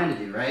I'm trying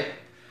to do, right?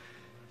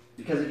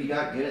 Because if you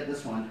got good at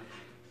this one,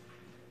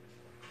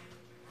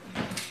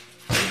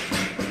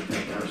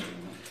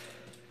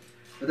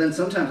 but then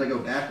sometimes I go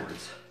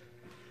backwards.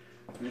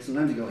 And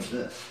sometimes you go like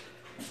this.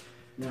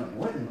 You know,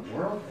 what in the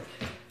world?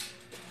 Like,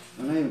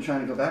 I'm not even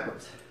trying to go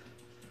backwards.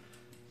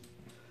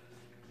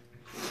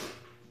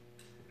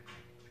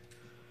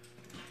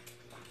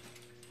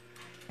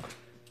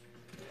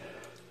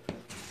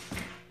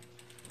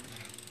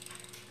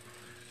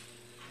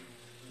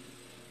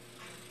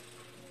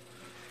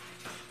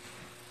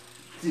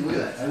 See, look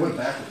at that. I went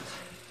backwards.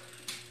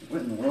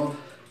 What in the world?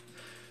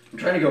 I'm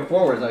trying to go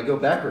forwards, I go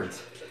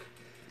backwards.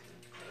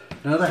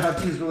 None of the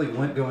how-tos really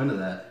go into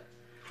that.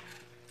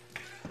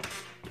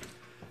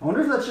 I wonder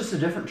if that's just a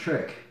different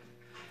trick.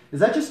 Is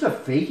that just a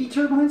fakey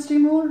turbine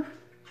steamroller?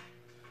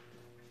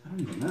 I don't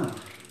even know.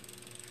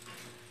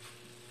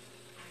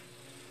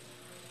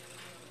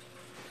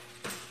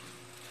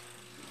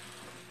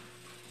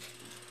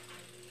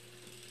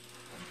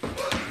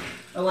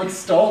 I like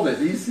stalled it.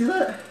 Do you see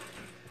that?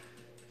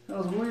 That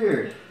was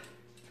weird.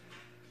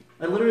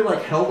 I literally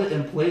like held it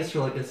in place for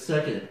like a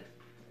second.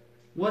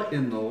 What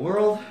in the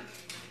world?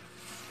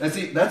 And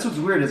see, that's what's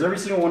weird is every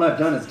single one I've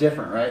done is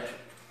different, right?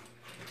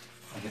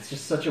 Like it's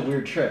just such a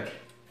weird trick.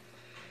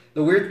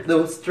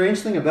 The strange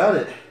thing about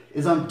it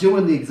is I'm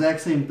doing the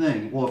exact same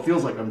thing. Well, it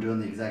feels like I'm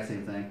doing the exact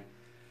same thing.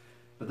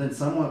 But then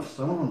some of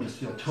them just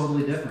feel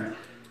totally different.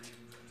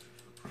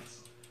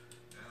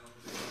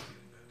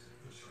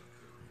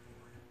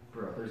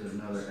 Bro, there's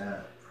another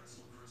ad.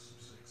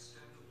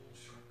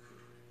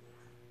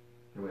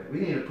 Here, wait, we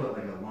need to put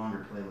like a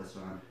longer playlist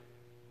on.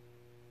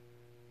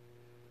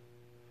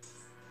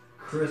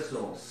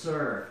 Crystal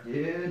surf,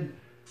 dude.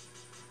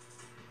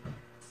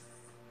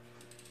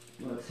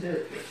 Let's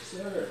hit the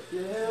surf,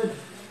 dude.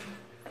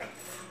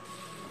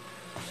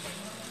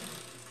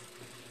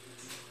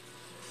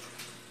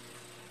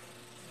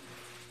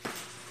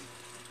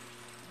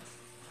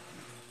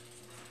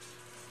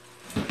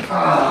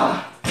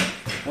 Ah!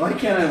 Why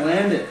can't I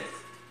land it?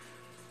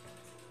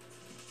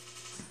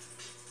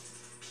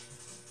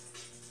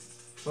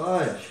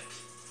 Fudge.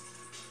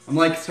 I'm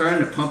like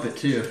starting to pump it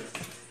too.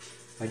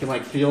 I can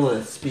like feel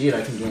the speed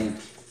I can gain.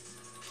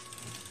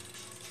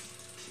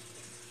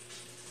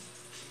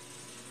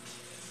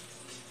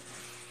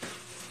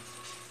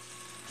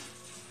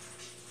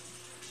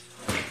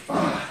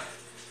 Ah.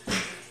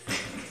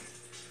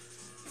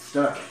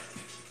 Stuck.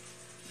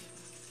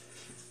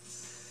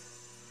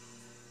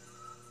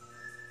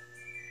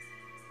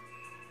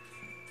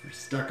 We're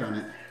stuck on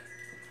it.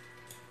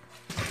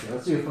 Okay,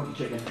 let's do a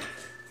funky chicken.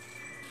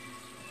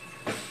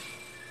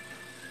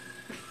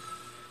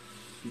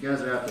 If you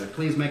guys are out there,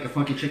 please make a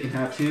funky chicken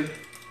how-to. You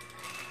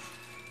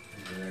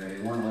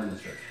want to learn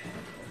this trick.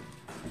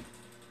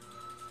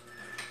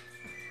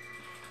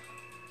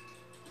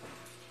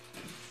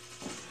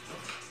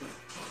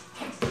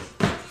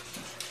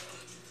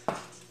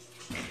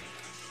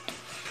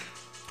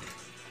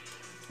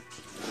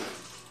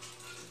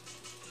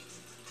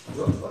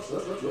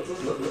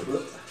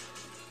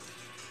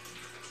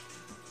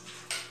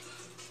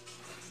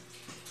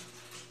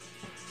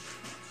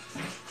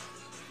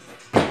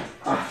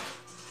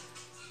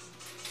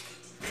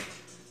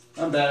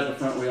 I'm bad at the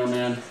front wheel,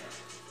 man.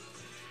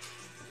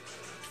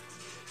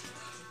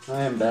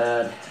 I am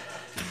bad.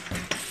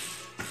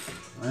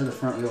 Why is the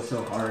front wheel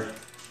so hard?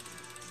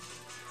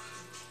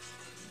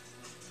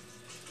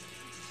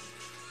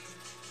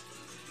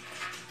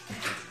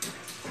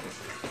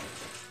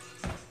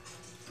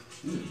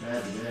 This is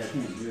bad today. I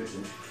can't do it.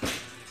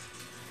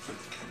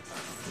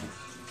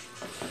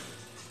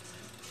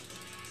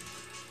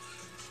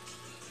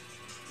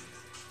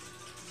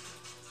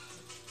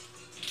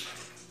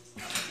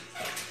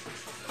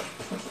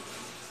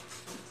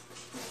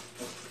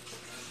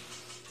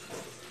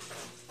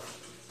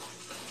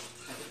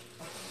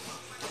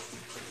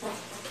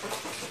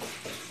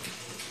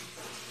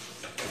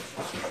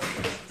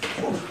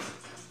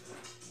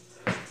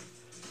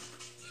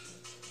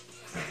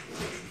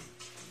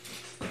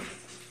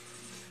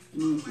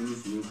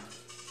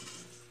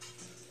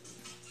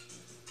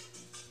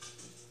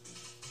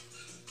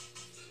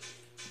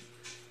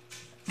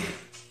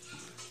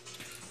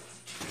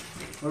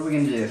 What are we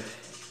gonna do?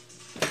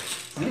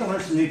 I'm gonna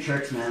learn some new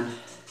tricks, man.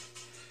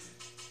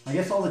 I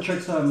guess all the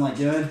tricks that I'm like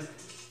doing,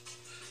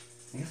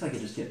 I guess I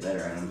could just get better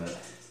at them, but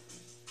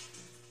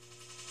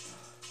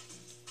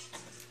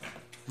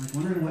I'm like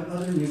wondering what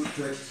other new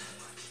tricks.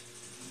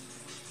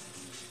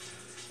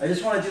 I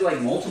just want to do like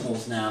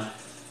multiples now,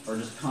 or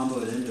just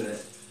combo it into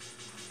it.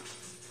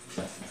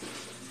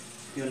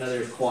 Do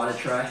another quad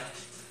try.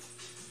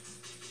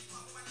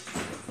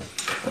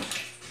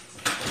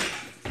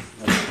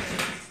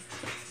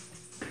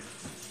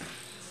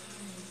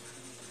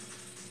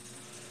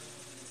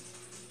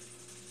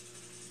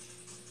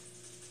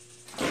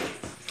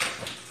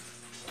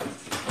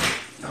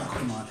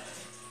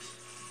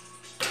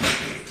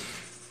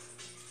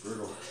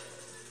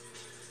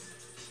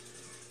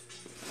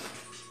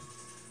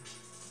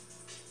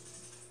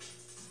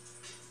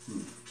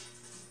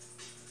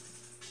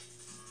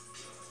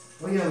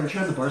 Oh yeah, we're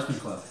trying the Barspin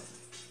Club.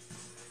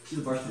 Do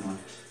the Barspin one.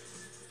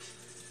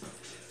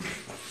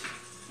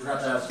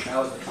 Forgot that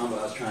was the combo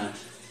I was trying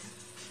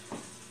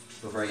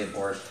before I get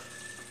bored.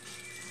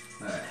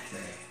 Alright,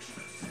 there.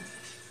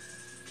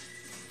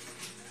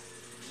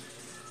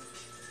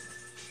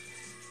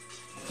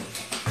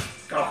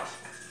 Go!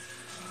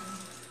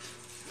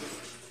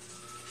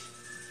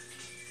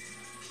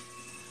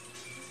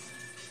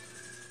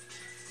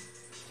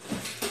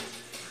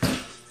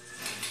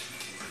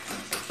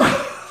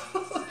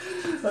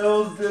 I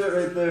almost did it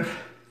right there.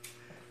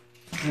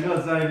 I know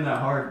it's not even that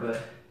hard,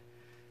 but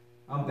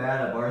I'm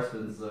bad at bar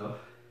spins, so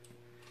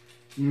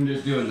even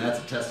just doing that's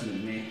a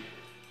testament to me.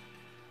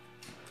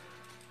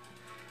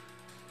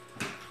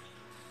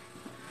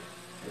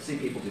 I see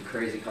people do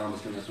crazy combos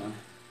from this one.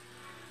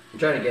 I'm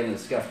trying to get in the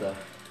scuff though.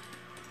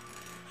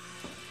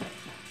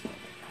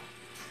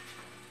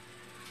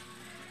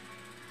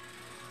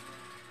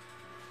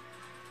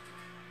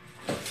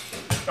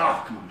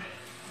 Oh, come on.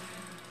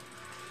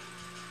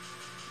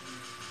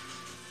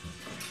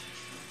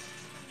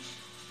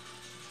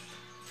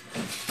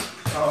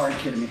 Oh, are you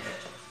kidding me?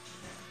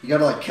 You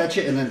gotta like catch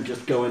it and then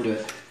just go into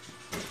it.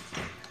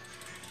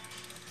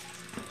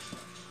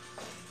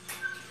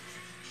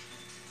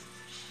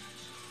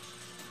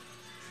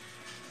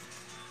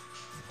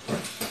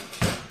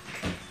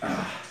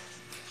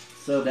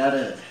 So bad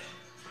at it.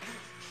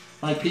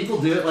 Like people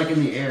do it like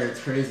in the air,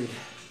 it's crazy.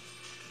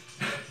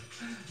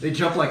 They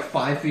jump like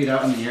 5 feet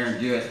out in the air and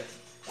do it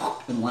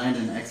and land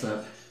in X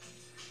up.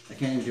 I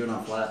can't even do it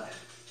on flat.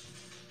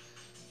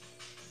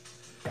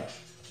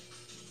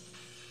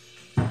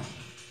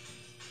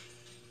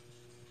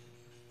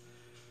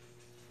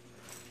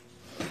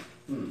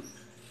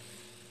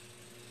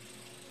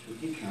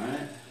 Should we keep trying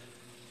it?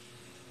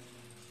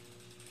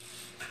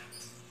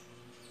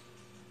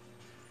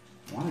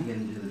 I want to get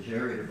into the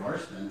generator bar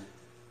spin.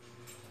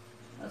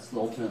 That's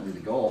ultimately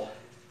the goal.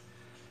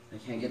 I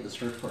can't get this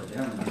first part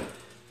down though.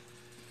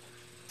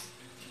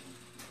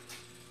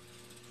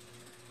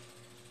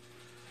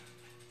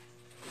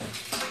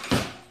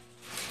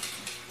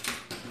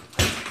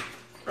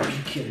 Are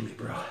you kidding me,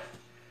 bro?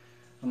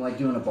 I'm like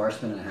doing a bar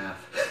spin and a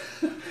half.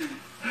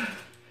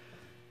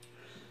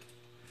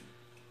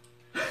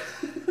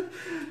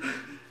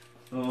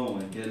 Oh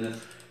my goodness.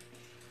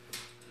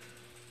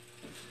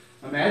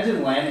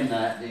 Imagine landing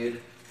that, dude.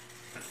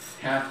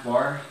 Half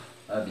bar,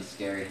 that'd be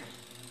scary.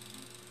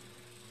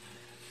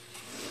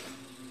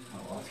 Oh,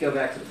 well, let's go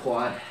back to the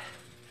quad.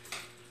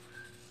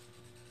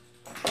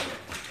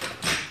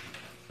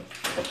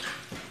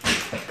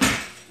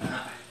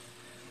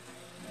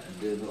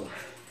 Do a little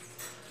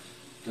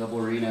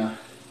double Reno.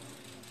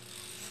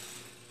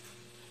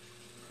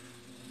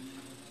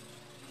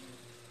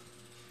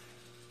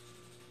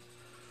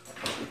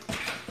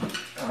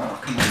 Oh,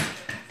 come on.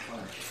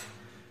 Fuck.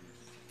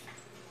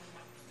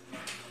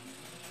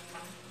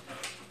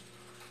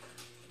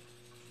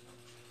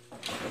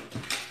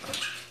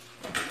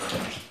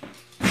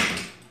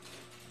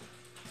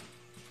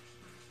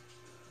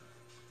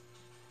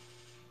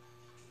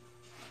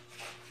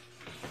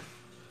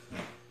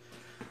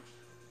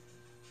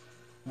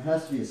 There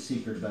has to be a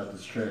secret about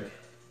this trick.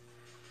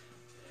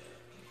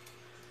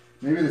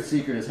 Maybe the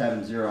secret is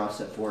having 0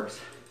 offset forks.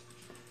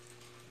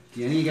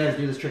 Do any of you guys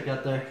do this trick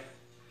out there?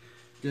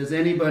 Does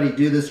anybody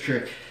do this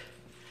trick?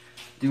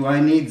 Do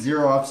I need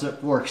 0 offset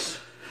forks?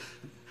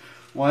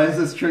 Why is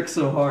this trick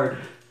so hard?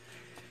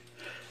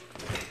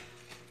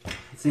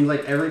 It seems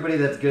like everybody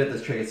that's good at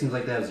this trick, it seems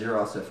like they have 0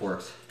 offset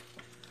forks.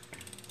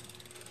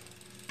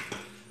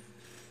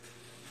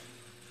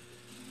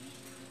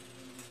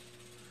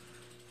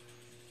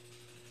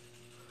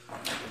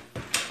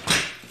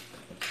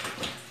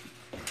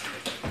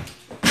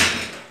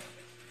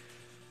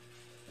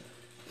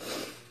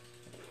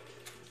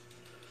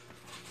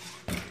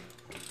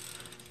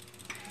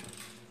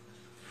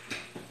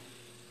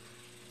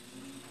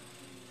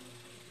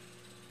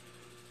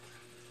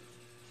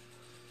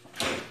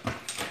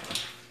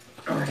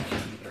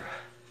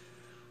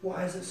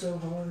 Why is it so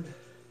hard?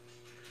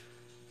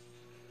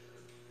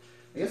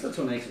 I guess that's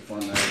what makes it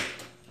fun though.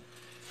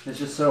 It's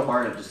just so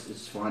hard,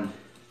 it's fun.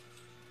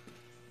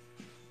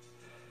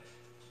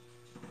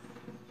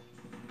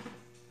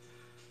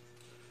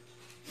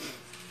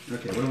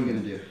 Okay, what are we gonna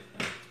do?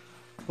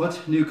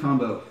 What new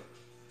combo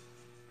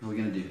are we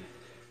gonna do?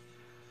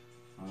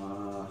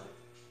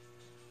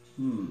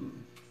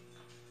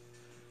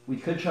 We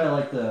could try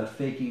like the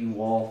fakey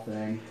wall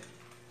thing.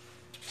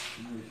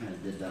 We kind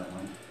of did that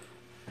one.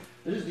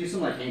 Let's just do some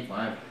like Hank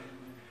 5.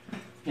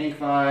 Hank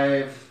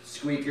 5,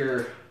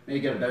 squeaker, maybe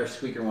get a better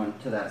squeaker one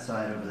to that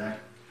side over there.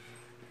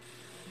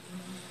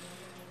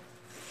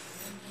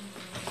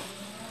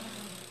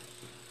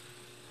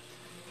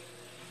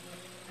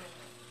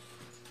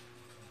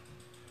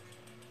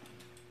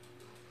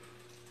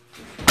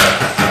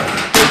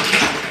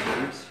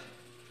 Oops.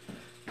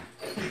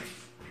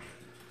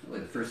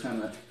 Really the first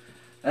time that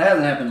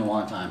hasn't happened in a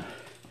long time.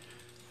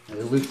 We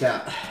looped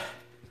out.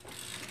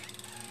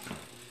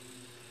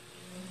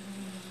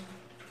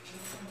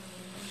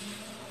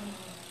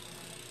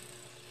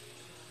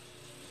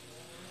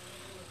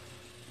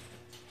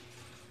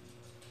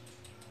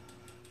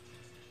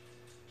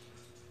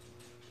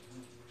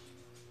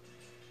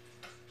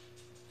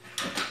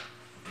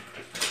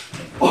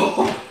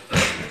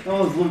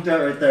 almost looped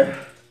out right there.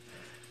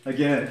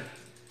 Again.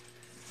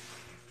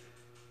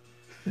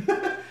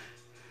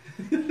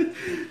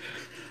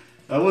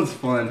 That was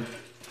fun.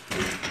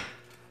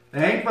 The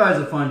hang five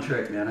is a fun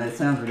trick, man. It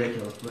sounds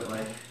ridiculous, but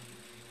like,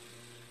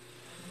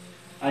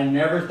 I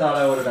never thought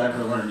I would have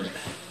ever learned it.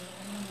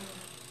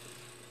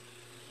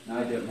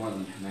 Now I do it more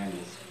than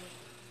manuals.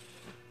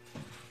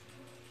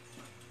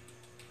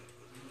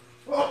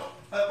 Oh,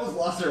 I almost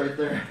lost it right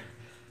there.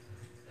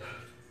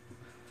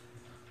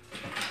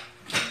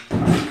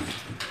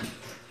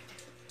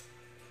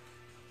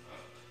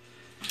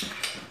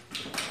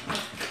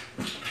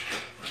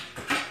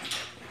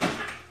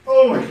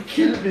 Oh, are you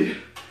kidding me?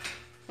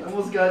 I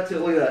almost got to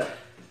it. Look at that.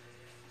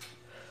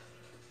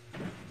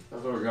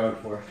 That's what we're going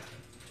for.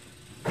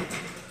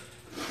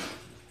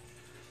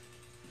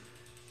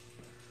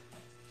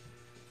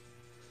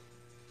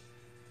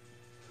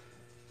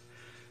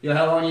 Yo,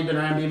 how long you been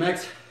riding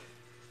BMX?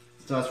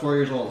 Since I was 4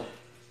 years old.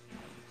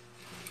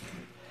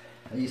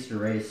 I used to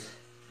race.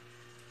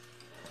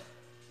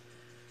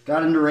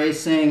 Got into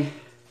racing,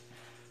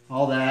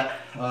 all that.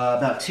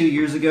 About 2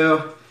 years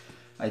ago,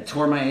 I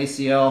tore my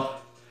ACL.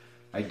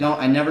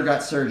 I never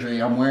got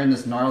surgery. I'm wearing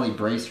this gnarly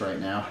brace right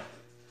now.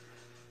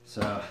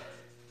 So,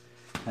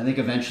 I think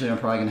eventually I'm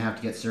probably gonna have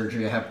to get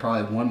surgery. I have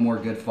probably one more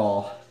good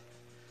fall.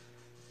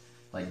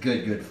 Like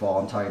good fall.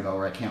 I'm talking about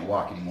where I can't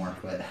walk anymore,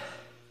 but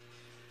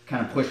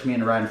kind of pushed me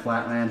into riding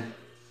flatland.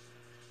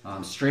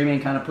 Streaming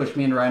kind of pushed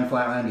me into riding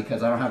flatland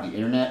because I don't have the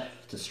internet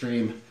to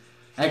stream.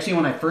 Actually,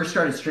 when I first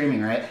started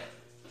streaming, right,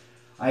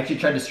 I actually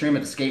tried to stream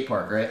at the skate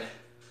park, right?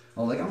 I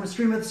was like, I'm gonna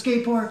stream at the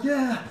skate park,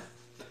 yeah.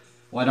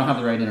 Well, I don't have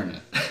the right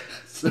internet.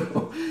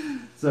 so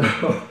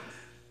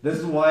this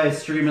is why I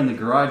stream in the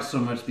garage so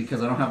much,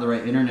 because I don't have the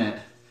right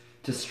internet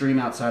to stream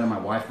outside of my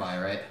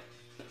Wi-Fi, right?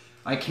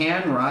 I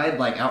can ride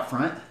like out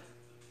front,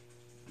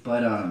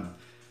 but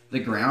the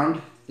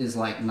ground is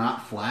like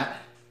not flat.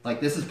 Like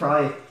this is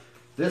probably,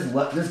 this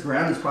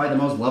ground is probably the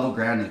most level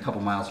ground in a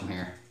couple miles from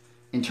here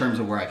in terms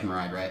of where I can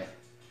ride, right?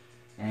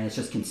 And it's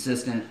just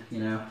consistent, you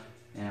know,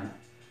 and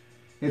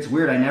it's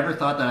weird. I never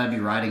thought that I'd be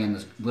riding in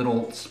this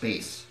little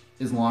space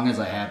as long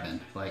as I have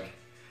been, like,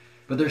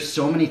 but there's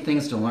so many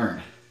things to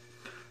learn.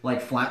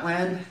 Like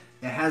flatland,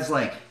 it has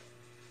like,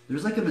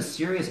 there's like a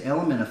mysterious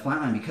element of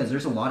flatland because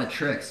there's a lot of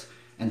tricks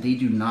and they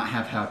do not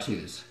have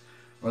how-tos.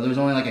 Or there's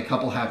only like a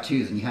couple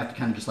how-tos and you have to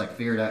kind of just like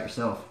figure it out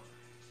yourself.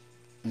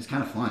 And it's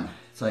kind of fun.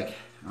 It's like,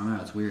 I don't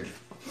know, it's weird.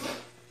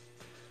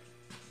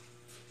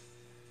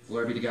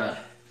 Glory be to God.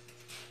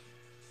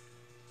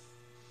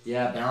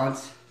 Yeah,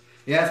 balance.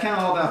 Yeah, it's kind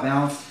of all about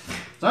balance.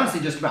 It's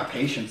honestly just about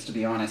patience, to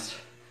be honest.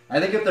 I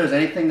think if there's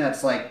anything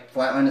that's like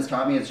flatland has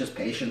taught me, it's just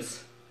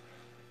patience.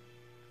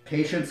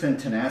 Patience and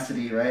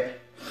tenacity, right?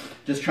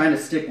 Just trying to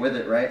stick with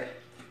it, right?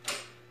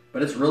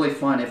 But it's really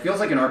fun. It feels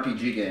like an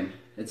RPG game.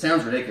 It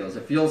sounds ridiculous.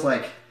 It feels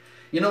like,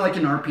 you know, like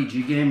an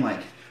RPG game,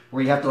 like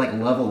where you have to like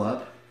level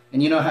up.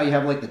 And you know how you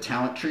have like the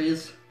talent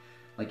trees?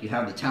 Like you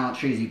have the talent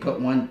trees, you put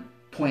one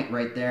point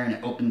right there and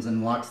it opens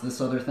and locks this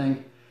other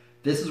thing.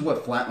 This is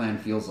what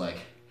flatland feels like.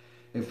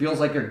 It feels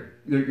like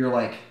you're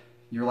like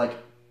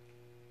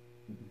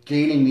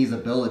gaining these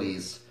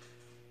abilities,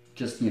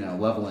 just, you know,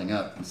 leveling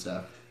up and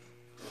stuff.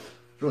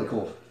 It's really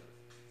cool.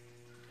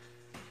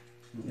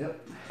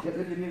 Yep.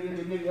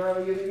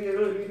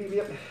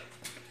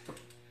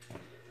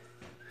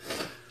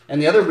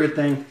 And the other weird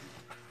thing,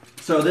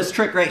 so this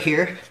trick right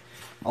here,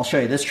 I'll show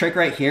you. This trick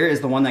right here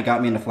is the one that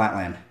got me into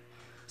flatland.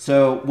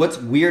 So what's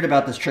weird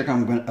about this trick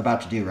I'm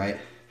about to do, right?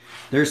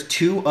 There's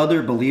two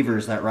other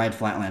believers that ride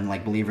flatland,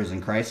 like believers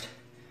in Christ,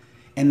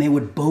 and they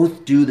would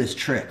both do this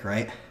trick,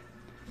 right?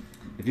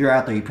 If you're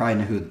out there, you probably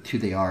know who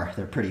they are.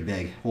 They're pretty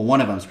big. Well,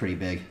 one of them's pretty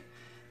big.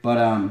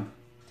 But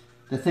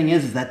the thing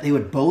is that they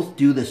would both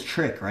do this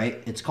trick,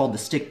 right? It's called the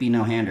stick be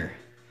no hander.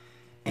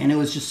 And it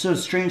was just so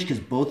strange because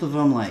both of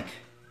them like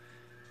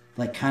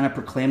kind of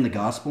proclaim the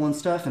gospel and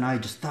stuff, and I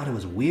just thought it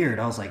was weird.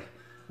 I was like,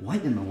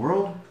 what in the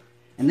world?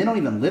 And they don't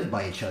even live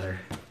by each other.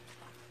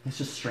 It's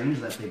just strange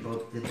that they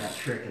both did that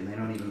trick and they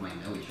don't even like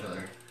know each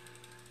other.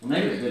 Well,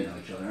 maybe they did know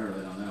each other, I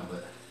really don't know,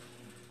 but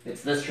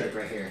it's this trick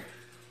right here.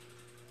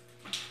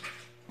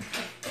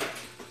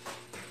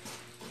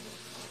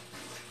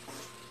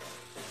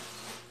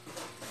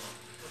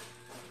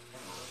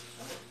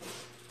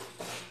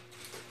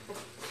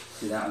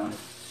 See that one?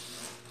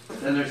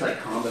 Then there's like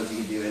combos you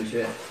can do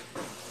into it.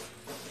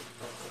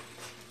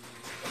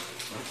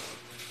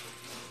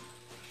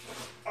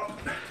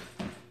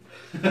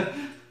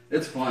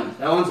 It's fun.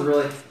 That one's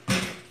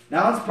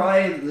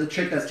probably the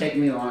trick that's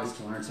taken me the longest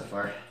to learn so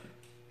far.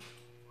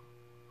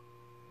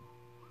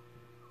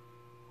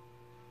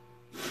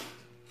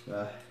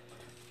 So,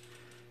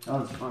 that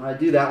one's fun. I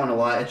do that one a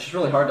lot. It's just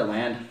really hard to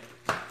land.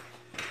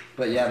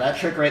 But yeah, that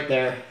trick right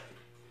there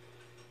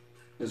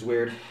is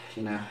weird,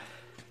 you know.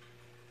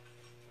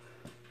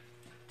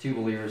 Two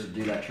believers would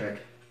do that trick.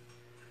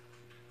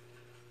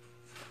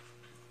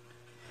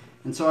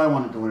 And so I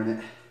wanted to learn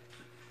it.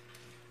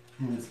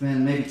 And it's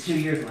been maybe 2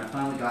 years when I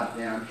finally got it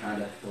down,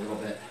 kind of, a little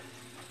bit.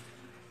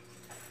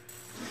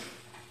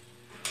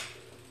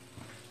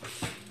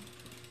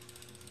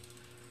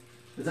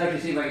 Let's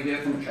actually see if I can do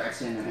it from a track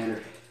stand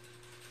no-hander.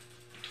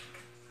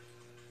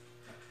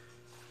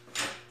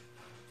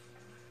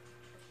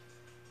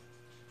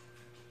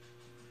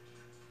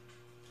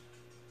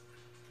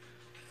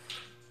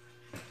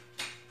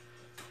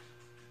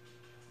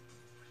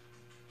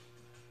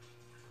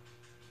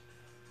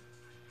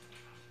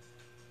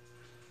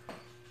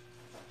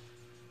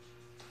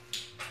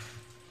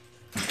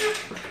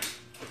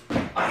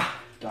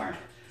 Darn.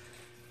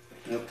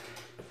 Nope.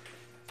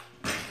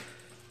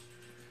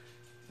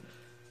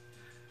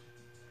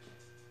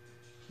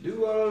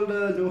 Do all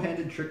the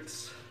no-handed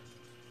tricks.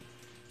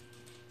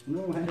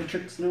 No-handed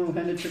tricks,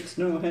 no-handed tricks,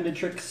 no-handed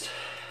tricks.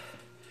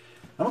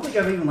 I don't think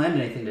I've even landed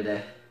anything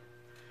today.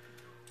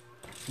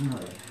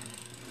 Really.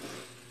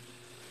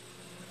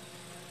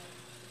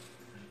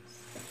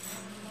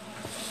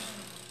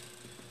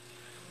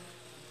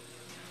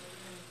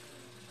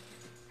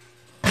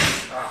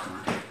 Oh, come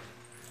on.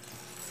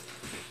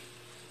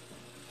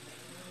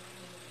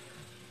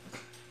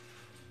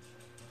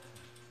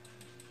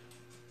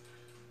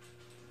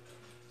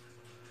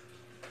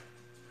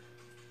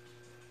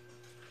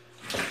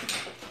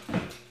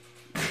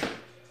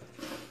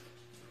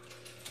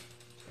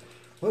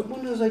 What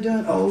one was I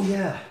doing? Oh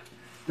yeah,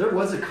 there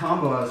was a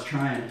combo I was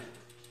trying.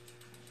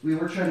 We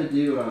were trying to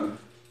do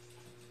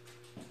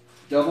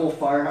double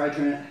fire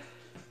hydrant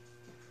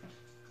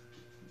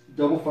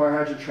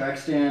track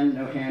stand,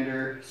 no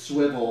hander,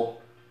 swivel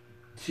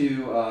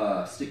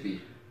to stick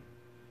beat.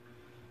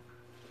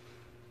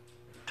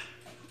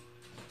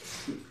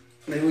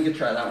 Maybe we could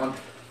try that one.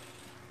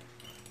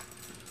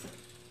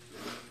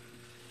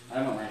 I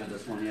haven't landed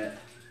this one yet.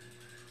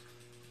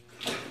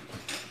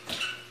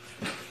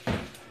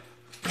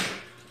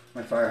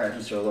 My fire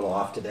hydrants are a little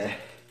off today.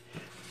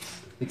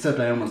 Except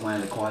I almost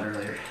landed a quad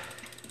earlier.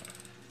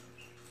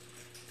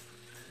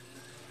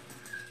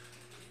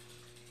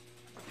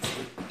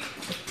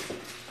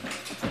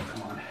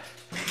 Come on.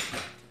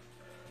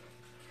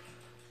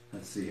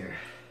 Let's see here.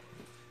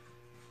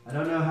 I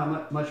don't know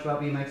how much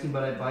about BMXing,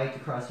 but I biked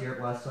across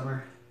Europe last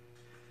summer.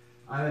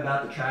 I'm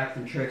about the tracks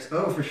and tricks.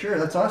 Oh, for sure.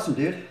 That's awesome,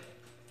 dude.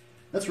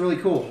 That's really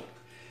cool.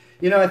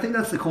 You know, I think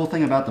that's the cool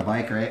thing about the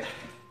bike, right?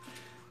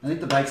 I think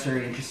the bike's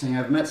very interesting.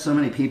 I've met so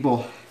many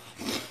people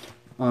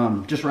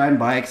just riding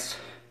bikes,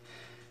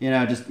 you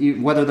know, just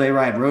whether they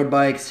ride road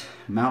bikes,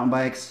 mountain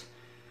bikes.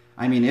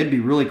 I mean, it'd be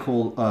really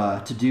cool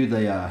to do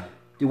the,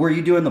 were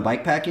you doing the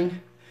bike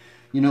packing?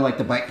 You know, like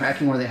the bike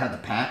packing where they have the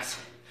packs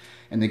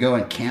and they go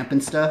and camp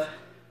and stuff.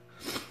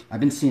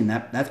 I've been seeing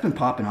that. That's been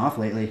popping off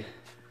lately.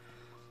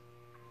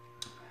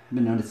 I've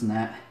been noticing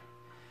that.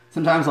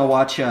 Sometimes I'll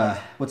watch,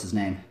 what's his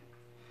name?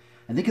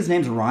 I think his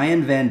name's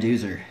Ryan Van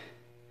Duzer.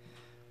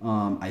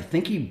 I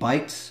think he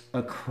biked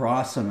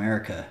across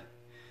America.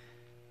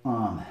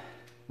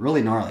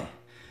 Really gnarly.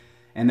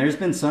 And there's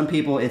been some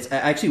people, I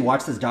actually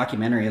watched this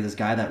documentary of this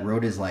guy that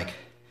rode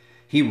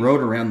he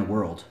rode around the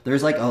world.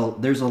 There's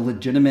a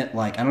legitimate,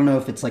 like, I don't know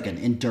if it's like an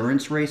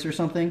endurance race or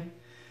something,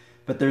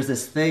 but there's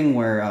this thing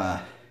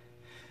where,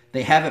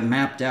 they have it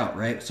mapped out,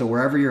 right? So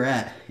wherever you're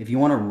at, if you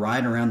want to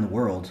ride around the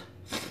world,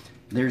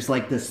 there's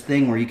like this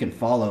thing where you can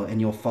follow, and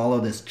you'll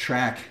follow this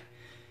track.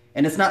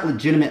 And it's not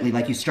legitimately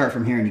like you start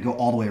from here and you go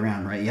all the way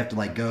around, right? You have to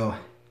like go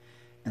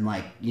and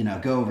like, you know,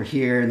 go over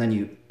here, and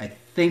then I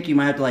think you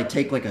might have to like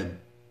take like a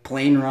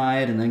plane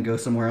ride and then go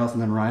somewhere else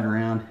and then ride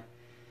around.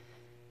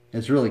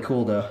 It's really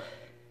cool though.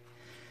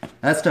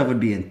 That stuff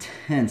would be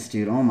intense,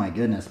 dude. Oh my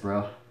goodness,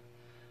 bro.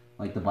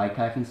 Like the bike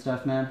packing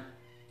stuff, man.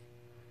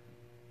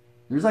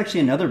 There's actually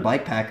another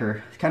bike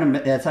packer.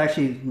 It's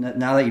actually,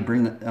 now that you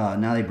bring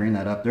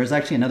that up, there's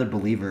actually another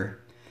believer.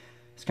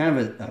 He's kind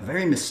of a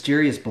very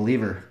mysterious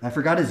believer. I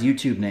forgot his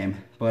YouTube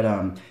name,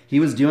 but he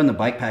was doing the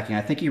bike packing.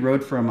 I think he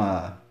rode from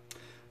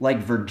like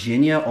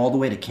Virginia all the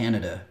way to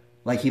Canada.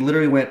 Like he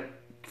literally went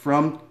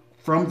from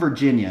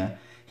Virginia.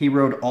 He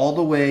rode all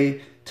the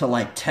way to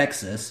like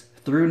Texas,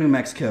 through New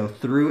Mexico,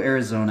 through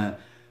Arizona,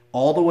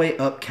 all the way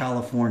up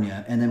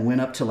California, and then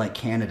went up to like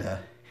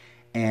Canada.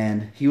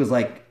 And he was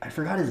like, I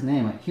forgot his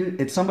name.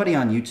 It's somebody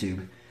on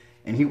YouTube,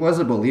 and he was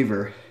a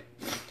believer.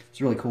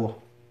 It's really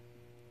cool.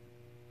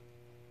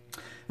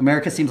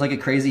 America seems like a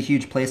crazy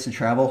huge place to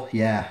travel.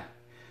 Yeah,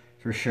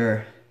 for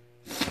sure.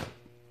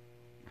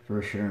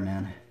 For sure,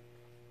 man.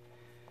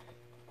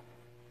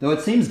 Though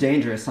it seems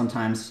dangerous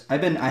sometimes. I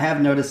have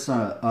noticed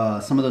some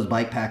of those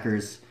bike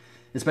packers,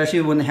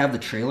 especially when they have the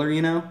trailer,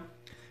 you know?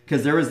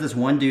 Because there was this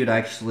one dude,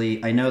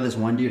 actually, I know this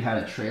one dude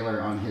had a trailer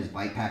on his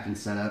bike packing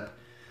setup,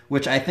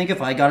 which I think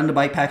if I got into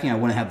bike packing, I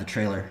wouldn't have the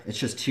trailer. It's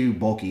just too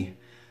bulky.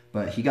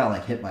 But he got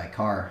like hit by a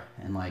car,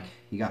 and like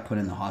he got put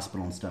in the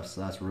hospital and stuff,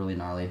 so that's really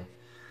gnarly.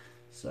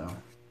 So,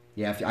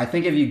 yeah, I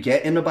think if you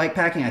get into bike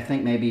packing, I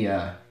think maybe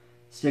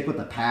stick with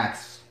the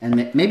packs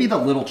and maybe the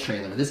little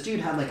trailer. This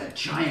dude had like a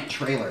giant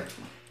trailer.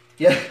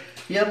 Yeah,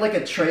 he had like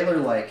a trailer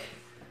like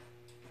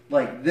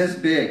this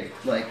big,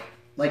 like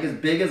as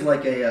big as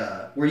like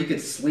a where you could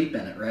sleep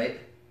in it, right?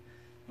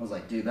 I was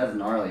like, dude, that's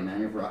gnarly,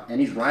 man. And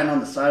he's riding on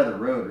the side of the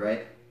road,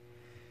 right?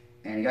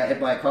 And he got hit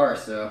by a car,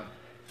 so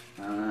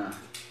I don't know.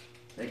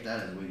 Take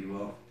that as what you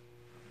will.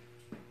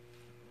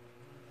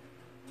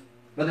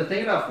 But the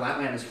thing about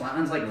flatland is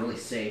flatland's like really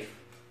safe,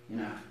 you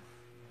know.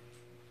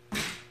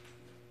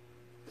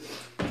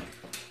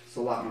 It's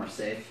a lot more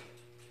safe.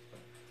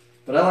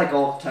 But I like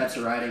all types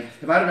of riding.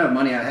 If I didn't have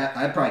money,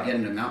 I'd probably get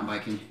into mountain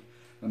biking.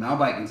 But mountain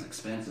biking's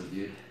expensive,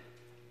 dude.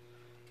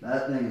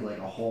 That thing is like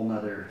a whole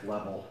nother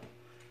level.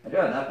 I do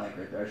have that bike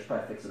right there. I should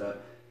probably fix it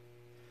up.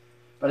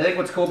 But I think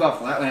what's cool about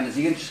flatland is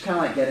you can just kind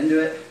of like get into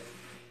it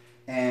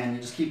and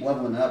you just keep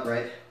leveling up,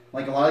 right?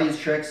 Like a lot of these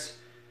tricks,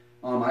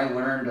 I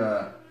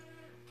learned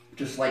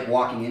just like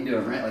walking into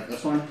them, right? Like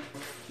this one.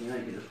 You know,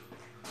 you can just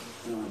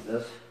do it like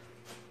this.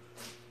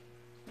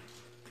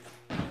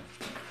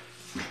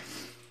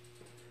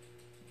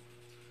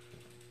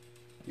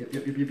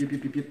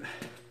 Yep.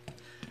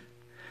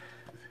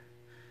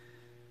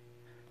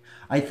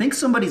 I think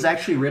somebody's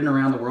actually ridden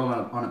around the world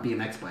on a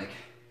BMX bike.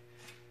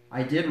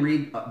 I did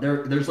read,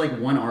 there's like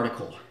one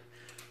article,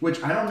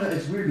 which I don't know,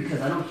 it's weird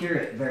because I don't hear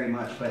it very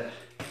much, but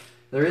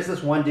there is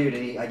this one dude,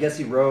 and I guess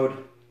he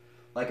rode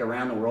like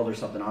around the world or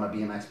something on a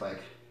BMX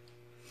bike.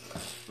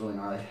 Really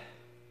gnarly.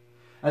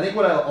 I think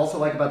what I also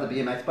like about the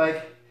BMX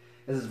bike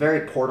is it's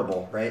very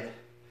portable, right?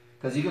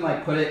 Because you can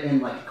like put it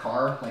in like a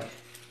car, like,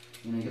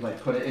 you know, you can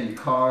like put it in your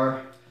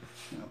car,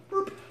 you know,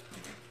 boop.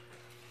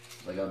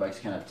 Like other bikes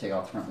kind of take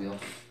off the front wheel.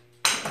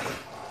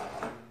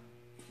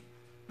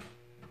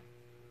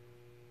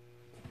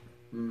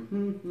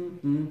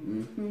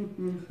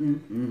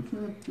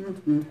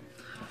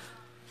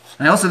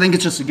 I also think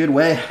it's just a good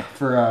way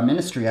for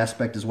ministry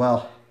aspect as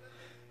well.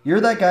 You're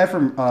that guy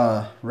from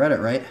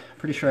Reddit, right?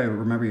 Pretty sure I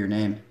remember your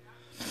name.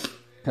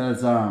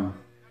 Because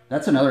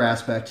that's another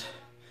aspect.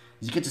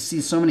 Is you get to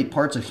see so many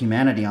parts of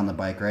humanity on the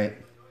bike, right?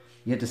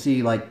 You get to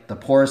see like the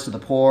poorest of the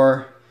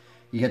poor.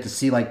 You get to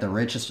see like the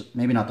richest,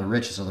 maybe not the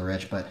richest of the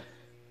rich, but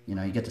you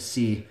know, you get to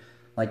see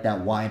like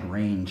that wide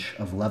range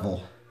of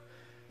level.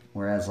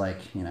 Whereas like,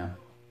 you know,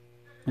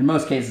 in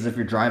most cases, if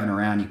you're driving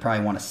around, you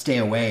probably want to stay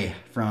away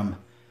from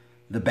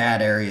the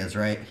bad areas,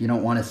 right? You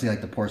don't want to see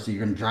like the poor, so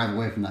you're going to drive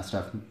away from that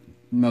stuff in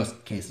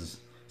most cases.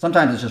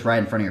 Sometimes it's just right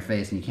in front of your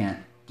face and you can't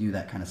do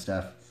that kind of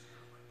stuff.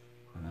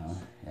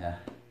 Yeah.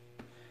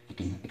 You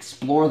can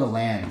explore the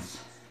lands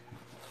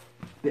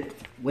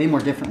way more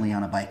differently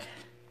on a bike.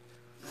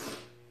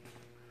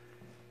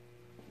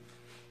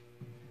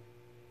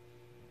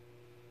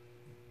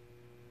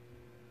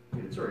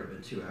 Dude, it's already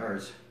been 2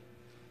 hours.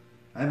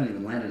 I haven't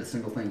even landed a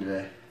single thing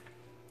today.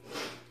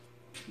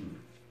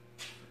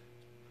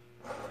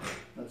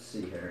 Let's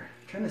see here.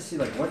 I'm trying to see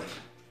like what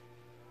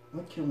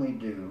can we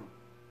do?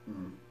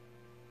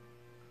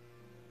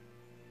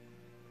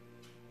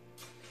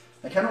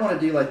 I kind of want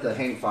to do like the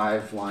hang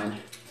 5 line.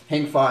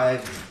 Hang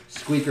 5,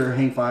 squeaker,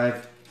 hang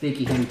 5,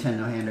 fakie hang 10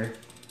 no-hander.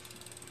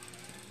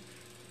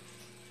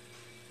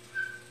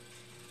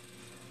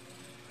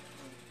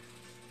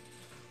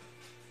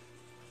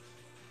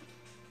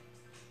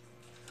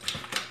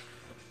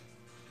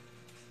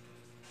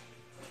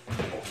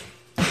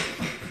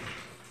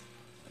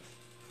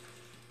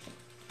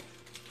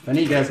 If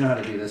any of you guys know how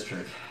to do this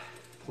trick,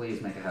 please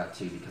make a hat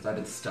too, because I've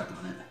been stuck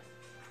on it.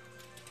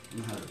 I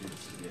don't know how to do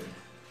this again.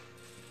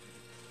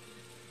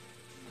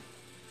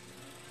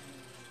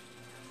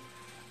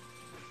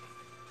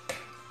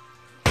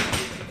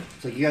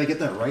 So you gotta get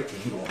that right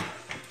angle.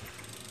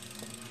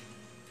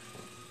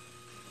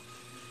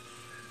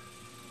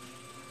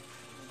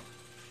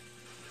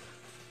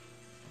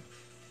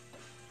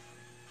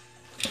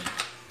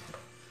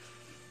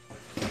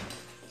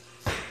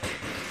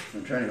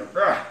 I'm trying to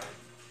go.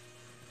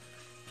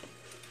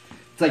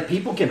 It's like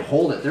people can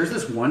hold it. There's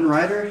this one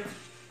rider,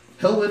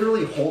 he'll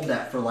literally hold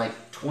that for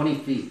like 20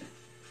 feet.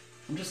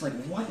 I'm just like,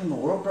 what in the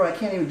world, bro? I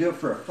can't even do it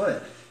for a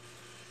foot.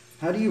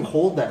 How do you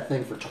hold that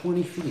thing for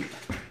 20 feet?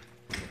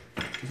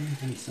 It doesn't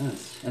make any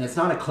sense. And it's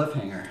not a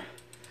cliffhanger.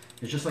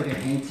 It's just like a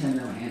hang 10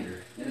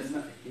 no-hander. And it's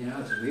not, you know,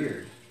 it's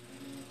weird.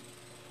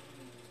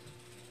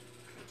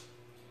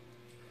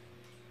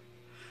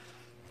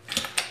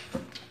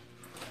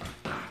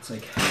 It's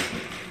like,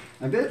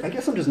 I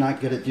guess I'm just not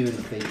good at doing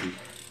the fakie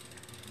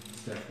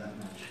stuff that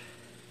much.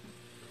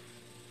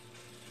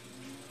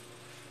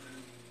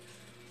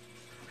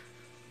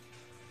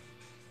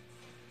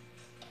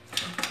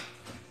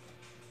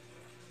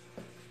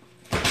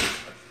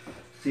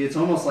 See, it's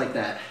almost like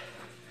that.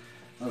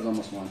 That was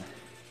almost one.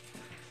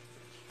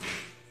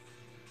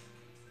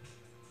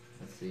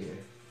 Let's see here.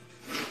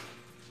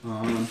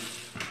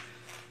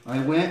 I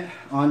went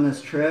on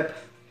this trip.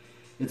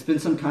 It's been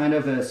some kind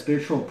of a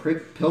spiritual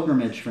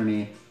pilgrimage for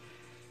me.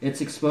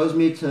 It's exposed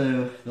me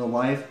to the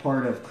life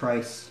part of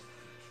Christ.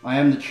 I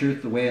am the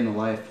truth, the way, and the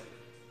life.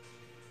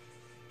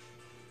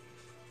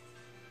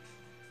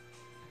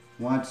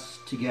 Wants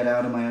to get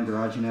out of my own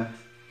garage, you know?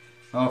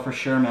 Oh, for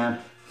sure,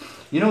 man.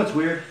 You know what's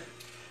weird?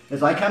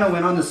 Is I kind of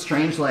went on this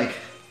strange, like,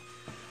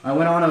 I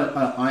went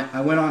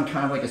on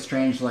kind of like a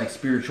strange, like,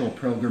 spiritual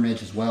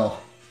pilgrimage as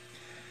well.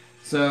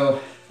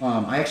 So,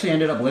 I actually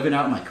ended up living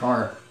out in my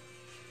car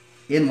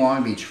in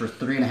Long Beach for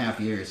 3.5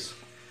 years.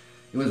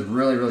 It was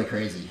really, really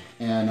crazy.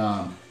 And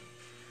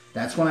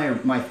that's when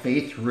my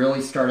faith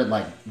really started,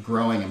 like,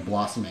 growing and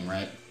blossoming,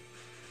 right?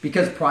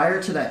 Because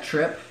prior to that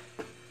trip,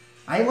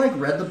 I like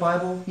read the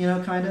Bible, you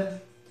know, kind of,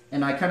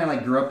 and I kind of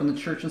like grew up in the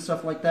church and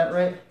stuff like that,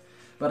 right?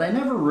 But I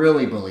never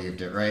really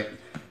believed it, right?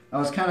 I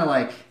was kind of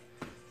like,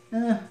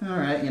 all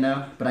right, you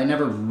know, but I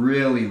never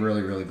really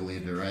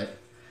believed it, right?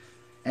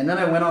 And then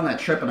I went on that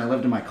trip and I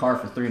lived in my car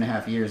for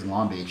 3.5 years in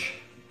Long Beach,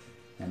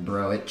 and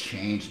bro, it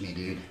changed me,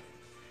 dude.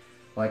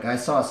 Like I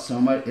saw so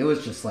much. It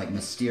was just like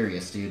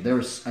mysterious, dude.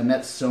 I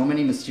met so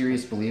many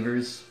mysterious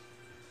believers,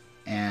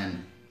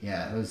 and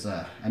yeah, it was.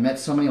 I met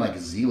so many like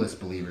zealous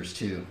believers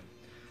too.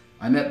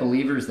 I met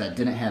believers that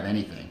didn't have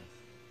anything.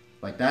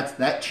 Like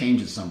that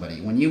changes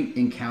somebody. When you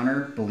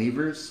encounter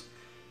believers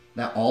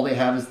that all they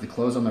have is the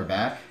clothes on their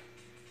back,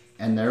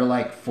 and they're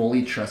like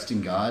fully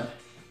trusting God,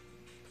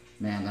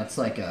 man, that's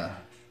like a.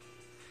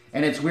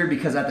 And it's weird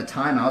because at the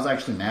time I was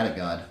actually mad at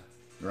God,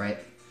 right?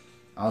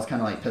 I was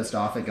kind of like pissed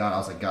off at God. I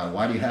was like, God,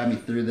 why do you have me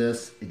through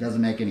this? It doesn't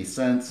make any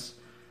sense.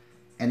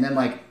 And then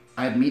like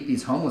I'd meet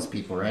these homeless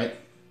people, right?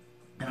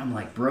 And I'm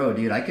like, bro,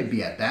 dude, I could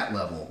be at that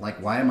level.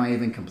 Like, why am I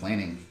even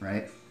complaining,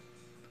 right?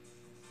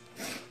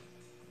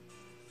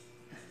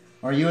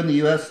 Are you in the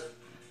U.S.?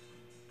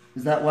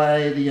 Is that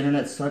why the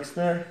internet sucks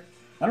there?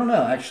 I don't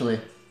know,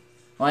 actually.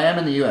 Well, I am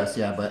in the U.S.,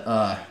 yeah, but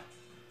I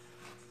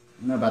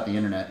don't know about the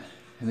internet.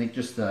 I think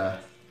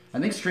I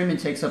think streaming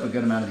takes up a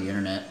good amount of the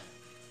internet.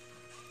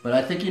 But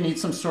I think you need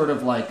some sort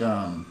of like,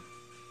 I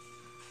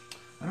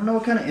don't know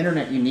what kind of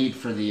internet you need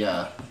for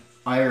the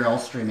IRL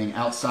streaming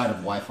outside of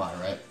Wi-Fi,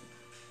 right?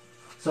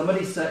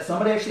 Somebody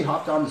actually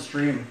hopped on the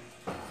stream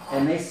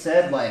and they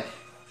said like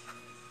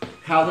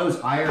how those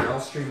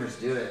IRL streamers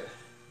do it.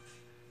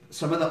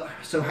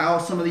 How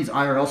some of these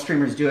IRL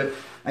streamers do it,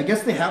 I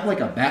guess they have like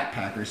a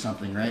backpack or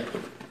something, right?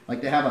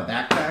 Like they have a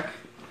backpack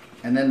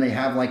and then they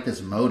have like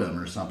this modem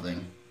or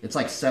something. It's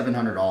like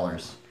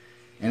 $700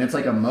 and it's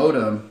like a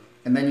modem.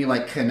 And then you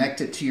like connect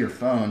it to your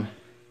phone,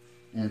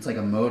 and it's like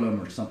a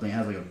modem or something. It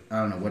has like I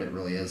don't know what it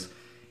really is,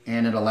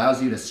 and it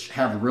allows you to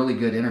have really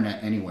good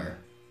internet anywhere.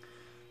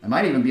 It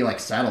might even be like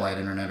satellite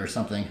internet or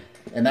something,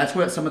 and that's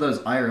what some of those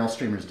IRL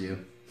streamers do.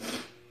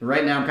 But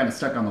right now I'm kind of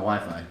stuck on the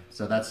Wi-Fi,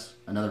 so that's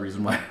another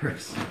reason why we're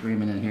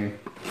streaming in here.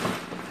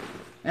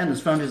 And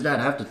this phone just died.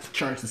 I have to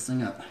charge this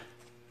thing up.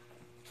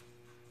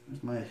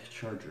 Where's my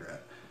charger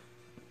at?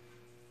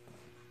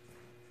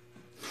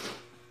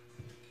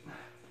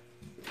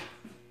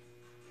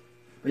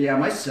 But yeah,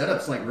 my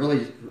setup's like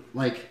really,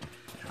 like,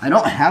 I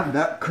don't have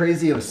that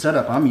crazy of a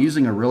setup. I'm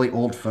using a really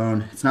old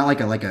phone. It's not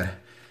like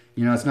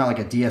it's not like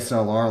a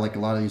DSLR like a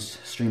lot of these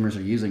streamers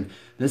are using.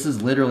 This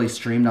is literally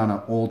streamed on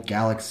an old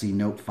Galaxy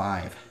Note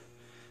 5,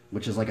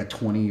 which is like a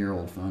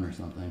 20-year-old phone or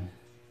something.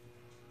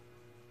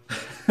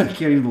 I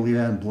can't even believe it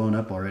hasn't blown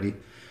up already.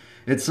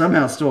 It's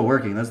somehow still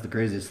working. That's the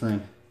craziest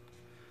thing.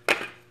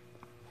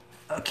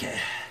 Okay.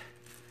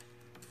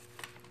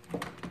 I'll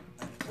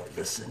plug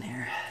this in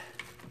here.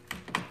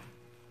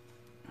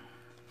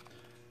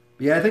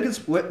 Yeah, I think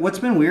it's what's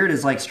been weird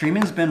is like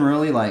streaming's been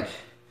really like,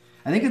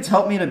 I think it's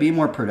helped me to be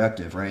more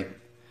productive, right?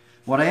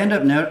 What I end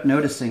up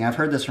noticing, I've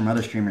heard this from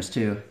other streamers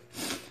too,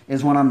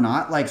 is when I'm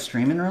not like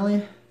streaming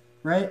really,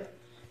 right?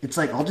 It's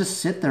like I'll just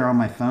sit there on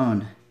my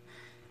phone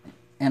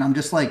and I'm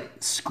just like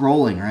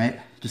scrolling, right?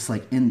 Just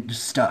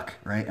stuck,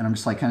 right? And I'm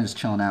just like kind of just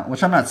chilling out,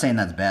 which I'm not saying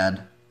that's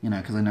bad, you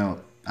know, because I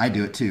know I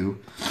do it too.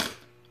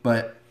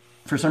 But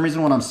for some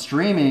reason when I'm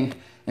streaming,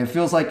 it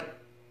feels like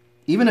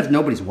even if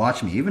nobody's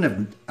watching me, even if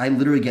I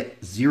literally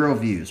get 0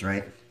 views,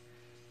 right?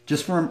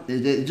 Just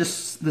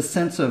just the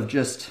sense of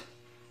just,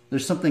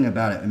 there's something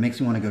about it. It makes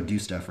me want to go do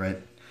stuff, right?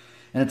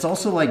 And it's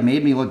also like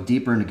made me look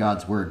deeper into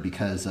God's word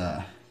because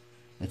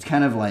it's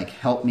kind of like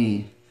helped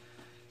me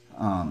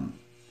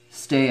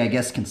stay, I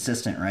guess,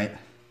 consistent, right?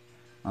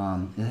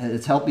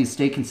 It's helped me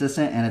stay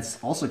consistent, and it's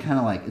also kind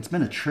of like, it's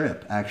been a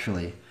trip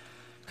actually,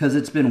 because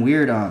it's been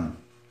weird.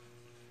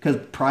 Because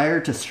prior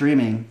to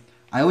streaming,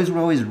 I always would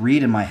always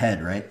read in my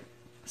head, right?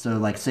 So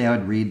like say I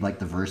would read like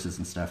the verses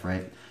and stuff,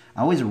 right?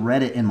 I always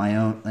read it in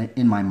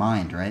my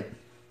mind, right?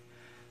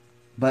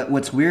 But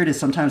what's weird is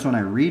sometimes when I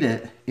read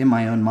it in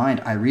my own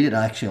mind, I read it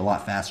actually a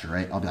lot faster,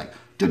 right? I'll be like,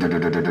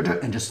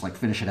 and just like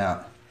finish it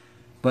out.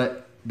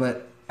 But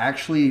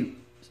actually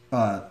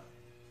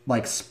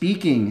like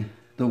speaking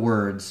the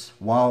words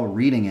while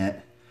reading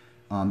it,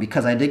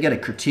 because I did get a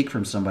critique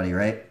from somebody,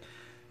 right?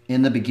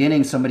 In the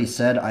beginning, somebody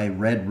said I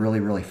read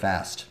really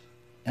fast.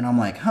 And I'm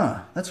like,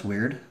 huh, that's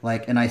weird.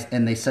 Like,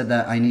 and they said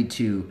that I need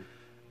to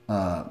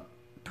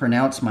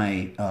pronounce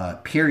my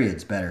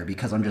periods better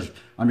because I'm just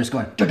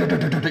going,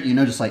 you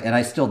know, just like, and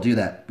I still do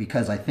that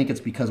because I think it's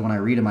because when I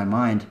read in my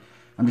mind,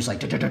 I'm just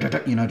like,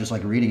 you know, just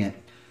like reading it.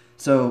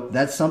 So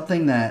that's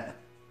something that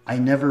I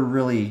never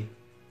really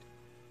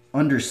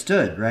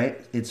understood,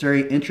 right? It's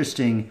very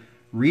interesting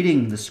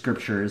reading the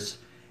scriptures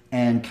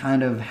and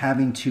kind of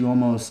having to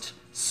almost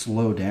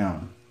slow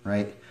down,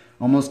 right?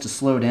 Almost to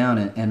slow down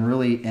and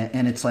really,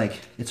 and it's like,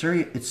 it's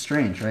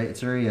strange, right? It's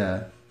very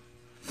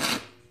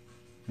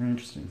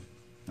interesting.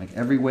 Like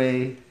every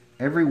way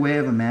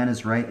of a man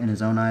is right in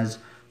his own eyes,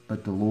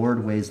 but the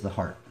Lord weighs the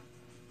heart.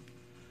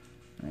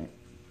 Right?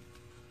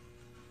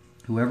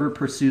 Whoever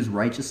pursues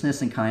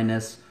righteousness and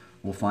kindness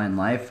will find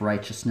life,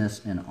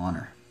 righteousness, and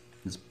honor.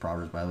 This is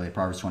Proverbs, by the way,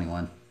 Proverbs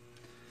 21.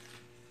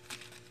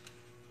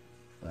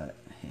 But,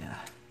 yeah.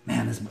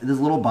 Man, this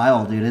little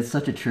Bible, dude, it's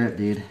such a trip,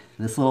 dude.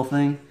 This little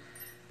thing.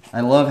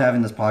 I love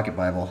having this pocket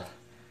Bible.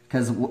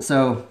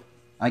 So,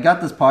 I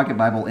got this pocket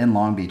Bible in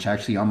Long Beach,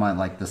 actually on my,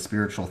 like, the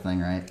spiritual thing,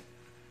 right?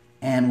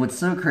 And what's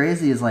so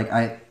crazy is, like,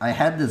 I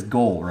had this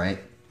goal, right?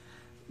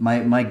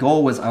 My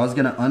goal was I was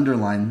going to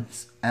underline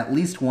at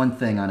least one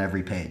thing on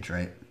every page,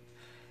 right?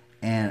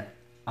 And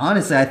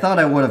honestly, I thought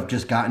I would have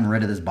just gotten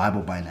rid of this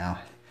Bible by now.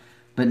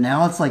 But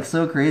now it's like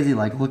so crazy,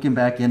 like looking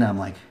back in, I'm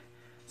like,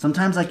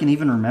 sometimes I can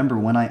even remember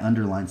when I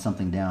underlined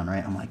something down,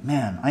 right? I'm like,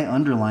 man, I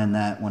underlined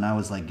that when I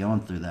was like going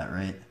through that,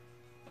 right?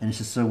 And it's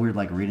just so weird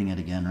like reading it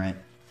again, right?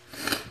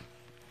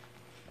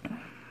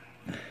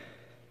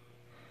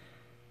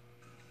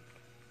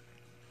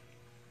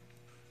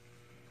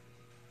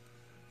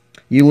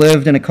 You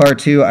lived in a car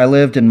too. I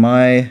lived in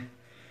my,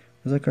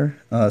 what's that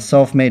car?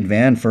 Self-made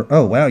van for,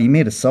 oh wow, you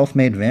made a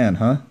self-made van,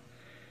 huh?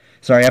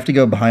 Sorry, I have to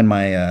go behind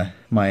my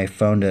my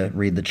phone to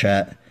read the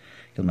chat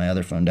because my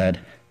other phone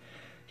died.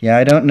 Yeah,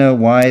 I don't know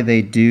why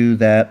they do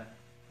that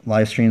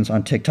live streams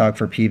on TikTok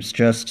for peeps.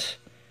 Just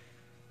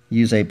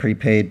use a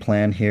prepaid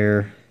plan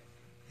here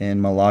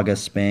in Malaga,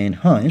 Spain.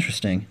 Huh,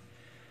 interesting.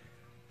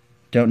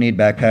 Don't need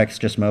backpacks,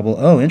 just mobile.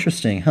 Oh,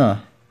 interesting, huh?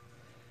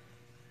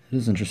 It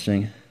is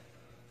interesting.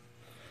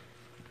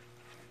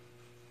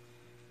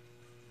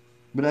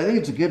 But I think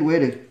it's a good way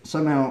to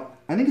somehow,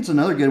 I think it's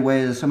another good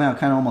way to somehow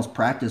kind of almost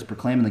practice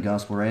proclaiming the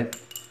gospel, right?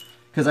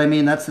 Because, I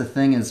mean, that's the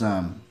thing is,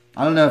 I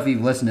don't know if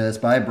you've listened to this,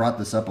 but I brought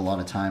this up a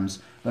lot of times.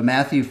 But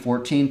Matthew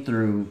 5, 14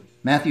 through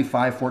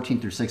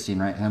 16,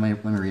 right? Let me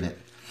read it.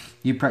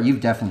 You've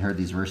definitely heard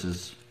these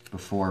verses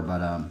before,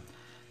 but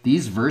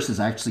these verses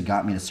actually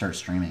got me to start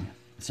streaming.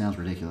 It sounds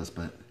ridiculous,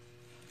 but,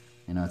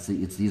 you know, it's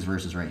these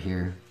verses right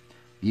here.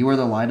 You are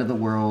the light of the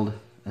world.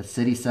 A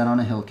city set on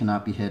a hill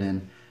cannot be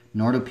hidden.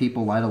 Nor do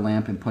people light a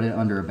lamp and put it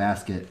under a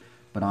basket,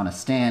 but on a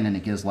stand, and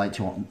it gives light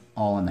to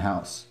all in the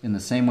house. In the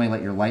same way,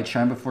 let your light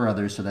shine before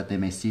others so that they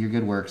may see your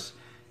good works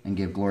and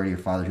give glory to your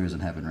Father who is in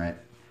heaven, right?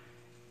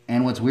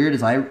 And what's weird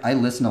is I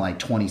listen to like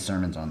 20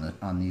 sermons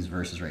on these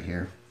verses right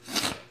here.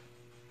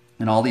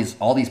 And all these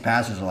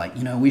pastors are like,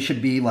 you know, we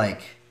should be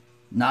like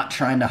not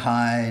trying to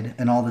hide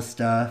and all this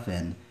stuff.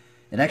 And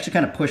it actually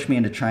kind of pushed me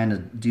into trying to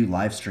do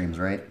live streams,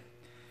 right?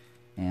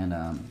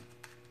 And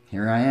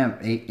here I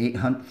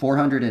am,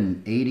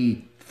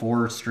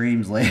 484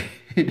 streams later.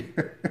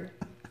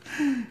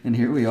 And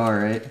here we are,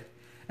 right?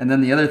 And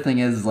then the other thing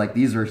is like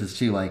these verses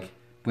too, like,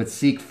 but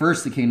seek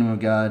first the kingdom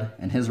of God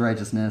and his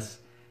righteousness,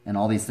 and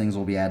all these things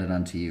will be added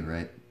unto you,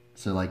 right?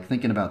 So like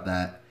thinking about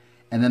that.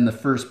 And then the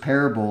first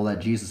parable that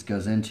Jesus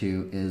goes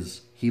into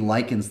is he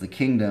likens the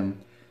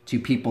kingdom to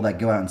people that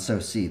go out and sow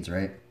seeds,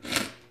 right?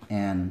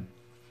 And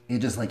it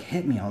just like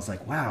hit me. I was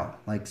like, wow,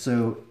 like,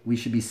 so we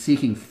should be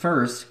seeking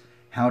first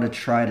how to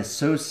try to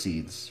sow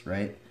seeds,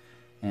 right?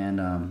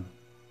 And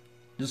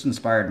just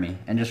inspired me.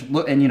 And just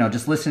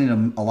just listening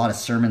to a lot of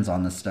sermons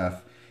on this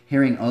stuff,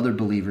 hearing other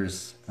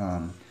believers,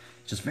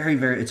 just very,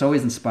 very, it's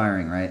always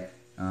inspiring, right?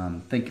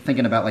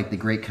 Thinking about like the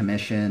Great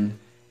Commission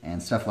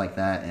and stuff like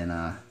that,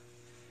 and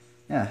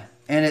yeah,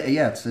 and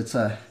it's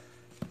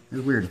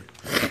weird.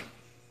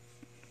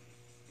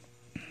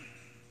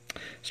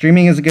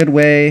 Streaming is a good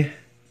way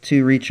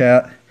to reach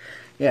out.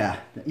 Yeah,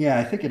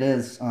 I think it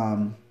is.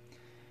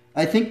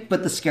 I think,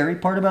 but the scary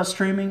part about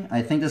streaming,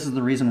 I think this is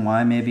the reason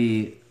why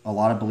maybe a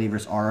lot of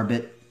believers are a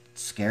bit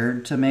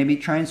scared to maybe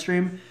try and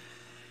stream,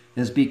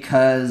 is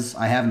because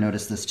I have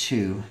noticed this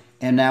too.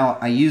 And now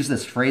I use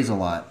this phrase a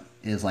lot,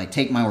 is like,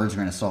 take my words with a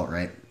grain of salt,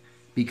 right?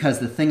 Because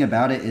the thing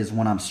about it is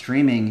when I'm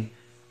streaming,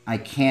 I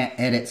can't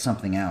edit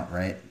something out,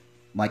 right?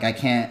 Like I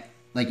can't,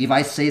 like if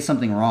I say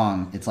something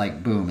wrong, it's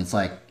like, boom, it's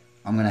like,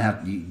 I'm going to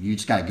have, you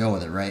just got to go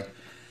with it, right?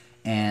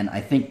 And I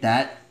think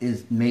that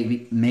is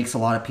maybe makes a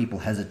lot of people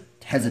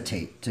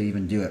hesitate to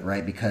even do it,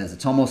 right? Because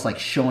it's almost like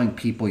showing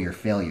people your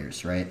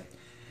failures, right?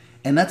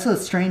 And that's a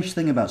strange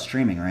thing about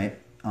streaming, right?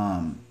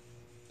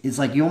 It's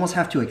like you almost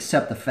have to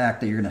accept the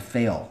fact that you're going to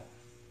fail,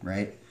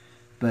 right?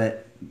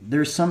 But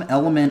there's some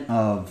element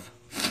of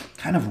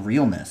kind of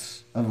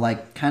realness, of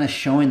like kind of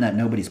showing that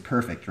nobody's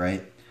perfect,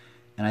 right?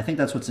 And I think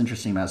that's what's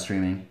interesting about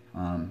streaming.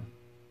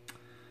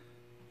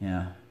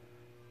 Yeah.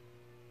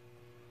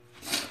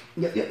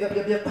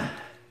 Yep.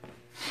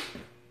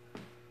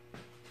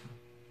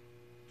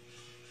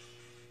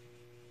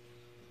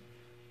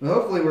 Well,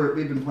 hopefully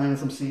we've been planting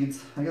some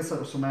seeds. I guess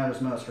that's what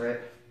matters most, right?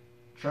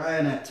 Try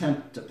and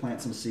attempt to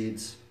plant some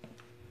seeds.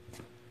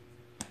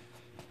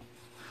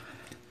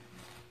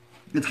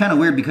 It's kind of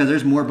weird because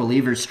there's more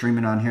believers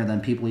streaming on here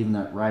than people even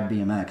that ride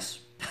BMX.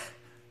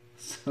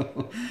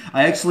 So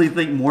I actually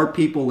think more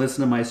people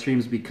listen to my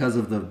streams because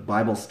of the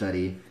Bible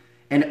study.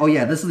 And oh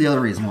yeah, this is the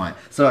other reason why.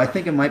 So I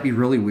think it might be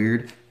really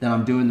weird that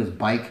I'm doing this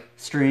bike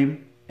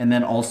stream and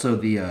then also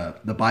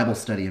the Bible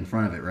study in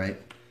front of it, right?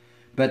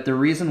 But the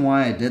reason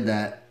why I did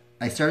that,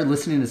 I started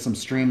listening to some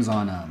streams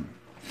on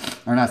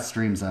or not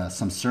streams,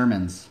 some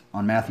sermons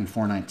on Matthew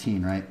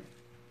 4:19, right?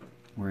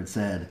 Where it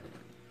said,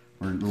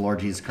 where the Lord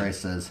Jesus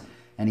Christ says,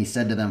 and he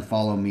said to them,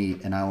 follow me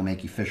and I will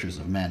make you fishers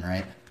of men,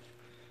 right?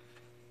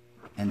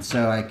 And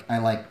so I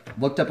like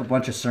looked up a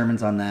bunch of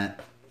sermons on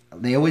that.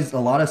 A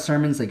lot of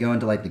sermons, they go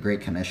into like the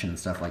Great Commission and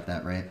stuff like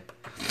that, right?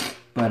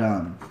 But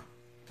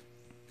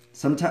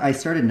sometimes I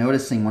started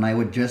noticing when I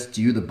would just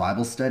do the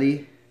Bible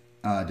study,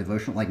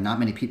 devotional, like not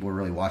many people would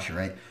really watch it,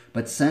 right?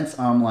 But since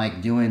I'm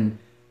like doing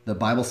the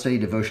Bible study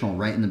devotional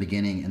right in the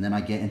beginning, and then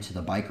I get into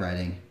the bike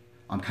riding,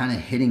 I'm kind of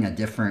hitting a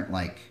different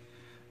like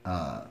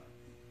kind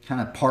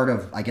of part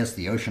of, I guess,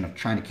 the ocean of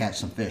trying to catch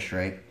some fish,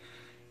 right?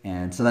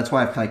 And so that's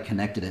why I've kind of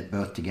connected it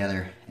both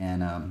together.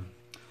 And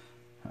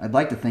I'd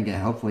like to think it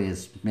hopefully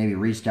has maybe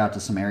reached out to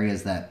some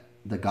areas that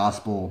the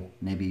gospel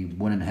maybe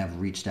wouldn't have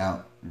reached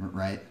out,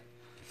 right?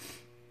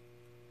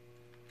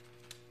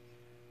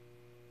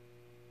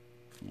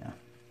 Yeah.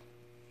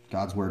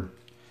 God's word.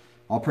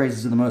 All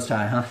praises to the Most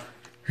High, huh?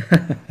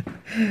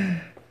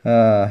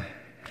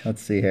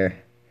 Let's see here.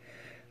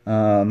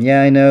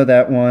 Yeah, I know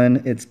that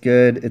one. It's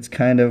good. It's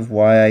kind of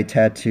why I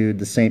tattooed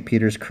the St.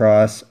 Peter's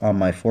cross on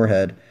my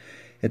forehead.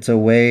 It's a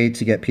way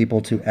to get people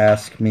to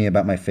ask me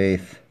about my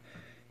faith.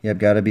 You've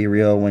got to be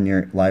real when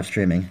you're live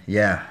streaming.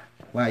 Yeah.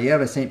 Wow, you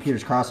have a St.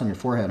 Peter's cross on your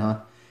forehead, huh?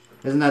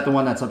 Isn't that the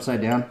one that's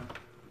upside down?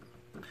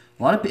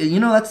 A lot of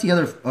people, that's the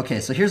other. Okay,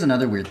 so here's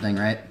another weird thing,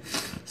 right?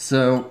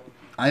 So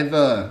I've,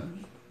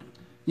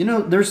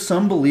 there's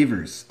some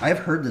believers. I've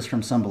heard this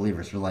from some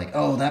believers. They're like,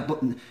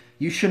 oh,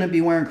 you shouldn't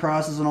be wearing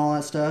crosses and all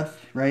that stuff,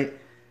 right?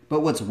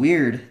 But what's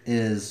weird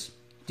is,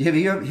 have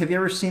you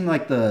ever seen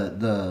like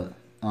the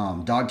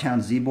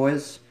Dogtown Z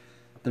Boys?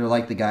 They're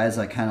like the guys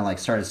that kind of like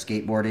started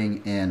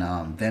skateboarding in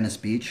Venice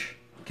Beach,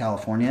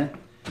 California.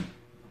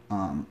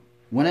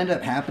 What ended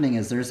up happening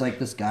is there's like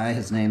this guy.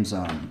 His name's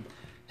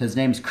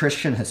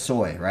Christian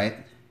Hosoi, right?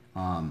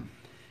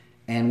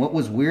 And what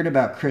was weird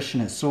about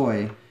Christian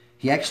Hosoi,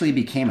 he actually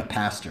became a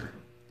pastor.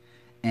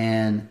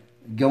 And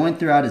going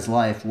throughout his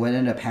life, what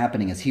ended up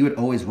happening is he would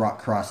always rock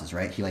crosses,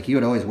 right? He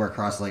would always wear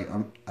crosses. Like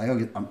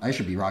I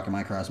should be rocking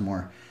my cross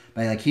more,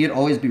 but like he would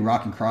always be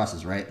rocking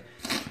crosses, right?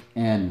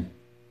 And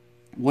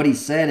what he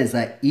said is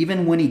that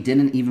even when he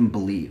didn't even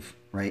believe,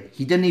 right?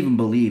 He didn't even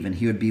believe, and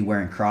he would be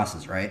wearing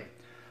crosses, right?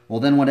 Well,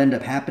 then what ended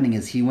up happening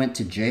is he went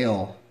to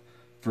jail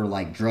for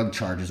like drug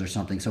charges or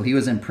something. So he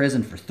was in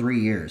prison for 3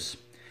 years,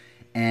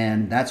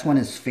 and that's when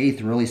his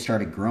faith really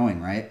started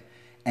growing, right?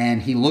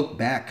 And he looked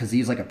back because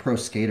he's like a pro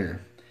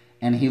skater.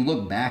 And he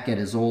looked back at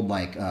his old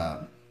like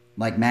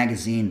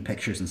magazine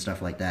pictures and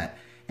stuff like that,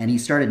 and he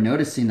started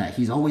noticing that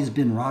he's always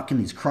been rocking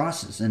these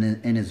crosses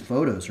in his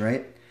photos,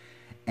 right?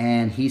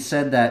 And he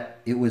said that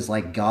it was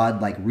like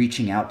God like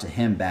reaching out to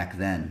him back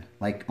then,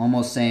 like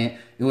almost saying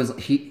it was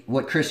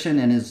what Christian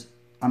and his,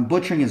 I'm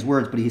butchering his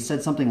words, but he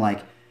said something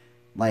like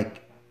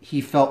he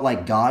felt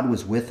like God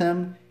was with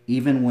him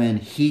even when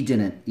he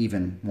didn't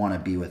even want to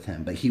be with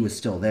him, but he was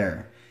still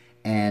there,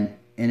 and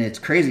it's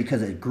crazy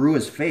because it grew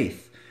his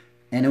faith.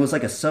 And it was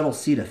like a subtle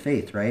seed of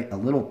faith, right? A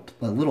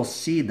little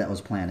seed that was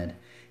planted.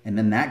 And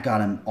then that got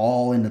him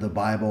all into the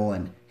Bible,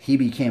 and he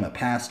became a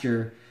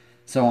pastor.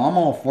 So I'm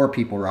all for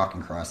people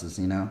rocking crosses,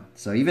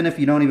 So even if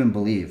you don't even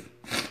believe,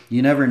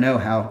 you never know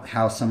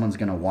how someone's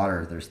going to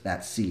water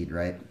that seed,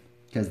 right?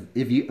 Because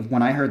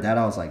when I heard that,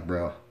 I was like,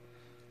 bro,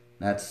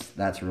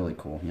 that's really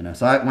cool,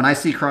 So when I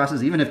see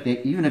crosses, even if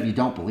you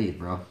don't believe,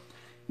 bro,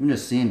 even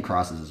just seeing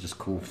crosses is just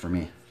cool for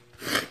me.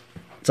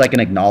 It's like an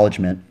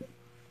acknowledgement.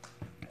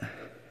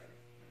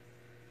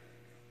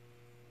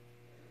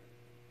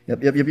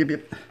 Yep. I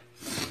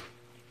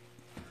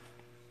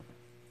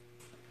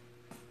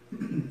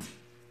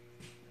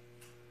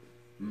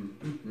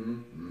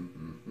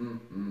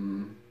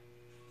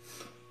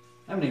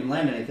haven't even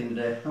landed anything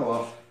today. Oh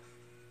well.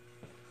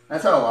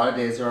 That's how a lot of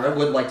days are. I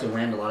would like to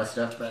land a lot of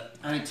stuff, but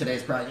I think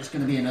today's probably just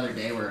going to be another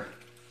day where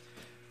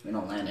we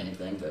don't land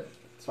anything, but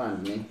it's fine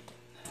with me.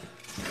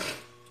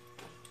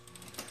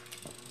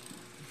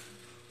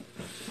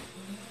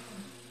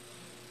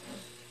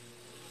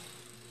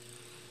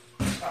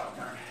 Oh,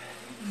 darn.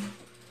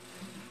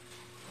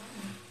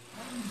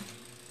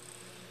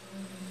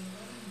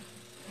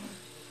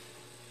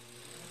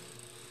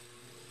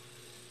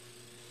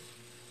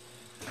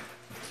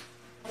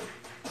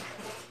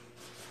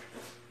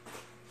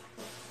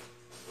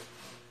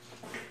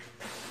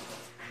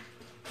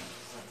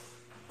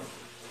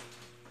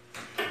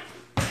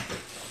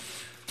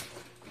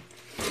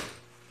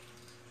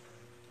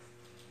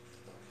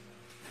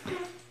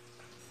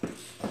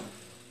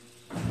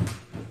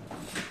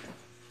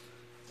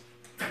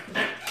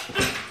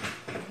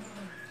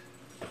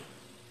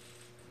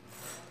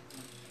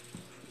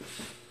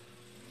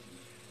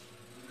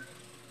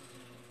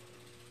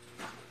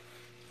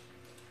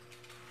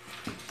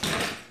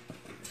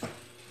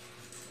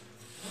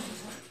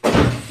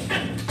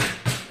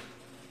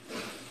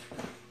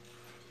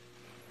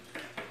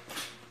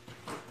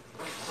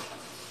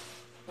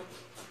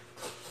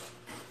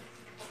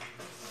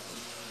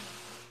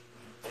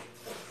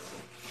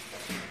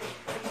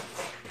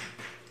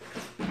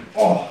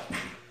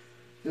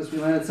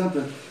 landed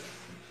something.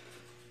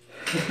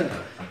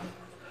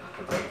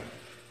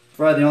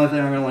 Probably the only thing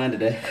I'm gonna land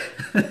today.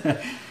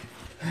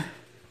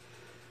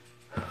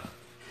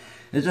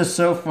 It's just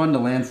so fun to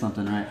land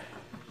something, right?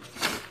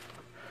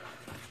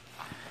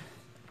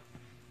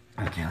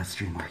 Okay, let's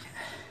stream mark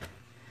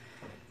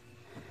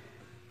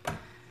it.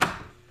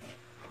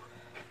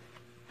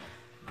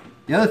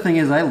 The other thing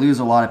is I lose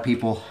a lot of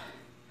people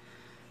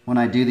when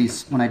I do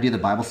the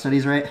Bible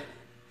studies, right?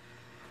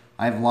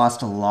 I've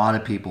lost a lot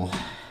of people.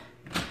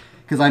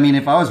 Because I mean,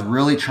 if I was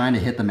really trying to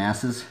hit the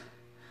masses,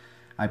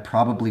 I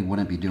probably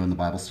wouldn't be doing the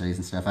Bible studies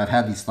and stuff. I've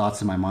had these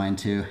thoughts in my mind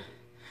too.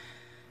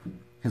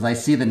 Because I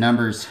see the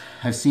numbers.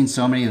 I've seen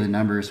so many of the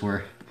numbers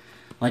where,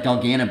 like,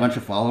 I'll gain a bunch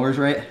of followers,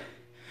 right?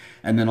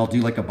 And then I'll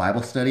do like a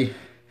Bible study,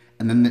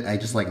 and then I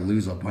just like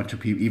lose a bunch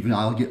of people. Even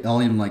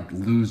I'll even like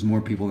lose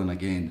more people than I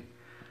gained.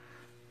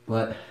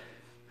 But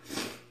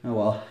oh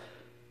well.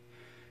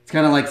 It's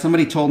kind of like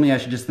somebody told me I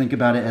should just think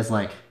about it as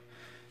like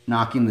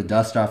knocking the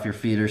dust off your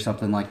feet or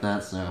something like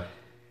that. So,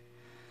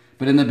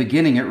 but in the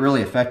beginning, it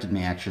really affected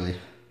me actually.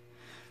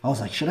 I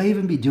was like, should I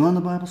even be doing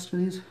the Bible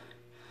studies?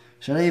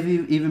 Should I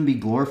even be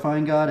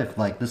glorifying God if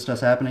like this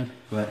stuff's happening?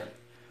 But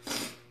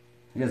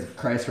I guess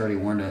Christ already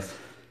warned us.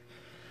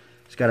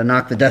 Just got to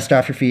knock the dust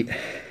off your feet.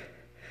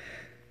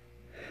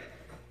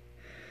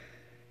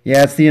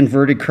 Yeah, it's the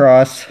inverted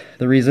cross.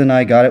 The reason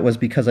I got it was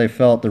because I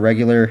felt the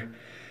regular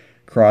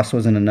cross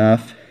wasn't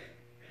enough.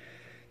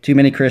 Too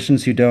many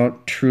Christians who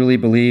don't truly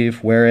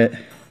believe wear it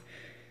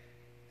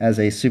as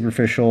a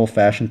superficial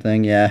fashion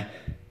thing. Yeah.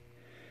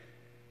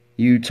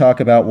 You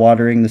talk about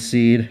watering the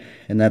seed,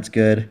 and that's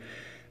good.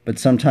 But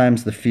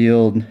sometimes the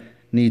field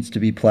needs to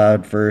be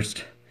plowed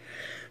first.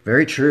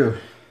 Very true.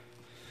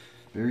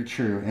 Very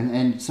true.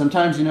 And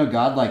sometimes, you know,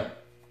 God, like,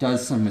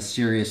 does some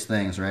mysterious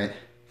things, right?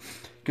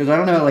 Because, I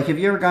don't know, like, have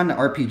you ever gotten to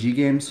RPG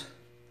games?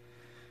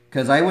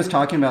 Because I was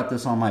talking about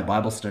this on my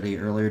Bible study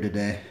earlier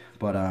today.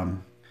 But,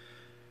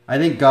 I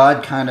think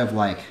God kind of,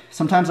 like,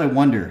 sometimes I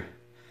wonder,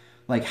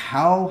 like,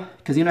 how...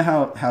 Because you know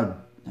how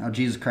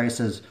Jesus Christ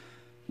says,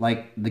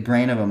 like, the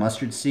grain of a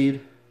mustard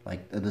seed?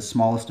 Like, the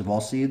smallest of all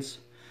seeds?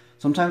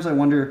 Sometimes I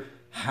wonder,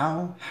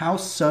 how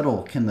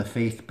subtle can the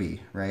faith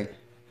be, right?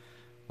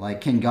 Like,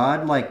 can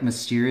God, like,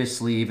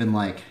 mysteriously even,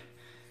 like,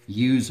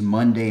 use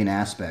mundane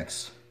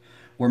aspects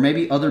where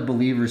maybe other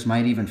believers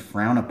might even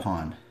frown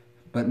upon,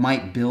 but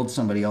might build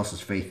somebody else's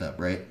faith up,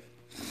 right?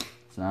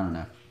 So, I don't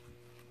know.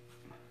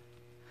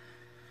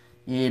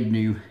 Ed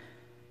new.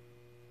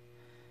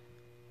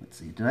 Let's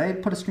see. Did I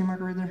put a stream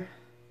marker right there?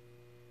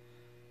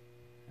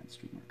 That's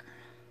stream marker.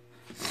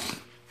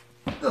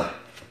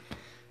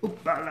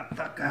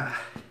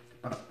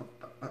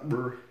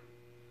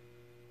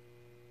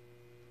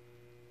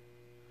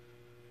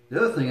 The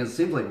other thing is, it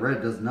seems like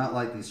Red does not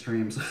like these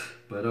streams,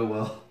 but oh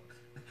well.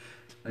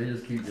 I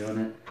just keep doing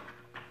it.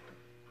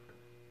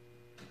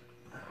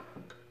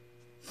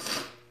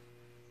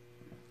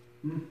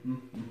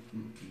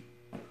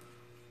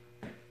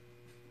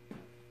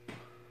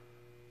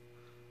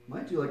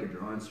 Might do like a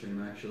drawing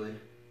stream actually.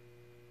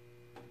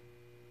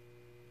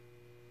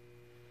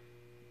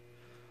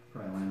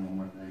 Probably land one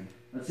more thing.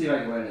 Let's see if I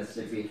can land a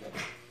sticky.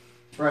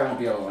 Probably won't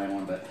be able to land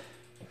one, but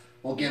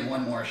we'll give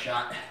one more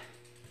shot.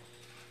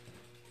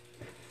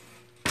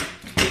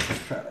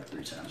 Try that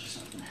 3 times or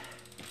something.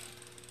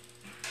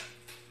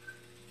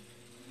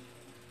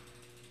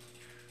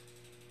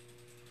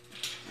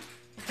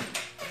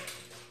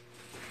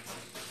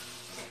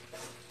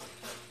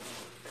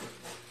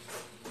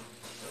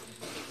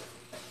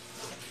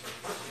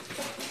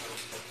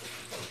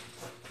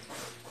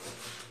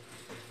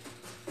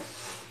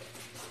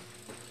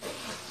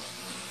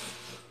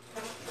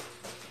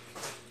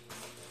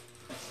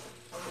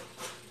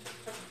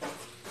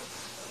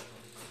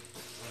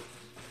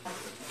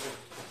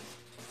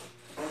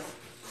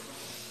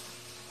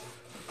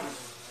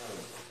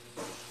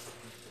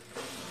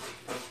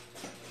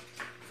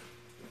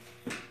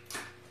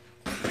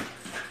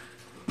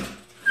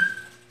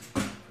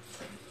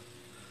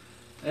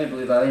 I didn't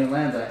believe I didn't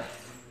land that.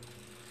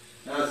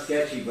 That was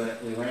sketchy,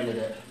 but we landed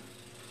it.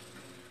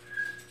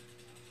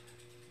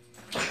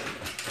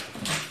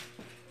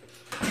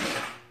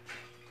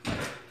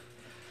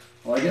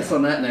 Well, I guess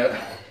on that note,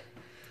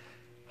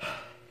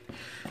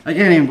 I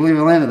can't even believe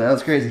I landed that. That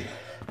was crazy.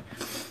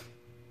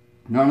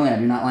 Normally I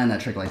do not land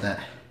that trick like that.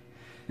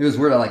 It was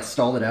weird. I like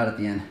stalled it out at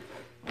the end.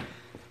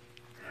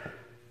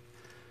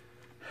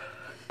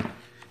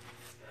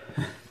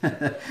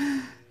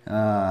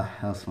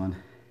 That was fun.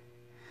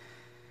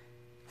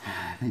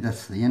 I think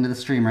that's the end of the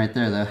stream right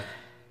there, though.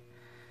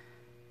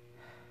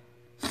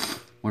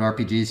 What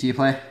RPGs do you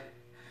play?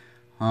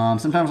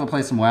 Sometimes I'll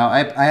play some WoW.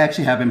 I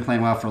actually have been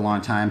playing WoW for a long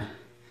time.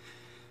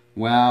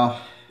 WoW,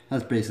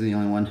 that's basically the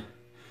only one.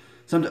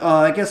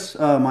 I guess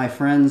my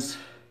friends,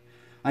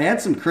 I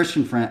had some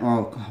Christian friend,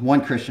 or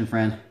one Christian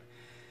friend,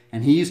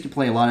 and he used to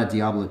play a lot of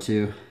Diablo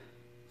 2.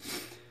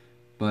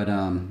 But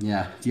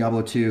yeah,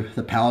 Diablo 2,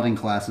 the Paladin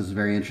class is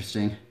very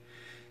interesting.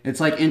 It's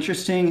like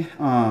interesting,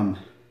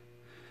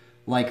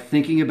 like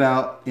thinking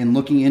about and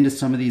looking into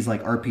some of these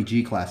like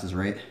RPG classes,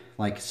 right?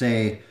 like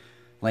say,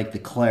 like the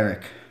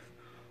cleric,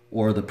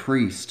 or the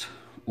priest,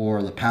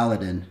 or the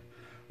paladin,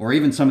 or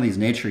even some of these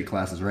nature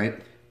classes, right?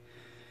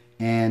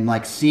 And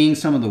like seeing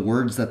some of the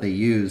words that they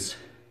use,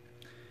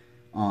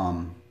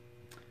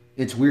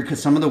 it's weird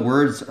because some of the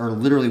words are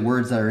literally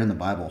words that are in the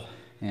Bible,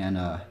 and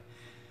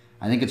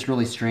I think it's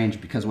really strange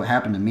because what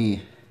happened to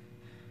me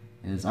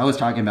is, I was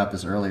talking about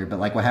this earlier, but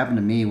like what happened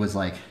to me was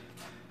like,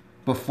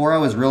 before I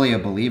was really a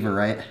believer,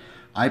 right?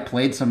 I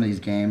played some of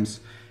these games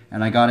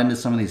and I got into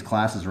some of these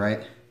classes,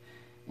 right?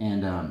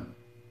 And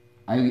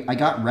I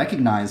got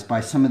recognized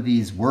by some of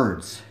these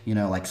words, you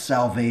know, like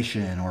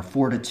salvation or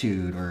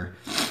fortitude or,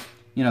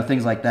 you know,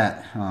 things like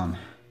that.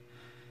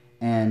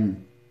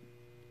 And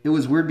it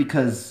was weird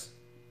because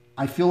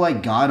I feel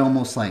like God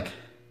almost like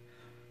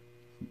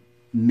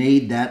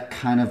made that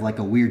kind of like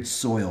a weird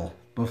soil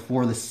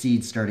before the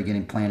seeds started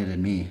getting planted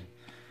in me.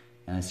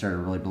 And I started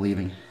really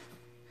believing.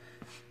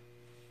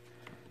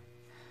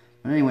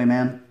 But anyway,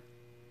 man,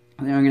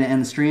 I think I'm going to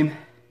end the stream.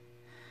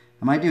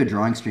 I might do a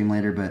drawing stream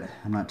later, but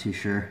I'm not too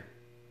sure.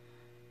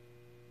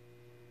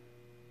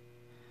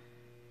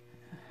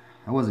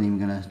 I wasn't even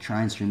going to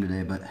try and stream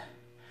today, but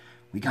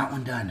we got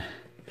one done.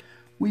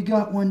 We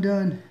got one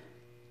done.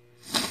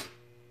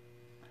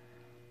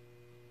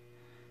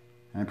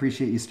 I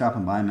appreciate you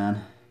stopping by,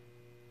 man.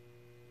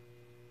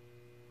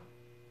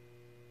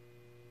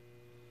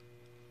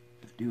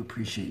 I do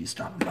appreciate you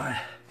stopping by.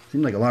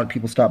 Seemed like a lot of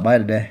people stopped by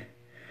today.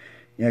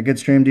 Yeah, good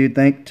stream, dude.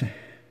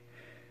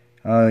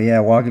 Oh, yeah,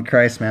 walk with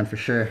Christ, man, for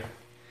sure.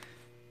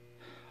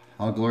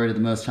 All glory to the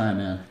Most High,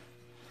 man.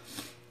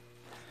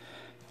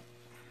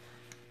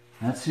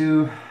 That's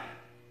who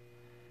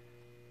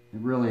it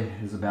really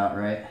is about,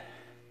 right?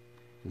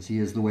 Because He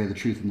is the way, the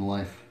truth, and the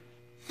life.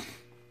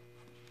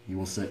 He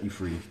will set you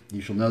free. You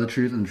shall know the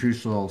truth, and the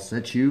truth shall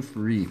set you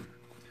free.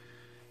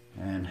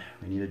 And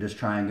we need to just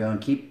try and go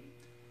and keep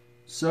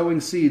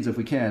sowing seeds if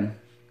we can.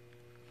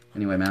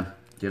 Anyway, man.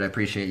 Dude, I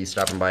appreciate you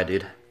stopping by,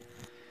 dude.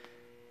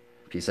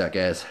 Peace out,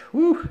 guys.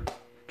 Woo!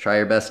 Try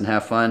your best and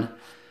have fun.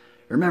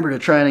 Remember to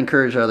try and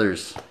encourage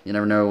others. You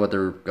never know what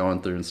they're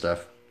going through and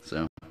stuff.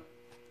 So,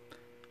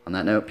 on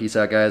that note, peace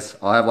out, guys.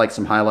 I'll have like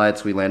some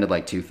highlights. We landed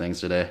like 2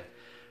 things today.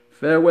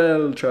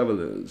 Farewell,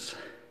 travelers.